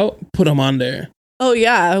find out, put him on there. Oh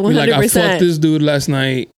yeah, Be 100%. like, I fucked this dude last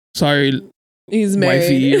night. Sorry, He's married.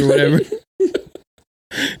 wifey or whatever.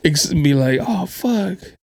 Be like, oh fuck.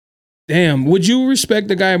 Damn. Would you respect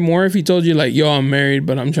the guy more if he told you like, yo, I'm married,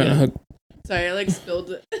 but I'm trying to hook? Sorry, I like spilled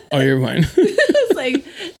it. Oh, you're fine. I was like,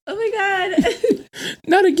 oh my god.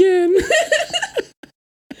 Not again.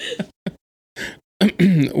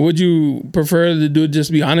 Would you prefer the dude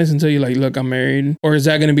just be honest and tell you like, look, I'm married? Or is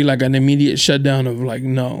that going to be like an immediate shutdown of like,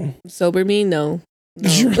 no? Sober me, no.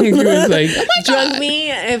 Drunk you was like, oh my Drunk God.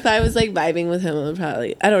 me, if I was like vibing with him, I would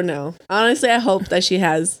probably, I don't know. Honestly, I hope that she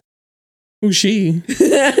has Who's she?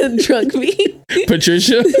 drunk me.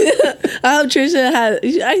 Patricia? I hope Trisha has,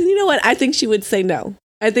 you know what? I think she would say no.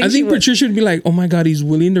 I think she would. Patricia would be like, oh my God, he's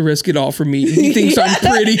willing to risk it all for me. He thinks I'm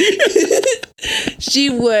pretty. She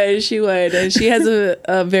would. And she has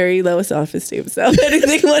a very low self-esteem. So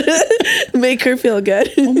anything would make her feel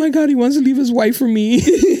good. Oh my God, he wants to leave his wife for me.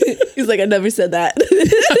 He's like, I never said that.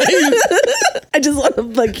 I just want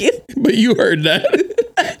to fuck you. But you heard that.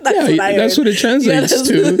 That's what it translates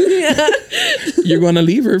to. Yeah. You're going to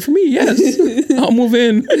leave her for me? Yes. I'll move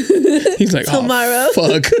in. He's like, Tomorrow.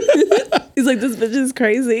 oh, fuck. He's like, this bitch is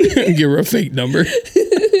crazy. Give her a fake number.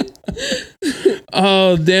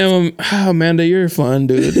 Oh, damn. Oh, Amanda, you're fun,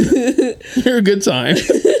 dude. You're a good time.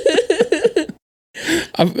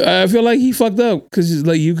 I feel like he fucked up because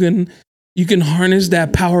like you can harness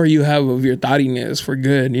that power you have of your thottiness for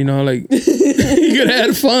good. You know, like you could have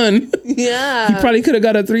had fun. Yeah. He probably could have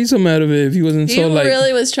got a threesome out of it if he wasn't He so like.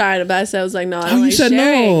 really was trying to best. I was like, no, I don't you like said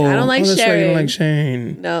sharing. no. I don't like that's sharing. Right, you don't like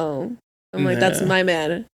sharing. No. I'm like, that's my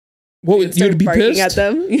man. What would Start you'd be barking pissed at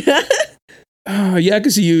them? Yeah. Yeah, I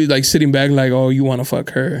could see you like sitting back, like, oh, you want to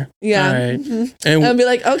fuck her? Yeah. All right. Mhm. And I'll be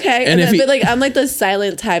like, okay. and And if then he- be like, I'm like the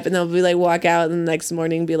silent type, and they'll be like, walk out, and the next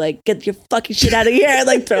morning be like, get your fucking shit out of here, and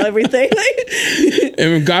like throw everything.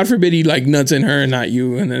 and God forbid he like nuts in her and not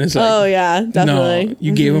you, and then it's like, Oh yeah, definitely. no,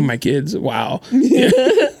 you gave him my kids. Wow.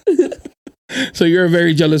 So you're a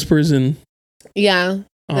very jealous person. Yeah.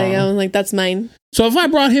 Like, Aw. I'm like, that's mine. So if I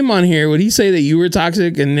brought him on here, would he say that you were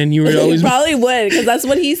toxic and then you would He always? probably would, because that's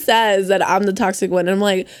what he says, that I'm the toxic one. And I'm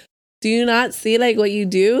like, do you not see like what you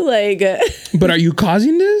do? Like, But are you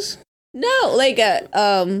causing this? no, like,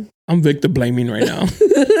 I'm victim blaming right now.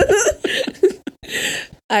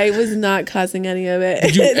 I was not causing any of it.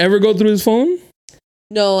 Did you ever go through his phone?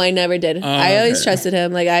 No, I never did. Oh, I always okay. trusted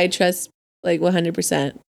him. Like, I trust like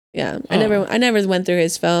 100%. Yeah. I Oh. never went through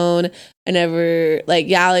his phone. I never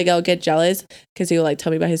like, I'll get jealous because he will like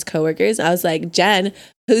tell me about his coworkers. I was like, Jen,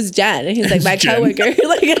 who's Jen? And he's like, my Jen. coworker.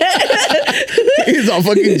 Like, He's all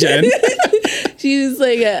fucking Jen. She's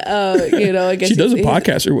like, I guess She does a he's-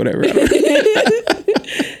 podcast or whatever. I don't know.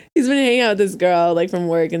 He's been hanging out with this girl like from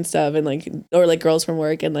work and stuff, and like, or like girls from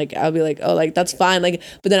work, and like I'll be like, oh, like that's fine, like,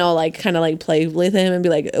 but then I'll like kind of like play with him and be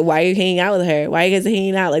like, why are you hanging out with her? Why are you guys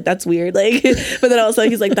hanging out? Like that's weird. Like, but then also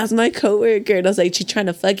he's like, that's my coworker, and I was like, she's trying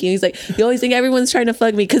to fuck you. He's like, you always think everyone's trying to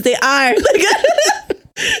fuck me because they are. Like,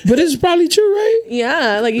 But it's probably true, right?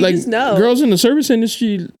 yeah, like you Like just know. girls in the service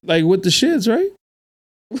industry, like with the shits, right?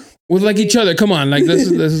 With like each other. Come on, like let's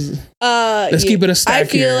Let's keep it a stack I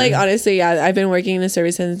feel here. like honestly, yeah, I've been working in the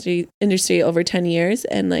service industry over 10 years,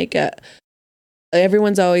 and like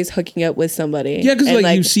everyone's always hooking up with somebody. Yeah, because And,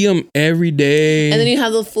 like you see them every day. and then you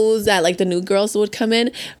have the fools that like the new girls would come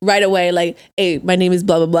in right away, like, hey, my name is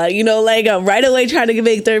blah blah blah. You know, like right away trying to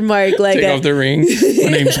make their mark. Like take off the ring. My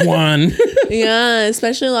name's Juan. yeah,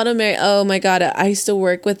 especially a lot of married. Oh my god, I used to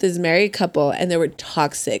work with this married couple, and they were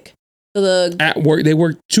toxic. So At work, they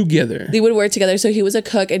work together. they would work together. So he was a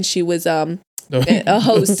cook, and she was a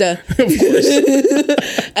host. Of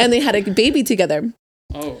course. And they had a baby together.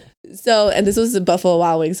 Oh. So, and this was the Buffalo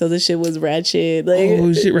Wild Wings, so this shit was ratchet. Like,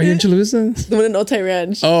 Oh shit! Right here in Chula Vista. the one in Otay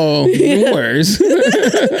Ranch. Oh, even worse.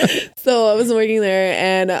 So I was working there,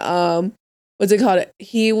 and what's it called?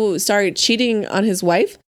 He started cheating on his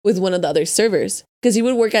wife with one of the other servers because he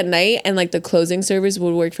would work at night, and like the closing servers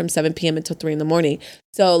would work from 7 p.m. until 3 a.m.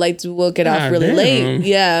 So like we'll get off God really damn. late.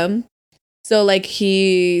 Yeah. So like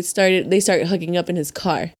they started hooking up in his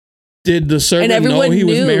car. Did the server And know everyone he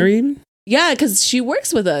was knew. married? Yeah, because she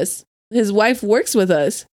works with us. His wife works with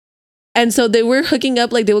us. And so they were hooking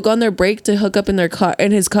up, like they would go on their break to hook up in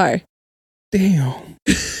his car. Damn.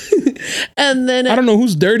 And then I don't know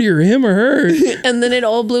who's dirtier, him or her. and then it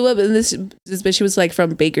all blew up. And this bitch, she was like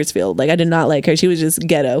from Bakersfield. Like I did not like her. She was just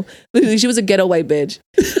ghetto. Literally, she was a ghetto white bitch.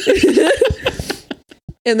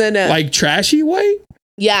 And then Like trashy white?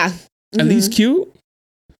 yeah. At least cute?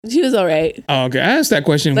 She was all right. Oh, okay. I asked that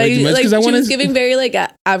question Like, way too much like because I she want was to giving very like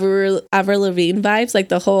Avril Lavigne vibes, like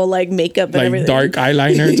the whole like makeup and like everything. dark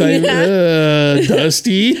eyeliner type.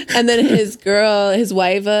 Dusty. And then his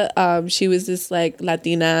wife, she was this like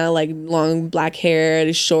Latina, like long black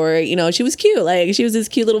hair, short, you know, she was cute. Like she was this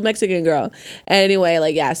cute little Mexican girl. Anyway,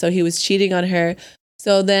 like, yeah, so he was cheating on her.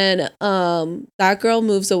 So then that girl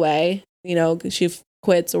moves away, you know, she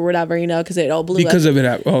quits or whatever, you know, because it all blew up. Because of it.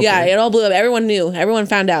 Okay. Yeah, it all blew up. Everyone knew. Everyone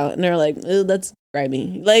found out. And they're like, that's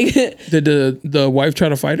grimy. Like, Did the wife try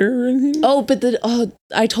to fight her or anything? oh, but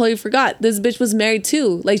I totally forgot. This bitch was married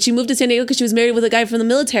too. Like, she moved to San Diego because she was married with a guy from the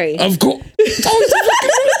military. Of course. Oh, it's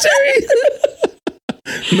the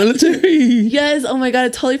fucking military. Military. Yes. Oh my God. I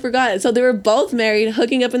totally forgot. So they were both married,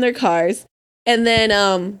 hooking up in their cars. And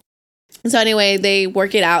then, so anyway, they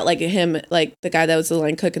work it out, like him, like the guy that was the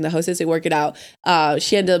line cook and the hostess, they work it out.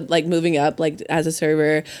 She ended up like moving up like as a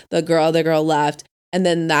server. The girl left. And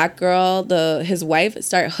then that girl, his wife,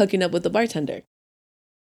 started hooking up with the bartender.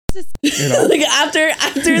 You know, Like after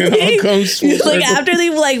it they, all comes full like circle. after they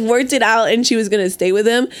like worked it out and she was gonna stay with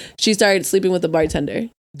him, she started sleeping with the bartender.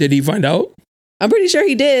 Did he find out? I'm pretty sure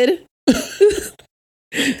he did.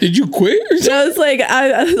 Did you quit? Or something? I was like,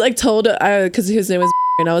 I like told because his name was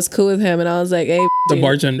and I was cool with him and I was like, hey, The dude.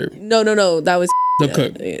 bartender, No, that was the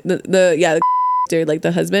cook. the dude, like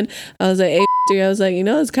the husband. I was like, hey, dude, I was like, you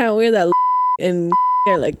know, it's kind of weird that and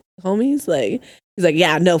are like homies. Like he's like,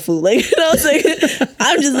 yeah, no food. Like and I was like,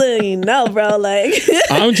 I'm just letting you know, bro. Like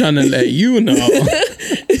I'm trying to let you know.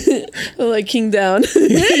 I'm like king down.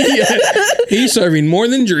 Yeah. He's serving more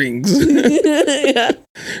than drinks. Yeah.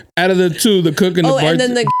 Out of the two, the cook and the Oh, bartender.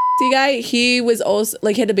 and then the guy, he was also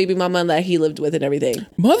like he had a baby mama that he lived with and everything.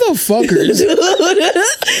 Motherfuckers.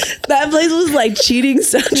 That place was like cheating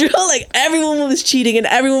central. Like everyone was cheating and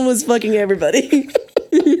everyone was fucking everybody.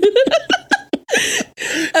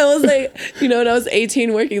 I was like, you know, when I was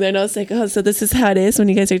 18 working there, and I was like, oh, so this is how it is when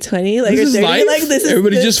you guys are 20? Like, This or is 30? life? Like, this is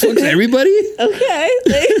Everybody just fucks everybody? Okay.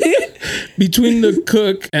 Like, Between the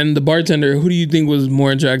cook and the bartender, who do you think was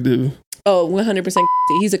more attractive? oh, 100%.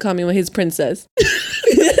 He's a commie with his princess.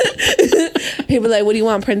 He'd be like, what do you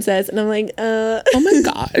want, princess? And I'm like, Oh my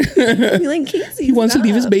God. You're like, Casey, He wants to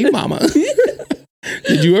leave his baby mama.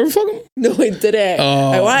 Did you ever fuck him? No, I didn't.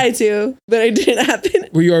 Oh. I wanted to, but it didn't happen.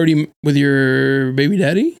 Were you already with your baby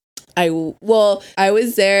daddy? I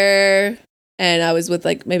was there and I was with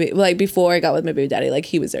like maybe like before I got with my baby daddy, like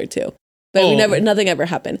he was there too. But nothing ever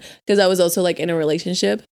happened because I was also like in a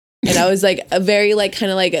relationship and I was like a very like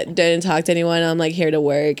kind of like didn't talk to anyone. I'm like here to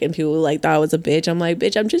work and people like thought I was a bitch. I'm like,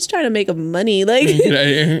 bitch, I'm just trying to make money. Like, Get out of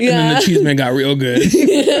here. And then the cheese man got real good.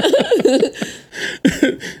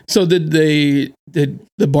 So did the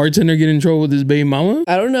bartender get in trouble with his baby mama?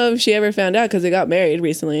 I don't know if she ever found out because they got married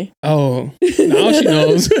recently. Oh, now she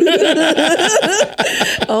knows.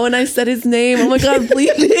 Oh, and I said his name. Oh my God, bleep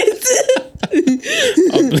it.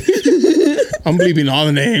 I'm bleeping all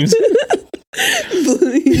the names.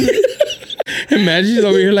 Imagine she's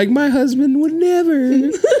over here like, my husband would never.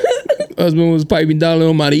 Husband was piping down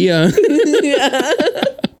little Maria. Yeah.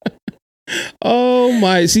 Oh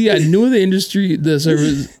my! See, I knew the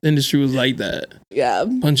service industry was like that. Yeah.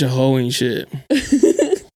 Bunch of hoeing shit.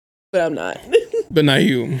 But I'm not. But not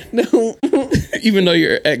you. No. Even though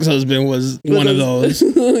your ex-husband was one of those.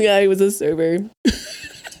 Yeah, he was a server.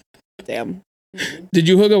 Damn. Did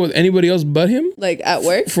you hook up with anybody else but him? Like at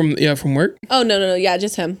work? From work? Oh no, yeah,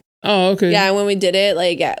 just him. Oh, okay. Yeah, and when we did it,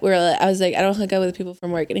 like, yeah, I was like, I don't hook up with people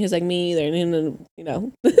from work, and he was like, me either, and then, you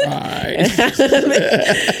know. Right.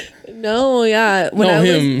 No, yeah. When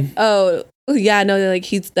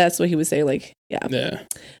that's what he was saying, like, yeah. Yeah.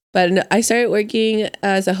 But no, I started working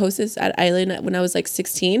as a hostess at Island when I was like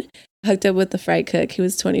 16. I hooked up with the fry cook. He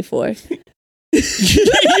was 24. Yo!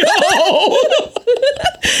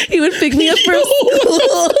 He would pick me up from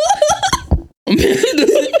school.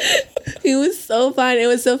 He was so fun. It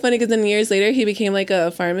was so funny because then years later he became like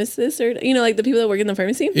a pharmacist, or you know, like the people that work in the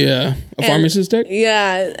pharmacy. Yeah, pharmacist tech.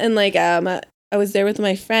 Yeah, and like I was there with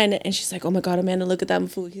my friend, and she's like, "Oh my god, Amanda, look at that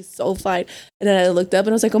fool. He's so fine." And then I looked up,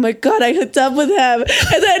 and I was like, "Oh my god, I hooked up with him."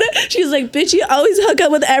 And then she's like, "Bitch, you always hook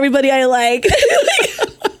up with everybody I like." I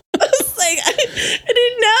was like, I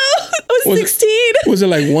didn't know. I was 16. Was it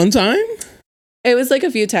like one time? It was like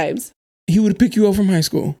a few times. He would pick you up from high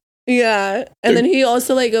school. Yeah, and then he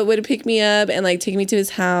also like would pick me up and like take me to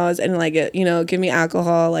his house and like you know, give me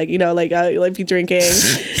alcohol, like, you know, like be drinking.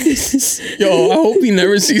 Yo, I hope he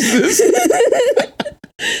never sees this.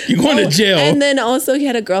 You going to jail? And then also he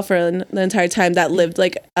had a girlfriend the entire time that lived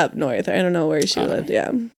like up north. I don't know where she lived.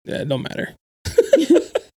 Yeah, it don't matter.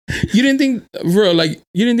 You didn't think, bro, like,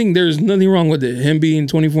 you didn't think there was nothing wrong with it, him being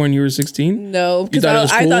 24 and you were 16? No, because I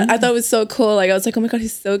thought it was so cool. Like, I was like, oh my god,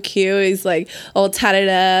 he's so cute. He's like all tatted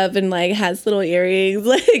up and like has little earrings,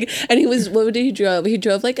 like. And he was, what did he drove? He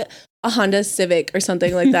drove like a Honda Civic or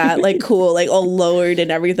something like that, like cool, like all lowered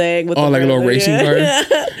and everything. With like a little racing car.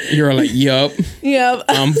 You were like, yup,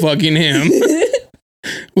 I'm fucking him.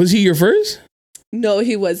 Was he your first? No,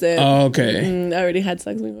 he wasn't. Oh, okay. I already had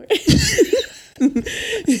sex before.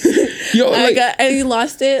 Yo, like, and he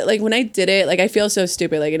lost it. Like when I did it, like I feel so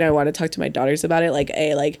stupid. Like, and I want to talk to my daughters about it. Like,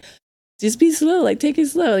 just be slow. Like, take it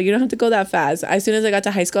slow. Like, you don't have to go that fast. As soon as I got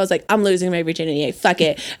to high school, I was like, I'm losing my virginity. Fuck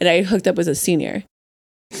it. And I hooked up as a senior.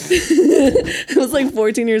 I was like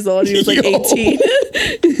 14 years old. He was like 18.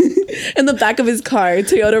 In the back of his car,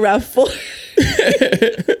 Toyota RAV4.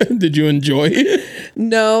 Did you enjoy it?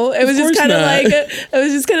 No, it was just kind of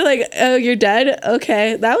like, oh, you're dead?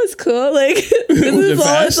 Okay, that was cool. Like,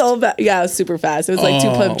 it's all bad. Yeah, it was super fast. It was like 2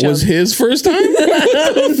 pump jumps. Was his first time?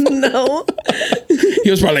 No.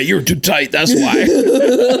 He was probably like, you're too tight, that's why.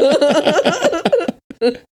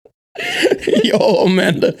 Yo,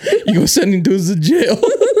 Amanda, you gonna send him dudes to jail.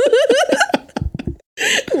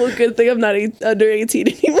 Well, good thing I'm not under 18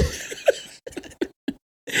 anymore.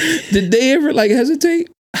 Did they ever like hesitate?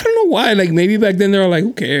 I don't know why. Like, maybe back then they were like,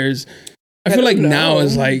 who cares? I feel like now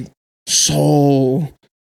it's like so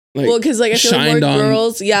like, well, because like I feel like more on.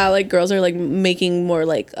 girls, like girls are like making more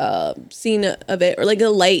like scene of it, or like a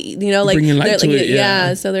light, you know, like bringing light to it.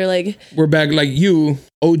 Yeah, so they're like, we're back. Like you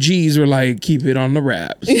OGs were like, keep it on the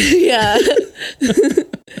wraps. Yeah.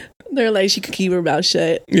 They're like, she could keep her mouth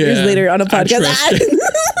shut. Yeah. Years later on a podcast.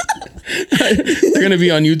 They're gonna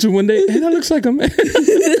be on YouTube one day. Hey, that looks like a man.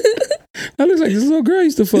 That looks like this little girl I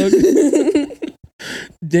used to fuck.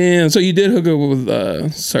 Damn. So you did hook up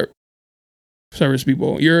with service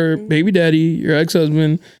people. Your baby daddy, your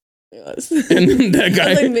ex-husband, yes. and that guy. I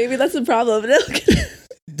was like, maybe that's the problem.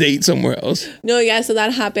 Date somewhere else. No, yeah. So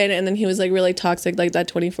that happened, and then he was like really toxic, like that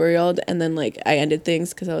 24-year-old. And then like I ended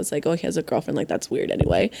things because I was like, oh, he has a girlfriend. Like that's weird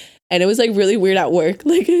anyway. And it was like really weird at work.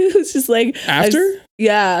 Like it was just like after.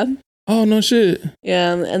 Yeah. Oh no shit.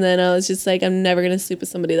 Yeah, and then I was just like, I'm never gonna sleep with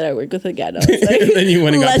somebody that I work with again. I was like, and then you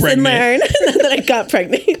went and got pregnant. Learned. And then I got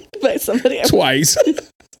pregnant by somebody twice.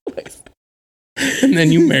 And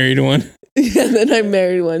then you married one. Yeah, and then I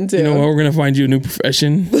married one too. You know what? We're gonna find you a new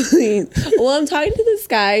profession. Well, I'm talking to this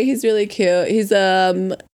guy. He's really cute. He's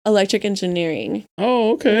electric engineering.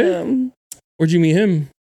 Oh, okay. Where'd you meet him?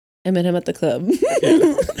 I met him at the club.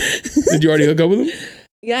 Yeah. Did you already hook up with him?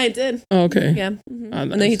 Yeah, I did. Oh, okay. Yeah. Mm-hmm. Oh,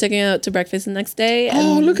 nice. And then he took me out to breakfast the next day.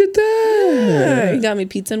 And look at that. Yeah, he got me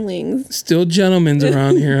pizza and wings. Still gentlemen's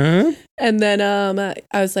around here, huh? And then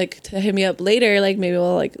I was like, to hit me up later, like maybe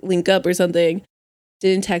we'll like link up or something.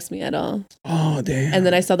 Didn't text me at all. Oh, damn. And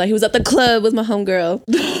then I saw that he was at the club with my homegirl.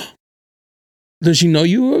 Does she know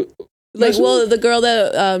you? Like, well, the girl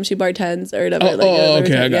that she bartends or whatever.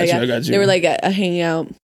 Okay. I got you. They were like hanging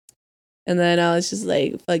out. And then I was just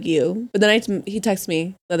like, fuck you. But then he texted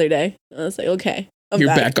me the other day. I was like, okay. You're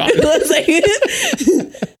back on. I was like,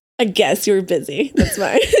 I guess you were busy. That's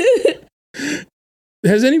fine.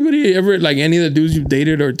 Has anybody ever, like any of the dudes you've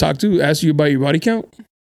dated or talked to, asked you about your body count?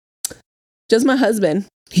 Just my husband.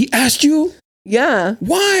 He asked you? Yeah.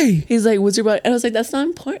 Why? He's like, what's your body? And I was like, that's not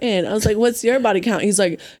important. I was like, what's your body count? He's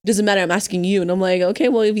like, doesn't matter. I'm asking you. And I'm like, okay,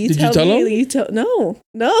 well, if you Did tell you tell me, him? you tell. No.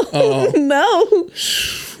 Oh. No.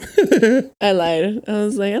 I lied. I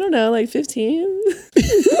was like, I don't know, like 15.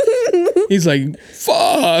 He's like,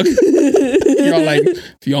 fuck. You're like,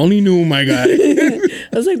 if you only knew, my guy. I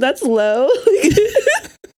was like, that's low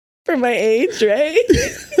for my age,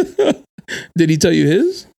 right? Did he tell you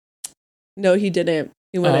his? No, he didn't.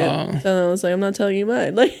 He wouldn't. So I was like, I'm not telling you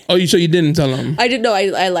mine. Like, so you didn't tell him? I didn't know.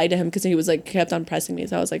 I lied to him because he was like, kept on pressing me.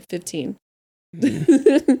 So I was like 15.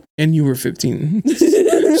 And you were 15,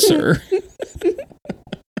 sir.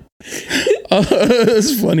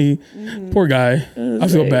 It's funny. Poor guy. I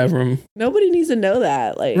feel bad for him. Nobody needs to know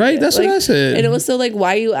that. Like, right? That's like, what I said. And it was still like,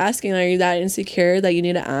 why are you asking? Are you that insecure that you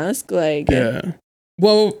need to ask? Like, yeah.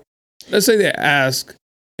 Well, let's say they ask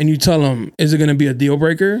and you tell them, is it going to be a deal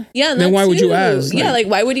breaker? Yeah. Then why would you ask? Yeah. Like,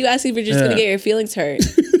 why would you ask if you're just going to get your feelings hurt?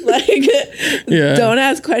 Like, yeah. Don't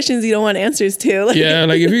ask questions you don't want answers to. Like, yeah.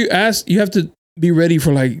 Like if you ask, you have to be ready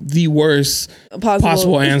for like the worst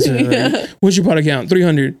possible answer. Yeah. Like, what's your body count?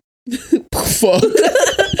 300. Fuck.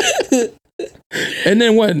 And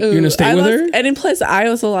then what? You're gonna stay with her? And then plus, I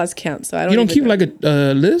also lost count, so I don't. You don't keep like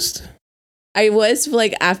a list? I was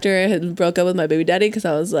like after I had broke up with my baby daddy because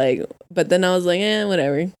I was like, but then I was like,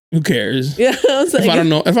 whatever. Who cares? Yeah, I was like, if I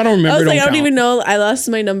don't remember, I was like, I don't count. even know. I lost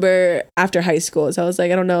my number after high school, so I was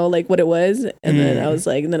like, I don't know like what it was, and then I was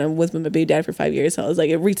like, and then I'm with my baby dad for 5 years, so I was like,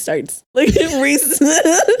 it restarts, like it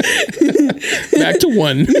back to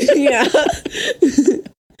 1. Yeah.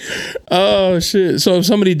 Oh shit! So if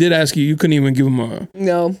somebody did ask you, you couldn't even give them a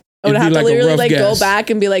no. I would It'd have be to like a literally rough like guess. go back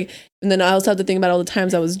and be like, and then I also have to think about all the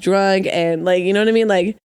times I was drunk and like, you know what I mean?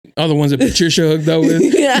 Like, all the ones that Patricia hooked up with.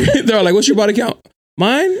 Yeah. They're all like, what's your body count?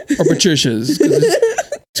 Mine or Patricia's? 'Cause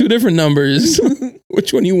it's 2 different numbers.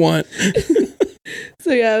 Which one you want?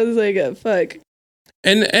 So yeah, I was like, fuck.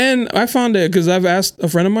 And I found it because I've asked a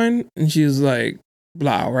friend of mine and she's like,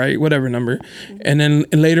 blah, right? Whatever number. And then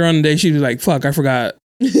later on in the day, she was like, fuck, I forgot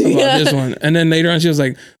about this one. And then later on, she was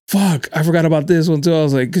like, fuck, I forgot about this one too. I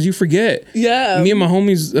was like, because you forget. Yeah. Me and my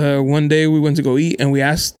homies, one day we went to go eat and we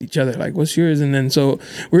asked each other, like, what's yours? And then so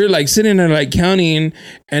we were like sitting there like counting.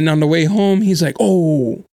 And on the way home, he's like,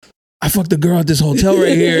 oh, I fucked a girl at this hotel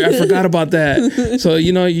right here. I forgot about that. So,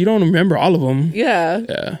 you know, you don't remember all of them. Yeah.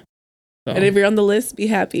 Yeah. So, And if you're on the list, be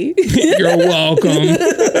happy. you're welcome.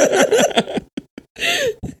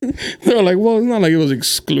 They're like, well, it's not like it was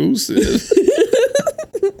exclusive.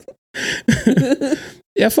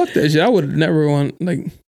 Yeah, fuck that shit. I would never want, like,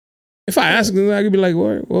 if I asked them, I could be like,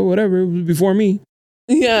 well, whatever. It was before me.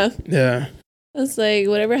 Yeah. Yeah, It's like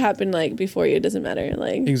whatever happened like before you, it doesn't matter.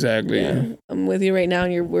 Like, exactly. yeah, I'm with you right now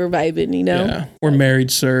and we're vibing, you know? Yeah, we're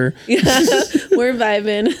married, sir. Yeah, we're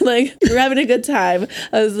vibing. Like, we're having a good time.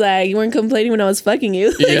 I was like, you weren't complaining when I was fucking you.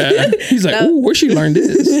 Like, Yeah. He's like, no. ooh, where she learned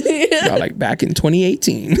this? Yeah. Y'all, like back in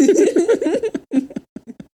 2018.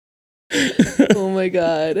 Oh my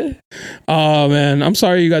God. Oh, man. I'm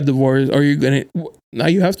sorry you got divorced. Or you're going to, now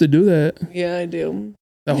you have to do that. Yeah, I do.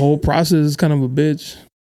 The whole process is kind of a bitch.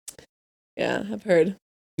 Yeah, I've heard.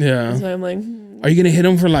 Yeah. That's why I'm like, Are you going to hit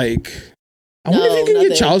him for like, I wonder if you can nothing.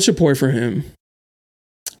 get child support for him.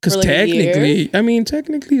 Because For, like, a year?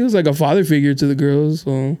 technically, he was like a father figure to the girls.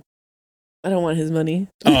 So, I don't want his money.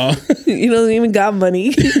 oh, You don't even got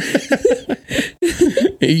money.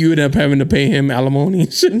 you would end up having to pay him alimony.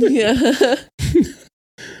 Yeah.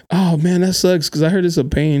 Oh man, that sucks. Because I heard it's a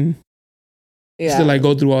pain Yeah. to like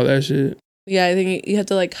go through all that shit. Yeah, I think you have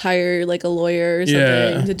to like hire like a lawyer or something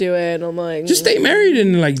Yeah. to do it. And I'm like, Just stay married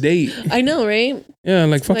and like date. I know, right? Yeah,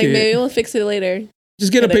 like fuck Like, it. maybe we'll fix it later.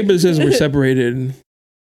 Just get a kidding. paper that says we're separated.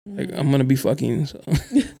 Like I'm gonna be fucking. So.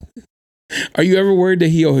 Are you ever worried that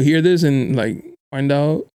he'll hear this and like find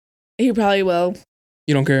out? He probably will.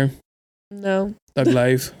 You don't care. No, Thug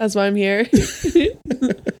life. that's why I'm here.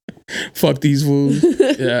 Fuck these fools.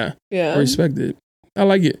 Yeah. Yeah. I respect it. I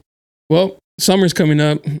like it. Well, summer's coming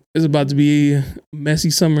up. It's about to be a messy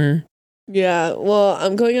summer. Yeah. Well,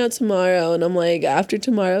 I'm going out tomorrow, and I'm like, after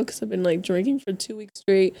tomorrow, because I've been like drinking for 2 weeks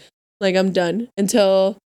straight. Like, I'm done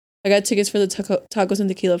until I got tickets for the Tacos and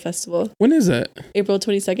Tequila Festival, When is that? April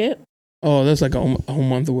 22nd. Oh, that's like a whole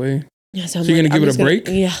month away. Yeah. So you're gonna give it a break?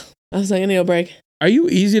 Yeah. I was like, I need a break. Are you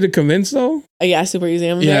easy to convince though? Yeah, super easy.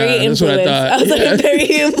 I'm Yeah, very that's what I influenced. thought. I was like, Yeah. I'm very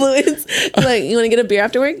influenced. Like, you want to get a beer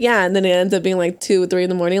after work? Yeah. And then it ends up being like 2 or 3 in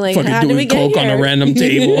the morning. Like, Fucking how did doing we get coke on here? a random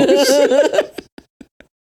table.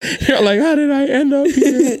 You're like, how did I end up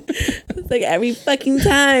here? It's like every fucking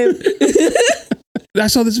time. I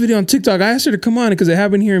saw this video on TikTok. I asked her to come on because it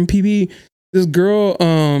happened here in PB. This girl,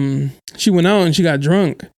 she went out and she got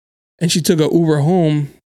drunk. and she took a Uber home.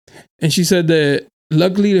 And she said that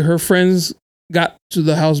luckily her friends got to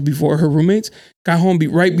the house before her roommates, got home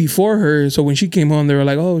right before her. So when she came home, they were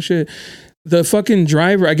like, oh shit. The fucking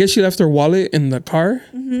driver, I guess she left her wallet in the car.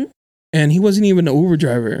 Mm-hmm. And he wasn't even an Uber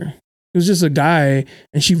driver. He was just a guy,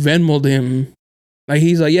 and she Venmo'd him. Like,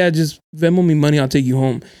 he's like, yeah, just Venmo me money, I'll take you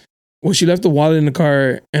home. Well, she left the wallet in the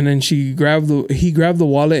car, and then he grabbed the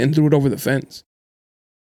wallet and threw it over the fence.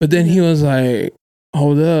 But then he was like,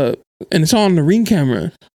 hold up. And it's all on the Ring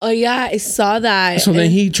camera. Oh yeah, I saw that. So then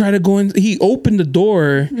he tried to go in. He opened the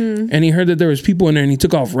door and he heard that there was people in there, and he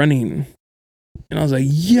took off running. And I was like,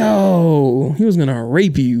 "Yo, he was gonna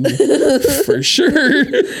rape you for sure."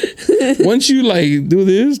 Once you like do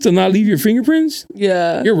this to not leave your fingerprints,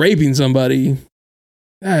 yeah, you're raping somebody.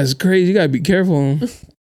 That's crazy. You gotta be careful.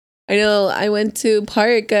 I know. I went to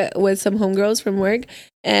park with some homegirls from work,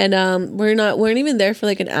 and weren't even there for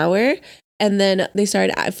like an hour. And then they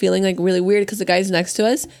started feeling like really weird because the guys next to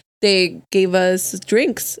us, they gave us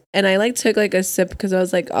drinks. And I like took like a sip because I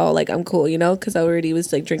was like, oh, like I'm cool, you know, because I already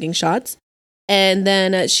was like drinking shots. And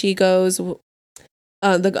then she goes,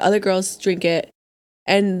 the other girls drink it.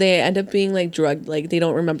 And they end up being like drugged. Like they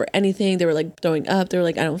don't remember anything. They were like throwing up. They were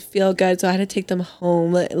like, I don't feel good. So I had to take them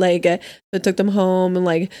home. Like I took them home and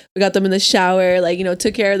like we got them in the shower. Like, you know,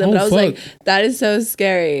 took care of them. Oh, but I was fuck. like, that is so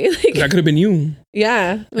scary. Like, That could have been you.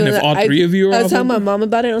 yeah. And if all three of you were I was off telling my of it? mom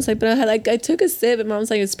about it. And I was like, but I took a sip. And mom was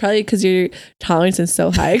like, it's probably because your tolerance is so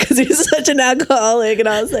high because you're such an alcoholic. And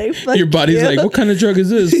I was like, fuck Your body's you. like, what kind of drug is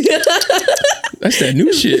this? That's that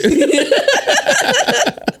new shit.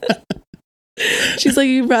 She's like,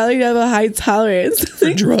 you probably have a high tolerance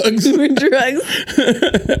For drugs. for drugs.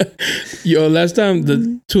 Yo,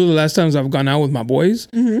 two of the last times I've gone out with my boys.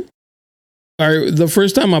 Mm-hmm. All right, the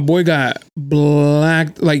first time my boy got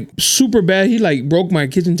blacked, like super bad, he like broke my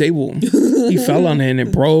kitchen table. He fell on it and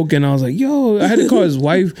it broke. And I was like, yo, I had to call his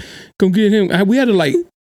wife, come get him. We had to like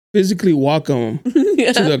physically walk him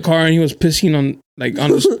Yeah. to the car, and he was pissing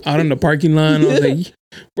out on the parking lot. And I was like,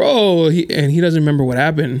 bro, he doesn't remember what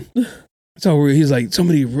happened. So he's like,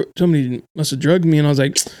 somebody must have drugged me. And I was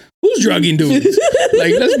like, who's drugging dudes?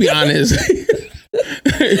 Like, let's be honest.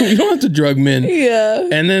 You don't have to drug men. Yeah.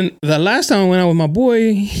 And then the last time I went out with my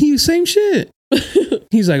boy, same shit.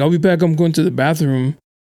 He's like, I'll be back. I'm going to the bathroom.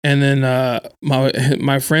 And then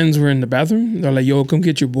my friends were in the bathroom. They're like, yo, come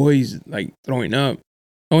get your boy. He's like throwing up.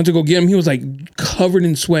 I went to go get him. He was like covered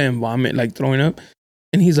in sweat and vomit, like throwing up.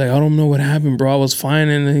 And he's like, I don't know what happened, bro. I was fine.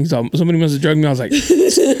 And then he's like, somebody must have drugged me. I was like,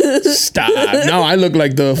 stop. Now I look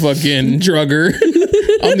like the fucking drugger.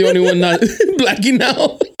 I'm the only one not blacking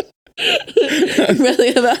out. You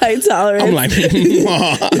really have a high tolerance. I'm like,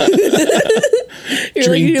 You're drink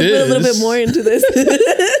like, you put a little this. bit more into this.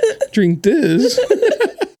 Drink this.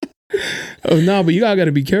 Oh, no, but you got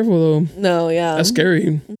to be careful, though. No, yeah. That's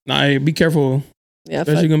scary. Nah, be careful. Yeah,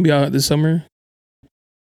 Especially going to be out this summer.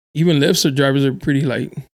 Even Lyft drivers are pretty,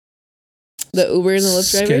 like, the Uber and the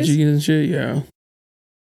Lyft drivers. sketchy and shit, yeah.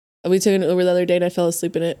 We took an Uber the other day and I fell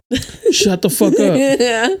asleep in it. Shut the fuck up.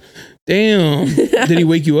 Yeah. Damn. Did he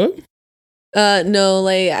wake you up? No,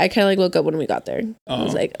 like I kind of like woke up when we got there. I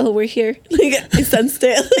was Oh. like, oh, we're here. Like I sensed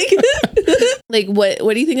it. Like what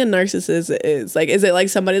do you think a narcissist is? Like, is it like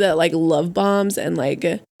somebody that like love bombs and like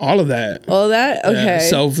All of that. all that? Okay. Yeah,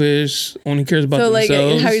 selfish, only cares about So like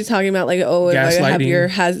themselves. how are you talking about like, oh, if I have Gaslighting. your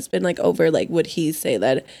husband like over, like would he say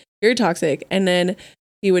that you're toxic? And then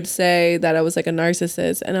he would say that I was like a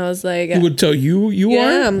narcissist. And I was like, He would tell you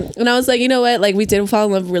yeah. are? And I was like, you know what? Like we did fall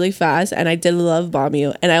in love really fast and I did love bomb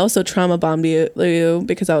you. And I also trauma bombed you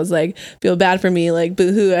because I was like, feel bad for me. Like,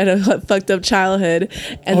 boo-hoo, I had a fucked up childhood.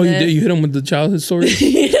 And Oh, then, you did? You hit him with the childhood story?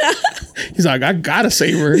 yeah. He's like, I gotta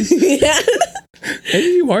save her. Yeah. Maybe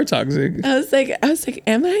you are toxic. I was like,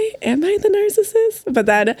 am I the narcissist? But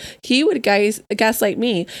then he would gaslight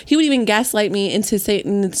me. He would even gaslight me into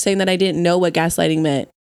saying that I didn't know what gaslighting meant.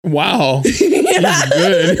 Wow. He's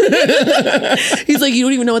good. He's like, you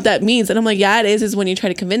don't even know what that means. And I'm like, yeah, it is when you try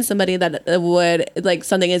to convince somebody that would like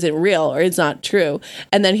something isn't real or it's not true.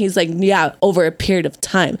 And then he's like, yeah, over a period of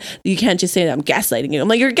time. You can't just say that I'm gaslighting you. I'm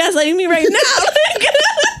like, you're gaslighting me right now.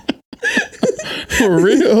 For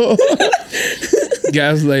real.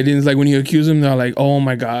 Gaslighting is like when you accuse them, they're like, oh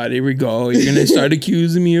my God, here we go. You're going to start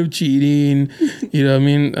accusing me of cheating. You know what I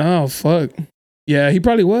mean? Oh, fuck. Yeah, he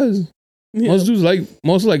probably was. Yeah.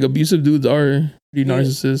 Most abusive dudes are pretty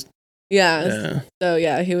narcissists. Yeah. Yeah. So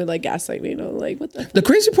yeah, he would like gaslight me. You know, like what the The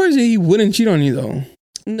crazy part is that he wouldn't cheat on you though.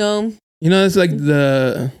 no. You know, it's like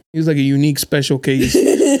he was like a unique special case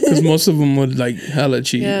because most of them would like hella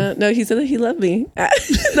cheat. Yeah, no, he said that he loved me.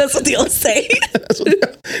 That's what they all say.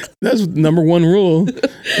 That's number one rule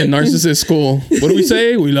in narcissist school. What do we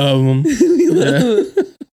say? We love them.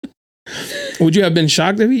 Would you have been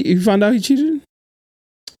shocked if you found out he cheated?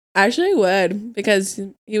 Actually, I would, because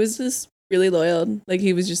he was just really loyal. Like,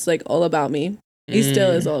 he was just like all about me. He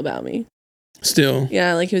still is all about me. Still.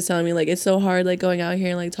 Yeah, like he was telling me like it's so hard like going out here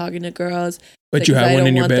and like talking to girls. But like, you have one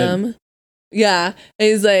in your bed. Them. Yeah. And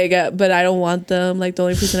he's like, but I don't want them. Like the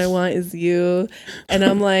only person I want is you. And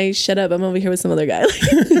I'm like, shut up. I'm over here with some other guy.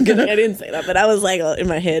 Like, I didn't say that, but I was like in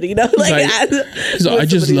my head, you know? Like, he's like I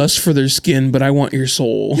just lust for their skin, but I want your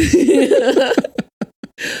soul.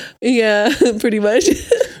 Yeah, pretty much.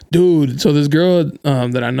 Dude, so this girl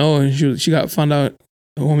that I know, and she got found out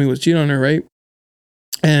the homie was cheating on her, right?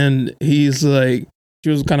 And he's like,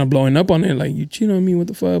 she was kind of blowing up on it, like, you cheat on me, what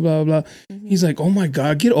the fuck, blah, blah, blah. Mm-hmm. He's like, oh my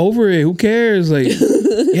God, get over it. Who cares? Like,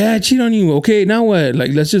 yeah, I cheat on you. Okay, now what?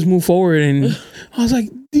 Like, let's just move forward. And I was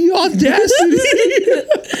like, the audacity.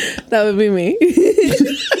 That would be me.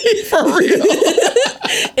 For real.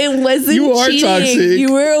 It wasn't you are cheating. Toxic.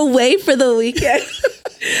 You were away for the weekend.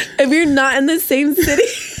 If you're not in the same city.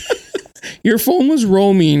 Your phone was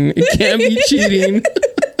roaming. It can't be cheating.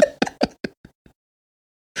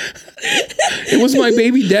 It was my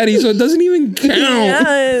baby daddy, so it doesn't even count.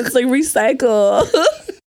 Yeah, it's like recycle.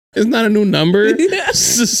 It's not a new number. Yeah.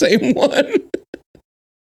 It's the same one.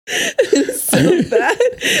 It's so bad.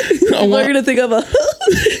 People are gonna think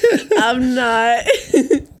I'm not.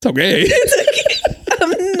 It's okay. It's okay.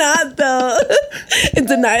 I'm not though. In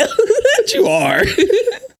denial. But you are.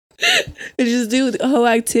 You just do hoe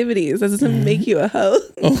activities. That doesn't make you a hoe.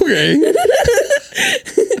 Okay.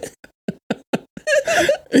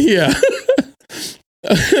 Yeah.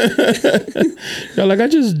 You're like, I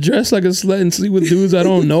just dress like a slut and sleep with dudes I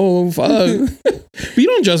don't know. Fuck. But you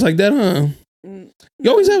don't dress like that, huh? You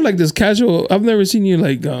always have like this casual. I've never seen you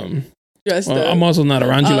like dressed up. I'm also not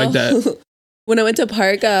around you like that. When I went to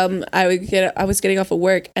park, I was getting off of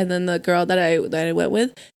work, and then the girl that I went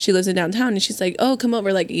with, she lives in downtown, and she's like, "Oh, come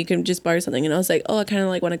over, like you can just borrow something." And I was like, "Oh, I kind of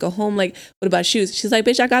like want to go home. Like, what about shoes?" She's like,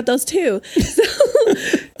 "Bitch, I got those too." So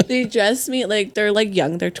they dressed me like they're like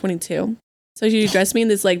young, they're 22. So she dressed me in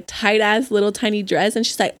this like tight ass little tiny dress, and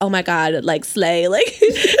she's like, "Oh my God, like slay, like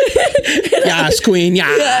yes, queen,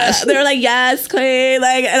 yes." Yeah, they were like, "Yes, queen,"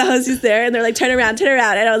 like, and I was just there, and they're like, turn around,"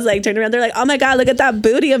 and I was like, turn around. They're like, "Oh my God, look at that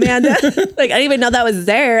booty, Amanda!" Like, I didn't even know that was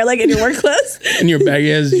there, like in your work clothes, in your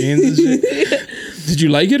baggy ass jeans and shit. Yeah. Did you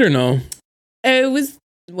like it or no? It was.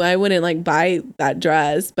 Well, I wouldn't like buy that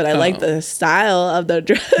dress, but I like the style of the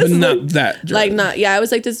dress. But not that dress. Like not, yeah, it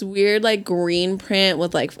was like this weird like green print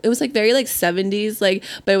with like, it was like very like 70s, like,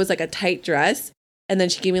 but it was like a tight dress. And then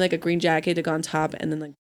she gave me like a green jacket to go on top and then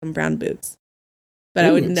like some brown boots. But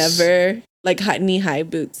I would never like knee-high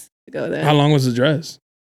boots to go there. How long was the dress?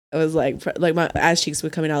 It was like my ass cheeks were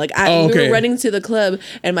coming out. Like we were running to the club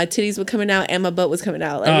and my titties were coming out and my butt was coming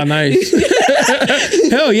out. Like, oh, nice.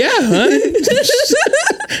 Hell yeah, huh?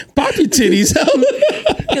 Pop your titties.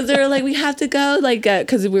 Because they were like, we have to go, like,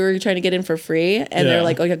 because we were trying to get in for free, and they're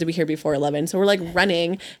like, oh, you have to be here before 11. So we're like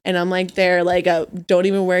running, and I'm like, they're like, don't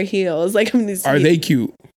even wear heels. Like, are they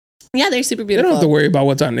cute? Yeah, they're super beautiful. They don't have to worry about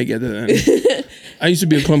what time they get there. I used to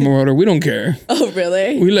be a club promoter. We don't care. Oh,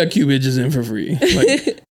 really? We let cute bitches in for free.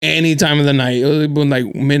 Like any time of the night. It would be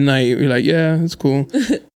like midnight. You're like, yeah, it's cool.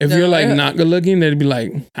 If you're like not good looking, they'd be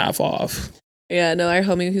like half off. Yeah, no, our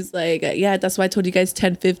homie who's like, yeah, that's why I told you guys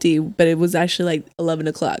 10:50, but it was actually like 11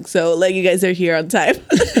 o'clock. So like you guys are here on time. And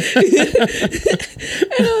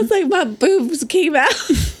I was like, my boobs came out.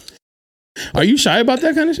 Are you shy about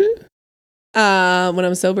that kind of shit? When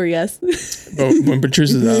I'm sober, yes. But when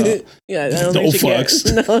Patricia's out, yeah, I don't no think she fucks.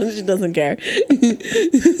 Cares. No, she doesn't care.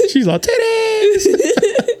 She's all titties.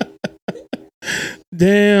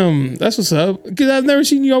 Damn, that's what's up. Because I've never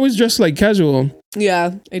seen you always dressed like casual.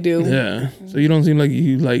 Yeah, I do. Yeah, so you don't seem like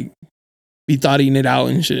you like be thoughting it out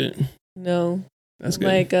and shit. No, that's good.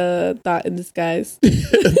 Like a thought in disguise.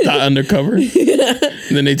 Thought undercover. Yeah.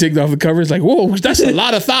 And then they take off the cover. It's like, whoa, that's a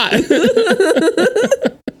lot of thought.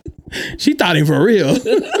 She thought it for real.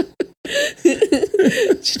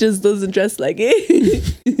 She just doesn't dress like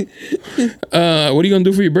it. What are you gonna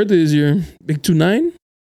do for your birthday this year? Big 29?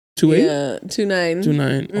 28? Yeah, 29.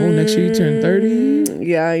 29. Oh, next year you turn 30?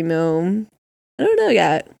 Yeah, I know. I don't know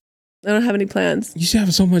yet. I don't have any plans. You should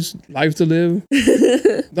have so much life to live.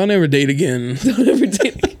 Don't ever date again. Don't ever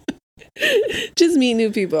date again. Just meet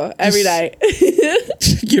new people every night.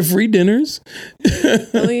 Get free dinners.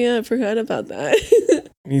 Oh yeah, I forgot about that.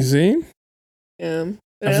 You see? Yeah.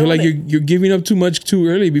 I feel like you're giving up too much too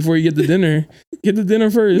early before you get the dinner. Get the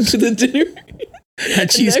dinner first. the dinner.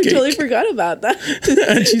 At Cheesecake. I totally forgot about that.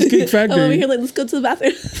 At Cheesecake Factory. I'm over here like, let's go to the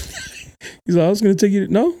bathroom. He's like, I was going to take you.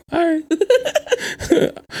 No? All right.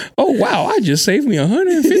 Oh, wow. I just saved me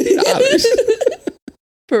 $150.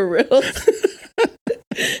 For real.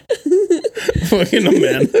 Fucking a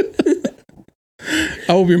man.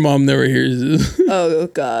 I hope your mom never hears this. Oh,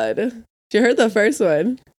 God. She heard the first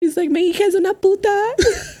one. She's like, me hija es una puta.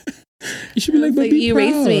 You should be like, but like, be you proud.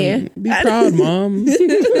 raised me. Be proud, Mom.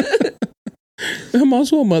 I'm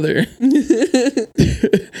also a mother. And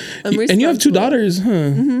you have 2 daughters, huh?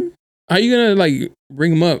 Mm-hmm. Are you going to like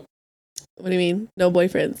bring them up? What do you mean? No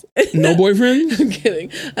boyfriends? No boyfriends? I'm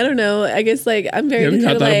kidding. I don't know. I guess like I'm very Have you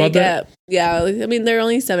kind of thought like about that? yeah. I mean, they're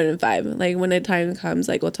only 7 and 5. Like when the time comes,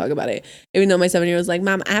 like we'll talk about it. Even though my 7-year-old was like,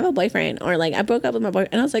 "Mom, I have a boyfriend," or like I broke up with my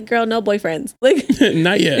boyfriend, and I was like, "Girl, no boyfriends." Like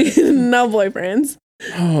Not yet. no boyfriends.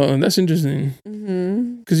 Oh, that's interesting.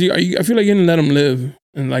 Mm-hmm. Because I feel like you're gonna let them live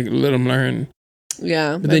and like let them learn.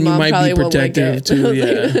 Yeah, But then you might be protective too.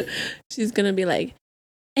 Yeah. Like, she's gonna be like,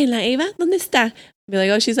 "Hey, la Eva, ¿dónde está?" Be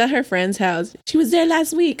like, "Oh, she's at her friend's house. She was there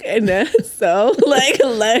last week." And so, like,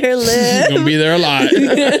 let her live. She's gonna be there a lot.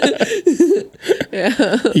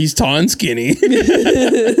 Yeah. He's tall and skinny.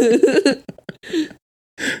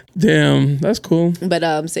 Damn, that's cool.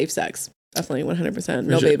 But safe sex. Definitely 100%.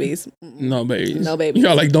 No sure. babies. No babies. No babies.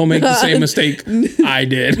 Y'all like, don't make the same mistake I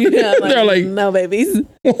did. Yeah, They're like, no babies.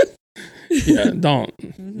 yeah, don't.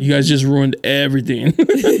 You guys just ruined everything.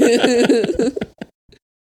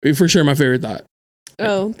 For sure, my favorite thought.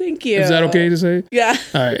 Oh, thank you. Is that okay to say? Yeah.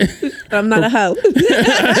 All right. I'm not a hoe.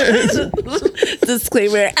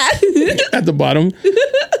 Disclaimer. At the bottom,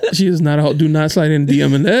 she is not a hoe. Do not slide in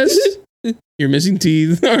DM unless you're missing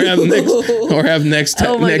teeth or have next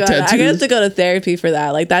Oh my neck God. tattoos. I have to go to therapy for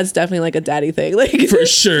that. Like, that's definitely like a daddy thing. Like, For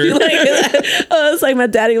sure. like, oh, it's like my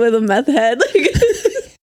daddy with a meth head. Like,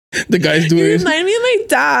 The guy's you doing it. remind me of my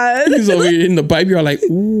dad. He's over here in the pipe. You're like,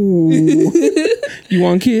 ooh, you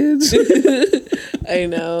want kids? I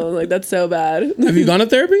know. Like, that's so bad. Have you gone to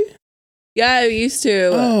therapy? Yeah, I used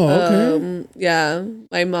to. Oh, okay. Yeah.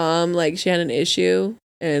 My mom, like, she had an issue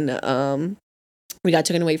and we got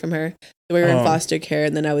taken away from her. So we were in foster care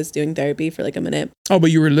and then I was doing therapy for like a minute. Oh,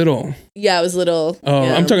 but you were little. Yeah, I was little. Oh,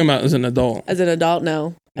 yeah. I'm talking about as an adult. As an adult,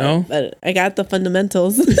 no. No? But I got the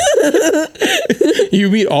fundamentals. You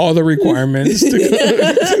meet all the requirements. To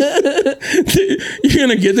you're going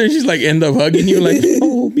to get there and she's like, end up hugging you like,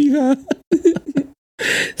 oh, mija.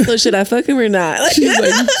 So should I fuck him or not? Like, She's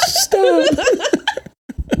like, stop.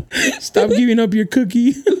 Stop giving up your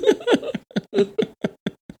cookie.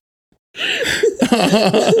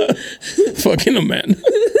 Fucking a man.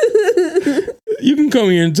 You can come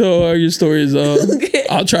here and tell all your stories. Okay.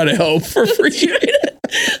 I'll try to help for free.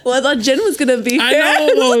 Well, I thought Jen was going to be here. I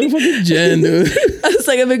know. Fucking Jen, dude. I was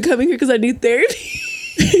like, I've been coming here because I need therapy.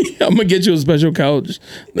 I'm going to get you a special couch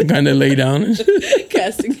to kind of lay down.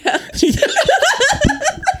 Casting couch.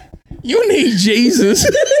 You need Jesus.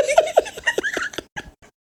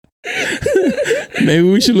 Maybe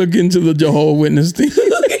we should look into the Jehovah's Witness thing.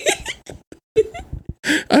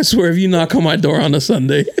 I swear, if you knock on my door on a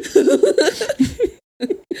Sunday,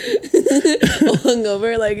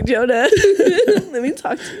 Hungover like Jonah. Let me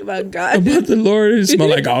talk to you about God. about the Lord, it smell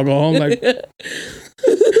like alcohol. I'm like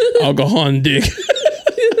alcohol and dick.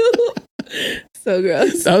 So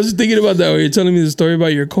gross. I was just thinking about that when you're telling me the story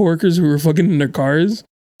about your coworkers who were fucking in their cars.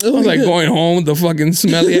 I was like going home with the fucking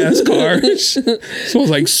smelly ass car. Smells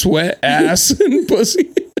like sweat, ass, and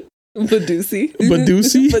pussy. Badusi.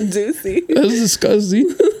 Badusi? That's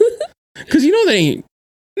disgusting. Because you know they ain't.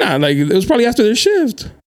 Nah, like it was probably after their shift.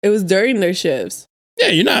 It was during their shifts. Yeah,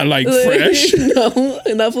 you're not like fresh. No,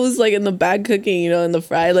 enough was like in the bag cooking, in the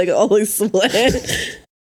fry, like all like sweat.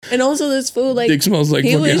 And also this food, like Dick smells like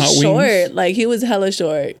he fucking was hot short. wings. Like he was hella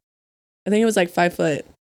short. I think he was like 5 foot.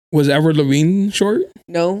 Was Avril Lavigne short?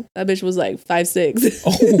 No, that bitch was like 5'6".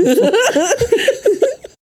 Oh.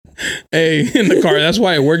 Hey, in the car. That's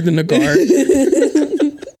why it worked in the car.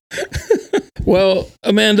 Well,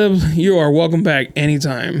 Amanda, you are welcome back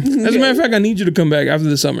anytime. As a matter of fact, I need you to come back after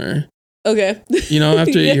the summer. Okay.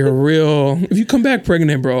 After you're real. If you come back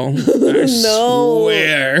pregnant, bro, I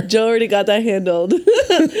swear. Joe already got that handled.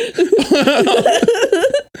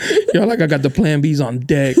 You're like, I got the plan Bs on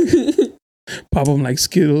deck. Pop them like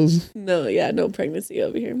Skittles. No pregnancy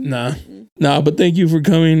over here. Nah, but thank you for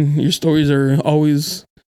coming. Your stories are always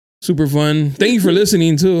super fun. Thank you for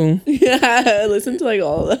listening too. Yeah, I listened to like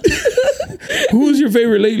all of them. Who's your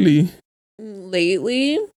favorite lately?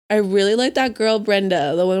 Lately, I really like that girl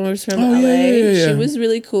Brenda, the one who was from LA. Yeah. She was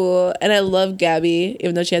really cool, and I love Gabby,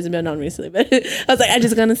 even though she hasn't been on recently. But I was like, I'm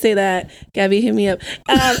just gonna say that Gabby hit me up.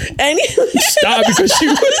 Anyway. Stop, because she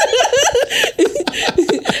was.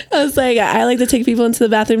 I was like, I like to take people into the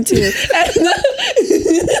bathroom too.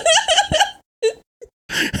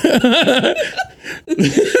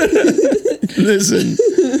 Listen,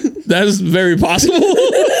 that's very possible.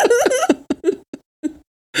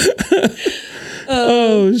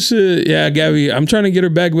 Oh shit! Yeah, Gabby, I'm trying to get her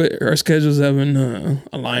back, but our schedules haven't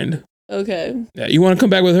aligned. Okay. Yeah, you want to come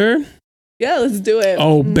back with her? Yeah, let's do it.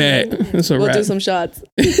 Oh, bet. That's a We'll wrap. do some shots.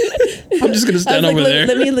 I'm just gonna stand over there.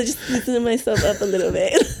 Let me just loosen myself up a little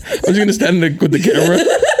bit. I'm just gonna stand there with the camera.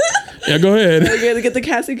 Yeah, go ahead. I'm gonna get the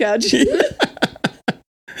Cassie couch.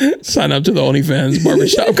 Sign up to the OnlyFans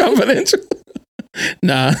Barbershop Confidential.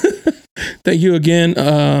 Nah. Thank you again.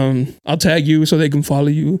 I'll tag you so they can follow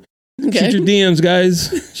you. Okay. Shoot your DMs,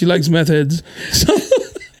 guys. She likes meth heads. So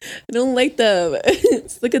I don't like them.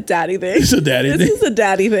 It's like a daddy thing. it's a daddy This thing. is a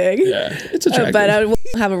daddy thing. Yeah, it's attractive. But I won't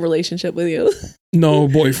have a relationship with you. No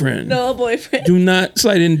boyfriend. No boyfriend. Do not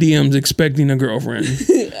slide in DMs expecting a girlfriend.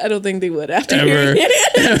 I don't think they would after Ever. hearing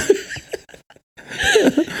it.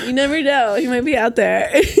 You never know. He might be out there.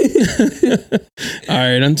 All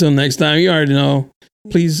right, until next time, you already know.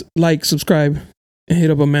 Please like, subscribe, and hit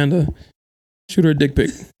up Amanda. Shoot her a dick pic.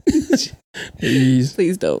 Please.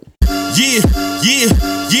 Please don't. Yeah.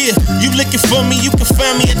 You looking for me, you can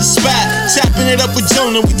find me at the spot. Chopping it up with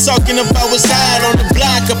Jonah, we talking about what's hot on the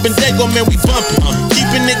block. Up in Dago, man, we bumping.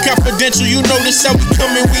 Keeping it confidential, you notice how we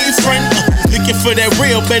coming, we in front. Looking for that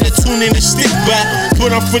real, better tune in and stick by.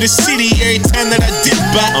 Put on for the city every time that I dip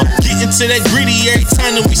by. Getting to that gritty every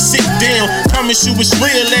time that we sit down. Promise you it's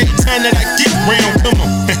real every time that I get round. Come on.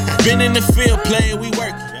 Been in the field playing, we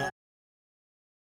work.